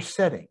proper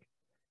setting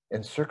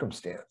and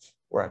circumstance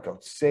where I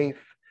felt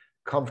safe,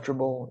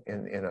 comfortable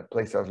in a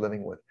place I was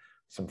living with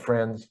some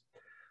friends.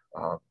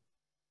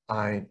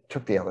 I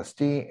took the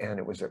LSD, and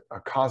it was a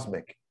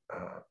cosmic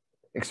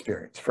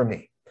experience for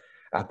me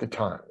at the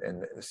time.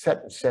 And the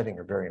set and setting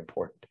are very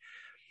important.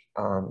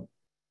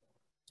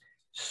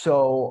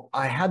 So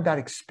I had that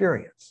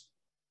experience.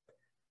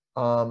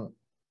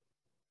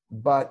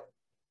 But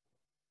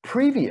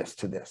previous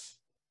to this,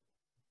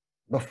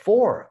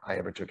 before I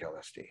ever took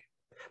LSD,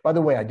 by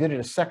the way, I did it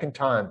a second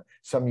time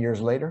some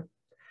years later,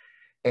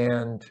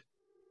 and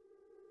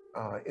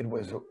it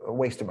was a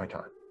waste of my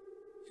time.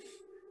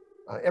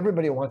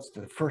 Everybody wants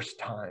the first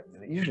time.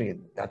 Usually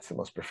that's the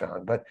most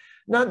profound, but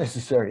not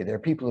necessarily. There are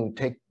people who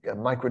take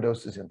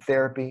microdoses in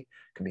therapy,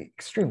 can be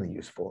extremely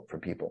useful for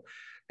people.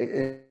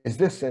 Is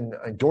this an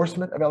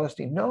endorsement of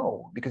LSD?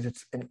 No, because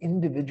it's an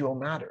individual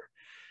matter.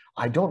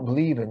 I don't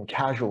believe in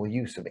casual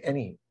use of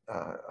any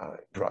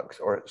drugs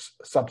or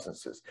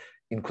substances,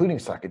 including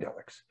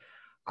psychedelics,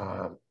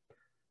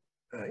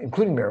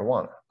 including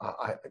marijuana.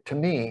 To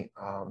me,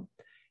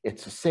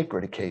 it's a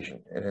sacred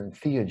occasion, an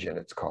entheogen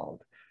it's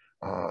called,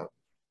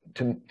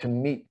 to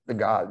meet the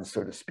gods,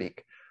 so to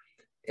speak.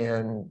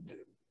 And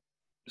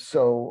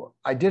so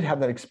I did have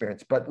that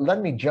experience, but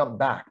let me jump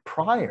back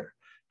prior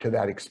to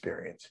that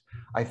experience.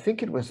 I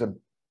think it was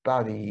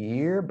about a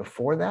year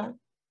before that,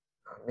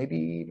 maybe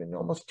even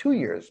almost 2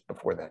 years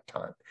before that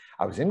time.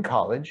 I was in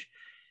college,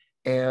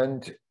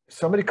 and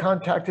somebody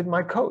contacted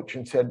my coach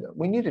and said,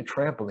 we need a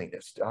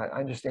trampolinist. I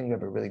understand you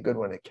have a really good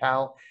one at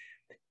Cal.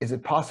 Is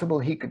it possible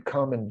he could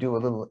come and do a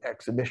little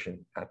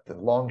exhibition at the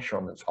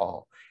Longshoremen's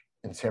Hall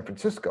in San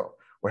Francisco?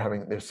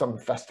 There's some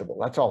festival.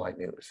 That's all I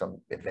knew, some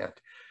event.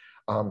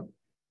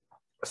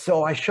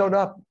 So I showed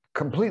up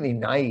completely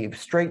naive,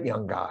 straight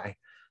young guy,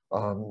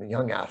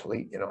 young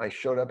athlete. You know, I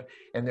showed up,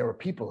 and there were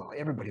people,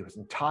 everybody was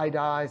in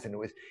tie-dyes, and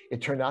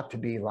it turned out to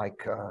be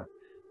like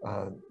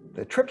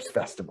the Trips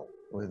Festival.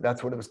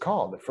 That's what it was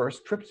called, the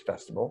first Trips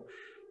Festival,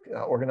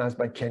 organized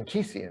by Ken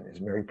Kesey and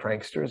his Merry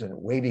Pranksters, and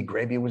Wavy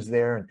Gravy was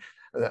there, and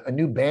a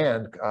new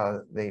band,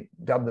 they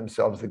dubbed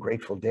themselves the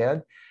Grateful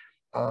Dead.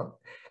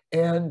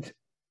 And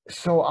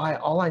so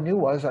all I knew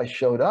was I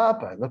showed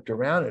up, I looked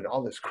around at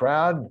all this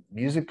crowd,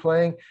 music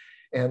playing,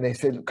 and they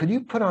said, could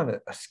you put on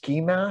a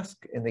ski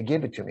mask? And they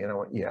gave it to me, and I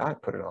went, yeah, I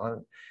put it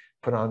on,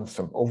 put on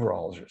some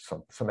overalls or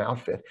some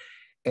outfit.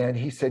 And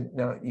he said,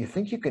 now, you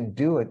think you can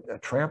do a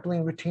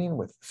trampoline routine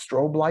with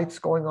strobe lights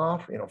going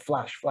off? You know,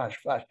 flash, flash,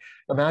 flash.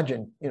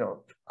 Imagine,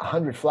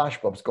 100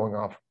 flash bulbs going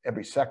off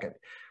every second.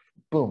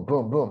 Boom,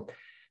 boom, boom.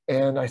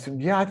 And I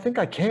said, yeah, I think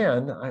I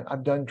can.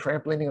 I've done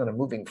trampolining on a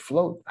moving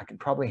float. I can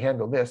probably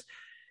handle this.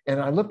 And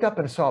I looked up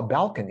and saw a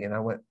balcony, and I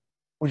went,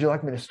 would you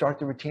like me to start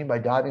the routine by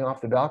diving off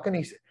the balcony?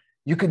 He said,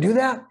 you could do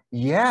that?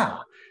 Yeah.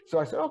 So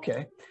I said,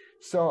 okay.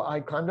 So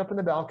I climbed up in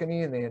the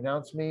balcony, and they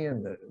announced me,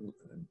 and the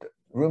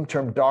room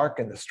turned dark,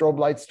 and the strobe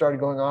lights started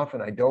going off,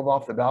 and I dove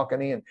off the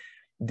balcony and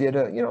did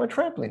a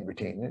trampoline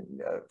routine,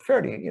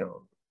 fairly,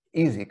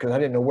 easy, because I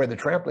didn't know where the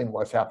trampoline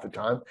was half the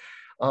time.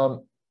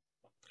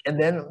 And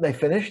then they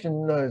finished,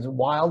 and there was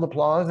wild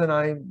applause, and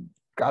I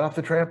got off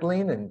the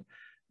trampoline and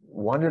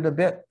wondered a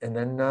bit, and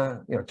then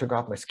took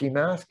off my ski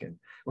mask, and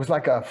it was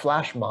like a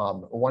flash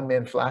mob, a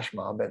one-man flash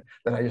mob, and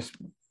then I just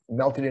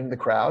melted into the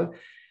crowd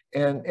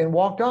and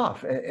walked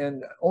off.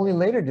 And only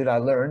later did I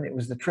learn it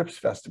was the Trips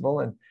Festival,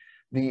 and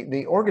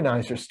the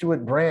organizer,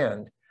 Stuart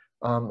Brand,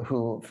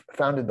 who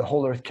founded the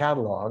Whole Earth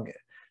Catalog,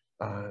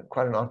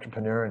 quite an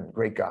entrepreneur and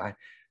great guy.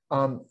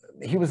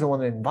 He was the one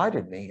that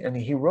invited me, and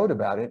he wrote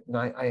about it, and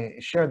I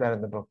shared that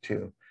in the book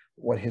too,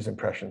 what his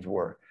impressions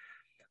were.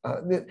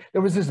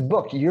 There was this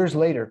book years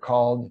later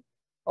called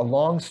A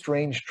Long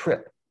Strange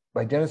Trip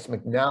by Dennis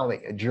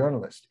McNally, a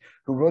journalist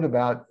who wrote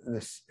about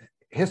this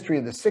history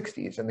of the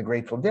 60s and the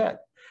Grateful Dead.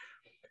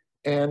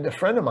 And a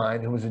friend of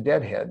mine who was a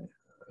deadhead,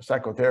 a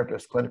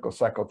psychotherapist, clinical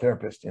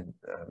psychotherapist in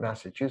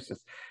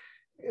Massachusetts,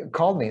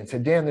 called me and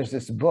said, Dan, there's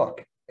this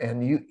book,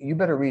 and you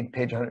better read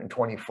page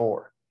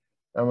 124.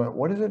 I went,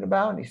 what is it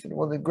about? And he said,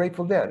 well, the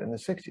Grateful Dead in the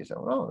 60s. I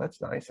went, oh, that's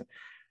nice. And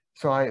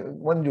so I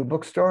went to a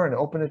bookstore and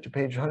opened it to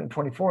page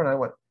 124, and I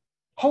went,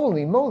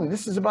 holy moly,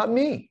 this is about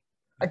me.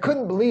 I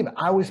couldn't believe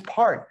I was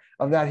part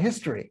of that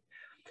history.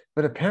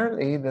 But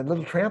apparently the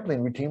little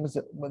trampoline routine was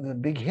a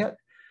big hit.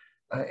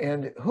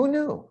 And who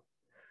knew?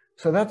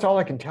 So that's all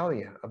I can tell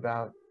you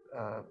about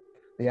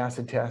the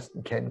acid test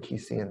and Ken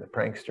Kesey and the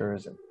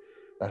pranksters.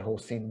 that whole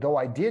scene, though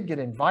I did get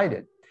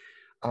invited.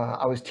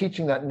 I was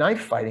teaching that knife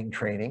fighting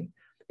training,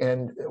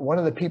 and one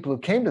of the people who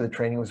came to the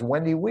training was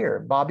Wendy Weir,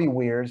 Bobby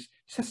Weir's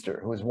sister,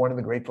 who was one of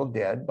the Grateful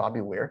Dead,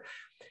 Bobby Weir.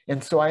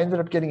 And so I ended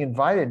up getting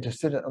invited to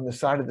sit on the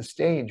side of the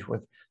stage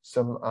with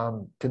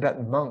some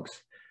Tibetan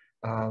monks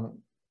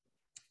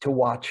to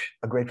watch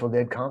a Grateful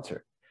Dead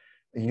concert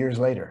years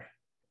later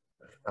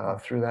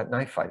through that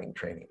knife fighting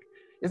training.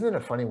 Isn't it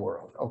a funny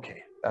world?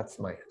 Okay, that's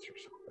my answer.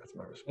 So that's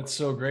my response. That's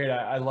so great.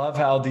 I love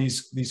how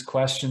these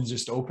questions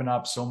just open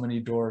up so many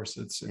doors.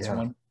 It's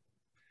wonderful.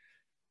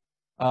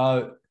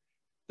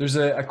 There's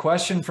a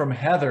question from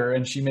Heather,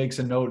 and she makes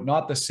a note,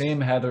 not the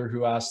same Heather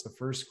who asked the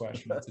first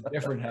question. It's a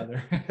different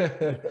Heather.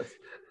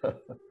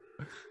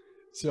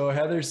 So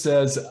Heather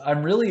says,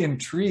 I'm really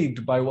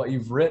intrigued by what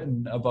you've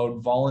written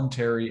about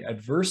voluntary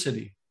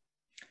adversity.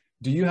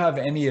 Do you have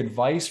any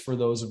advice for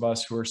those of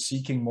us who are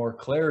seeking more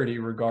clarity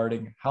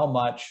regarding how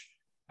much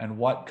and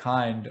what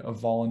kind of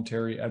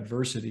voluntary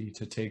adversity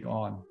to take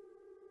on?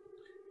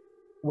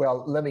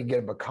 Well, let me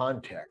give a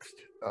context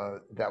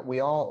that we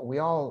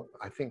all,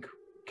 I think,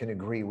 can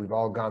agree we've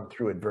all gone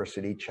through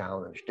adversity,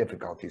 challenge,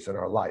 difficulties in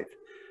our life,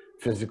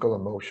 physical,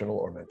 emotional,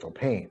 or mental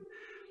pain.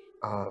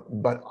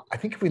 But I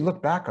think if we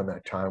look back on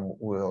that time,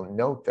 we'll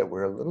note that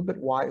we're a little bit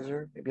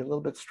wiser, maybe a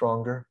little bit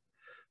stronger,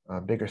 a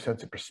bigger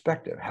sense of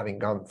perspective, having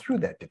gone through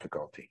that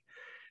difficulty.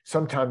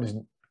 Sometimes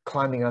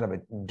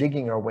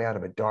digging our way out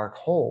of a dark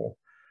hole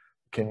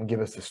can give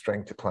us the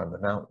strength to climb the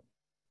mountain.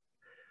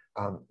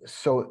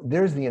 So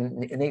there's the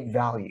innate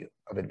value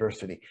of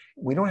adversity.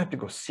 We don't have to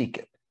go seek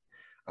it.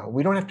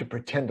 We don't have to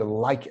pretend to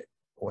like it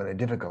when a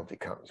difficulty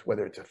comes,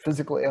 whether it's a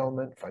physical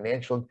ailment,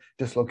 financial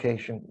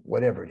dislocation,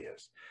 whatever it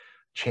is,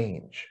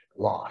 change,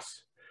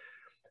 loss.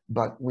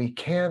 But we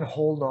can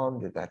hold on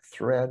to that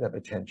thread of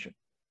attention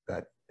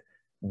that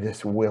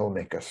this will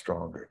make us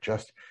stronger.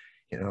 Just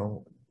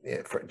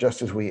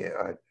as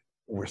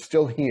we're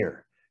still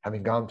here,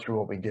 having gone through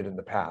what we did in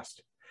the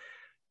past.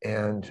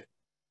 And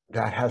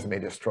that has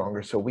made us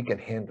stronger so we can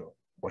handle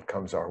what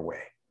comes our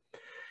way.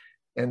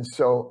 And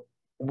so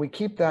we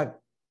keep that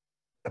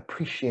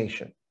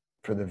appreciation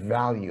for the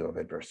value of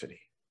adversity.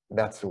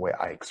 That's the way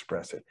I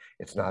express it.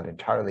 It's not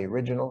entirely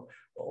original,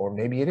 or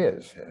maybe it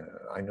is.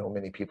 I know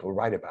many people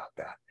write about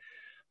that.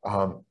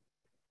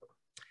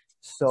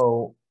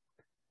 So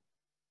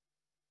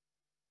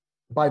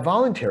by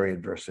voluntary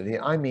adversity,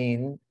 I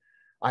mean,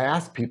 I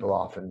ask people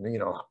often,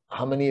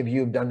 how many of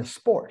you have done a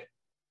sport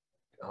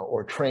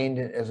or trained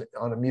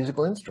on a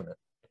musical instrument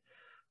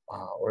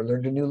or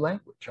learned a new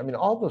language? I mean,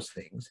 all those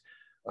things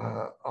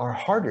are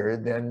harder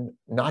than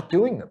not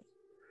doing them.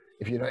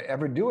 If you don't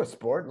ever do a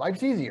sport,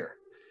 life's easier,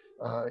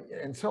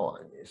 and so on.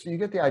 So you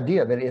get the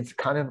idea that it's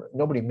kind of,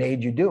 nobody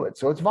made you do it,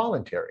 so it's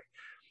voluntary.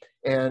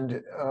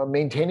 And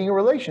maintaining a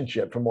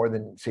relationship for more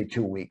than, say,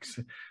 2 weeks,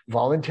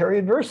 voluntary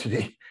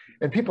adversity.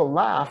 And people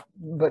laugh,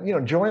 but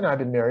Joy and I have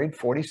been married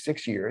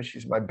 46 years.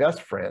 She's my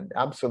best friend,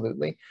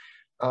 absolutely.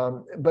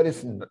 But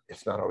it's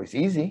not always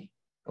easy.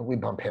 We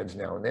bump heads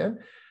now and then.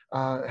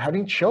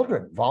 Having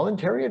children,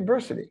 voluntary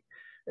adversity.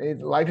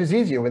 Life is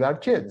easier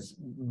without kids,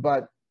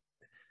 but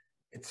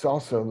it's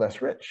also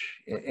less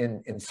rich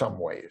in some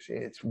ways.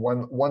 It's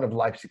one of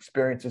life's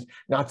experiences.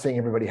 Not saying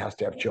everybody has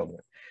to have children.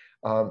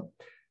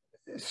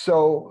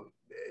 So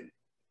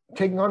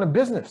taking on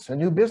a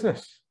new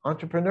business,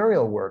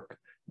 entrepreneurial work,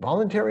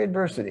 voluntary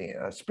adversity,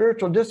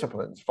 spiritual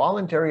disciplines,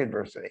 voluntary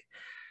adversity.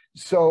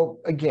 So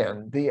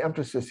again, the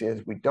emphasis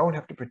is we don't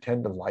have to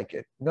pretend to like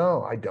it.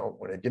 No, I don't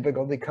when a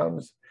difficulty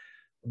comes,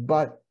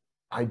 but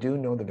I do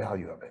know the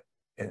value of it.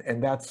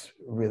 And that's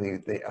really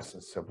the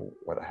essence of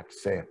what I have to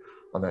say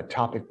on that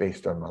topic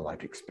based on my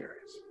life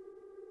experience.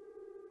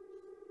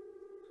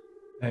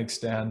 Thanks,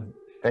 Dan.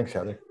 Thanks,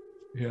 Heather.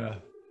 Yeah.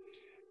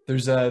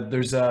 There's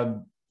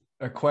a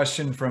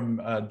question from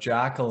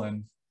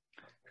Jacqueline,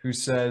 who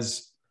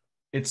says,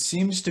 it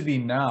seems to be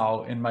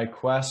now in my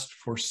quest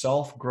for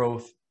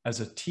self-growth as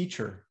a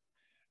teacher,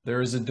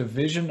 there is a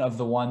division of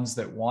the ones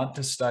that want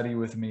to study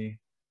with me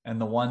and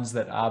the ones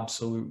that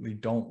absolutely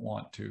don't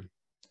want to.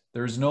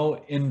 There's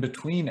no in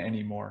between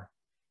anymore.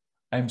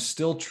 I'm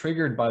still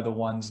triggered by the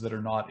ones that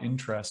are not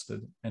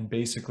interested and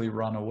basically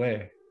run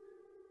away.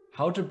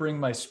 How to bring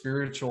my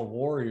spiritual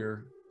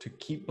warrior to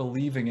keep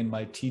believing in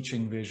my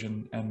teaching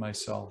vision and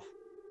myself?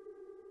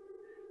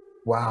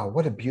 Wow,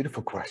 what a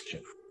beautiful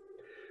question.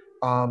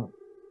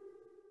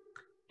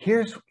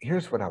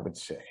 Here's what I would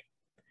say.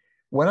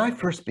 When I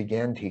first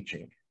began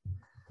teaching,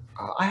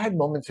 I had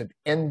moments of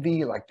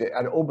envy, like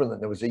at Oberlin,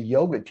 there was a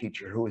yoga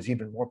teacher who was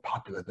even more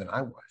popular than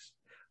I was.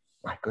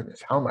 My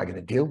goodness, how am I going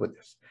to deal with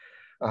this?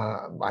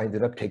 I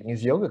ended up taking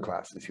his yoga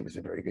classes. He was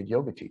a very good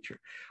yoga teacher.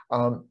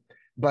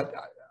 But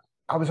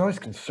I was always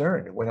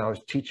concerned when I was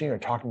teaching or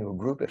talking to a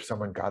group, if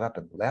someone got up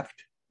and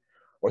left,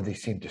 or they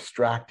seemed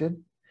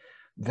distracted,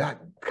 that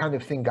kind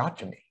of thing got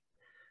to me.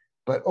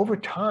 But over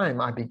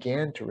time, I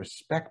began to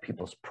respect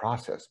people's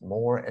process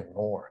more and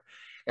more.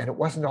 And it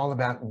wasn't all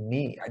about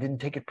me. I didn't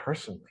take it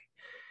personally.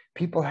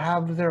 People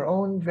have their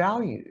own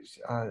values,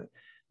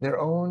 their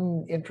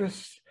own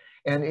interests,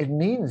 And it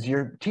means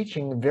you're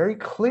teaching very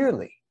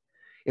clearly.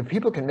 If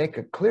people can make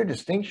a clear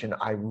distinction,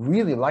 I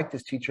really like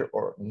this teacher,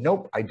 or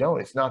nope, I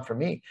don't, it's not for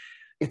me.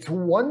 It's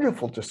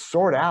wonderful to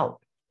sort out.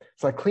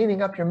 It's like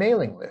cleaning up your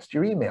mailing list,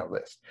 your email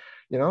list.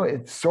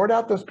 It's sort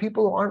out those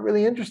people who aren't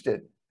really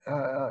interested.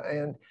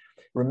 And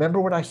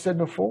remember what I said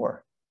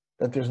before,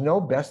 that there's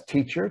no best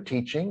teacher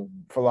teaching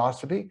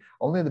philosophy,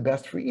 only the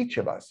best for each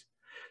of us.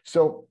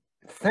 So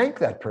thank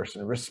that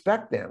person,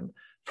 respect them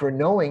for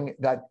knowing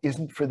that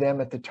isn't for them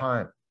at the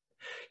time.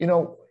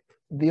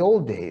 The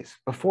old days,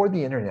 before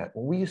the internet,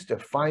 when we used to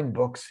find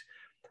books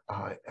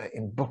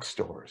in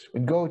bookstores,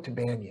 we'd go to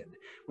Banyen,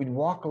 we'd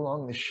walk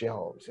along the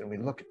shelves and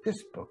we'd look at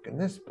this book and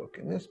this book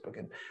and this book.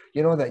 And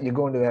that you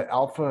go into that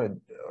alpha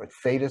or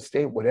theta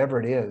state,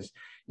 whatever it is,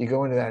 you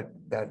go into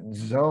that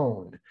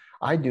zone.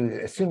 I do,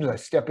 as soon as I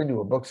step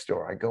into a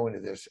bookstore, I go into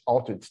this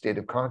altered state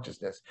of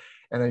consciousness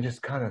and I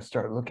just kind of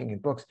start looking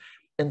at books.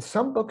 And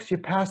some books you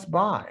pass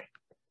by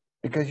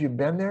because you've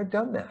been there,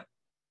 done that.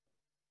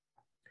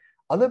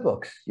 Other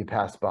books you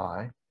pass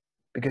by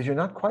because you're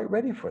not quite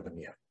ready for them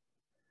yet.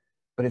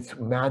 But it's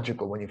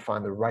magical when you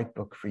find the right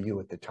book for you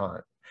at the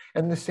time.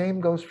 And the same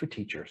goes for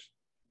teachers.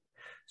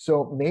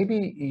 So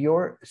maybe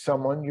you're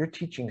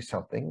teaching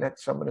something that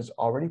someone has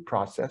already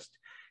processed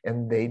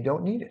and they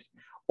don't need it,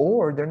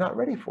 or they're not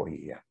ready for you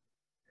yet.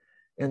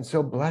 And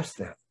so bless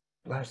them.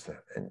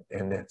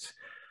 And it's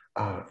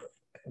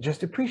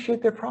just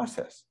appreciate their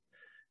process.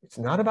 It's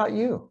not about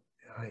you.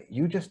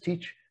 You just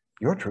teach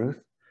your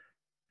truth,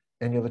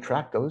 and you'll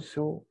attract those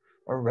who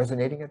are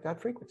resonating at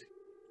that frequency.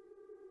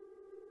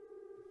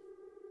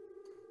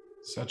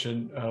 Such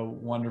a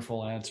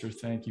wonderful answer.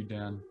 Thank you,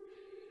 Dan.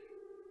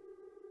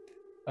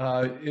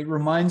 It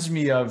reminds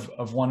me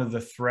of one of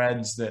the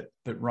threads that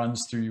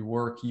runs through your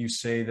work. You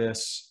say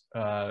this,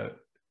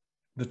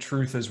 the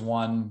truth is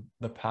one,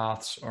 the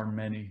paths are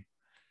many.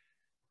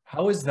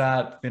 How has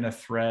that been a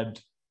thread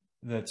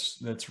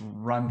that's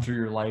run through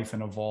your life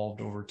and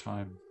evolved over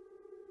time?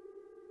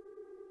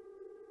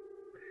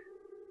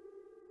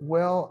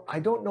 Well,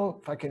 I don't know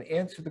if I can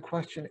answer the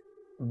question,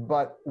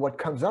 but what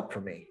comes up for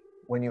me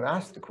when you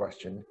ask the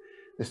question,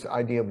 this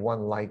idea of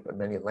one light but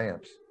many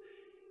lamps,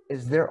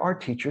 is there are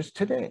teachers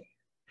today.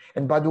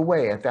 And by the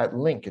way, at that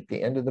link at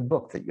the end of the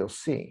book that you'll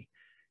see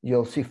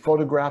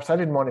photographs. I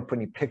didn't want to put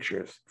any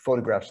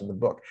photographs in the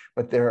book,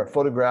 but there are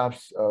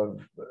photographs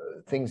of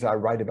things I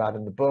write about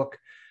in the book,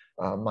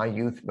 my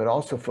youth, but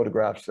also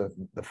photographs of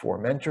the four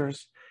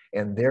mentors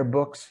and their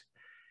books.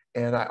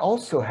 And I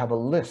also have a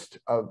list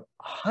of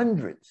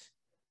hundreds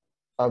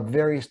of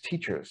various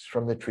teachers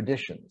from the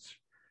traditions,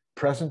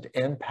 present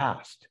and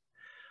past.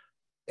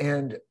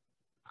 And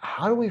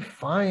how do we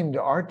find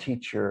our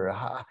teacher?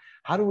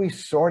 How do we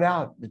sort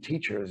out the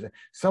teachers?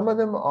 Some of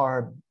them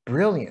are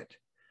brilliant,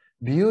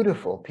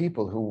 beautiful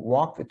people who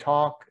walk the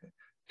talk,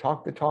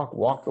 talk the talk,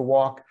 walk the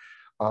walk,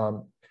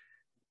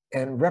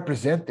 and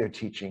represent their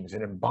teachings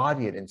and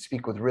embody it and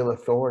speak with real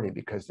authority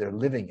because they're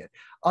living it.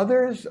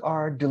 Others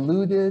are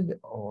deluded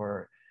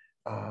or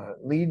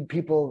lead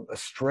people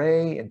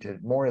astray into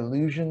more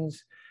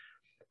illusions.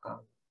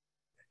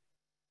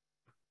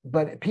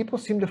 But people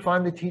seem to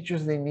find the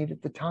teachers they need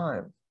at the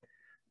time.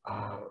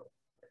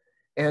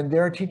 And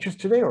there are teachers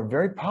today who are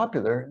very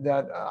popular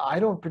that I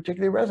don't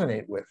particularly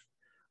resonate with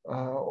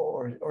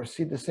or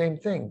see the same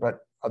thing, but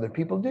other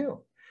people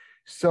do.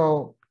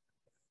 So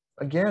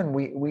again,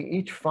 we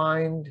each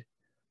find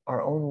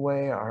our own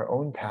way, our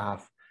own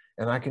path,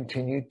 and I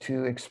continue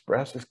to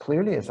express as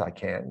clearly as I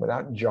can,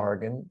 without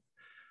jargon,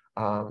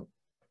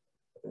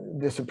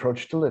 this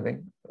approach to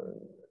living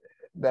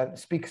that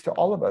speaks to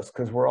all of us,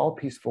 because we're all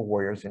peaceful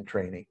warriors in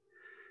training.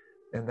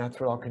 And that's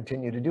what I'll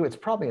continue to do. It's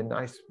probably a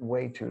nice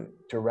way to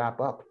wrap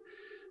up.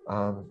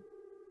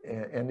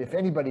 And if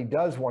anybody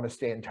does want to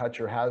stay in touch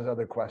or has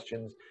other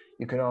questions,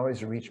 you can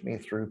always reach me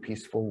through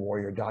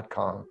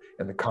peacefulwarrior.com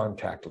and the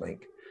contact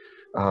link.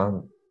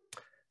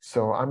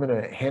 So I'm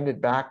going to hand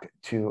it back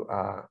to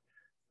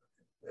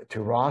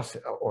Ross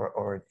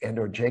or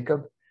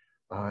Jacob.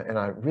 And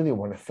I really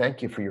want to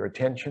thank you for your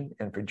attention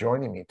and for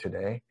joining me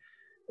today.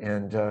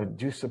 And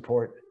do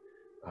support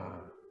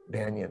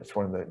Banyen. It's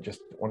one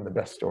of the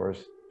best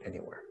stores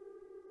anywhere.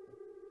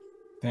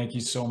 Thank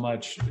you so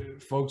much.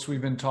 Folks,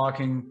 we've been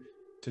talking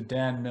to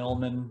Dan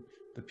Millman,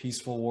 the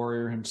peaceful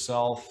warrior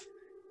himself,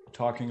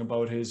 talking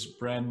about his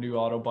brand new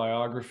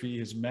autobiography,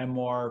 his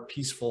memoir,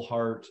 Peaceful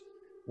Heart,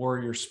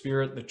 Warrior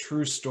Spirit, the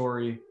true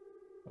story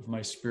of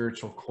my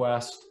spiritual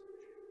quest.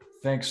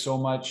 Thanks so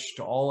much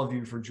to all of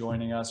you for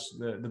joining us.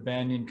 The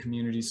Banyen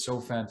community is so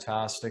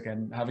fantastic,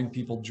 and having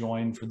people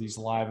join for these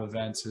live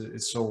events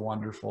is so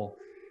wonderful.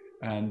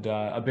 And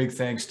a big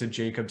thanks to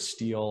Jacob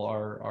Steele,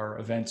 our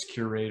events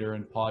curator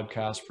and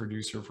podcast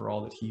producer, for all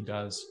that he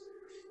does.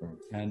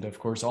 And of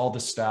course, all the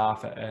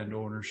staff and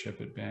ownership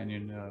at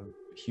Banyen,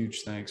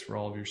 huge thanks for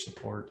all of your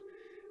support,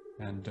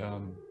 and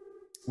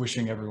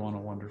wishing everyone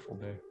a wonderful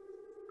day.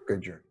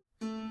 Good journey.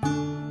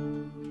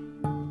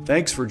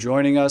 Thanks for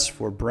joining us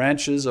for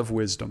Branches of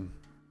Wisdom,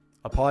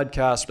 a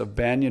podcast of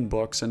Banyen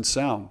Books and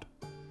Sound.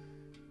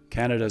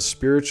 Canada's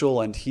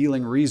spiritual and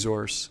healing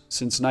resource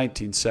since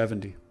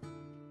 1970.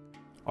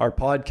 Our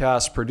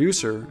podcast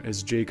producer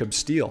is Jacob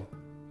Steele.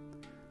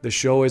 The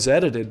show is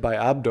edited by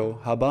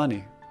Abdo,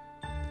 Habbani.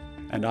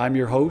 And I'm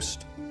your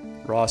host,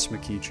 Ross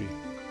McKeachie.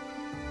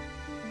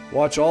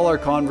 Watch all our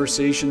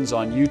conversations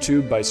on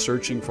YouTube by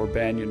searching for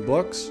Banyen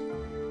Books,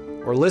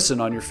 or listen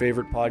on your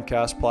favorite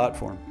podcast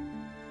platform.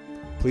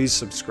 Please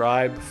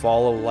subscribe,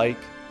 follow, like,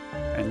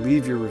 and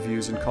leave your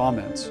reviews and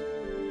comments.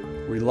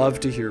 We love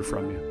to hear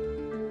from you.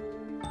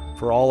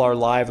 For all our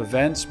live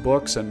events,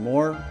 books, and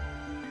more,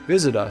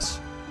 visit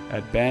us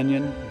at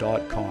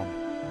banyen.com.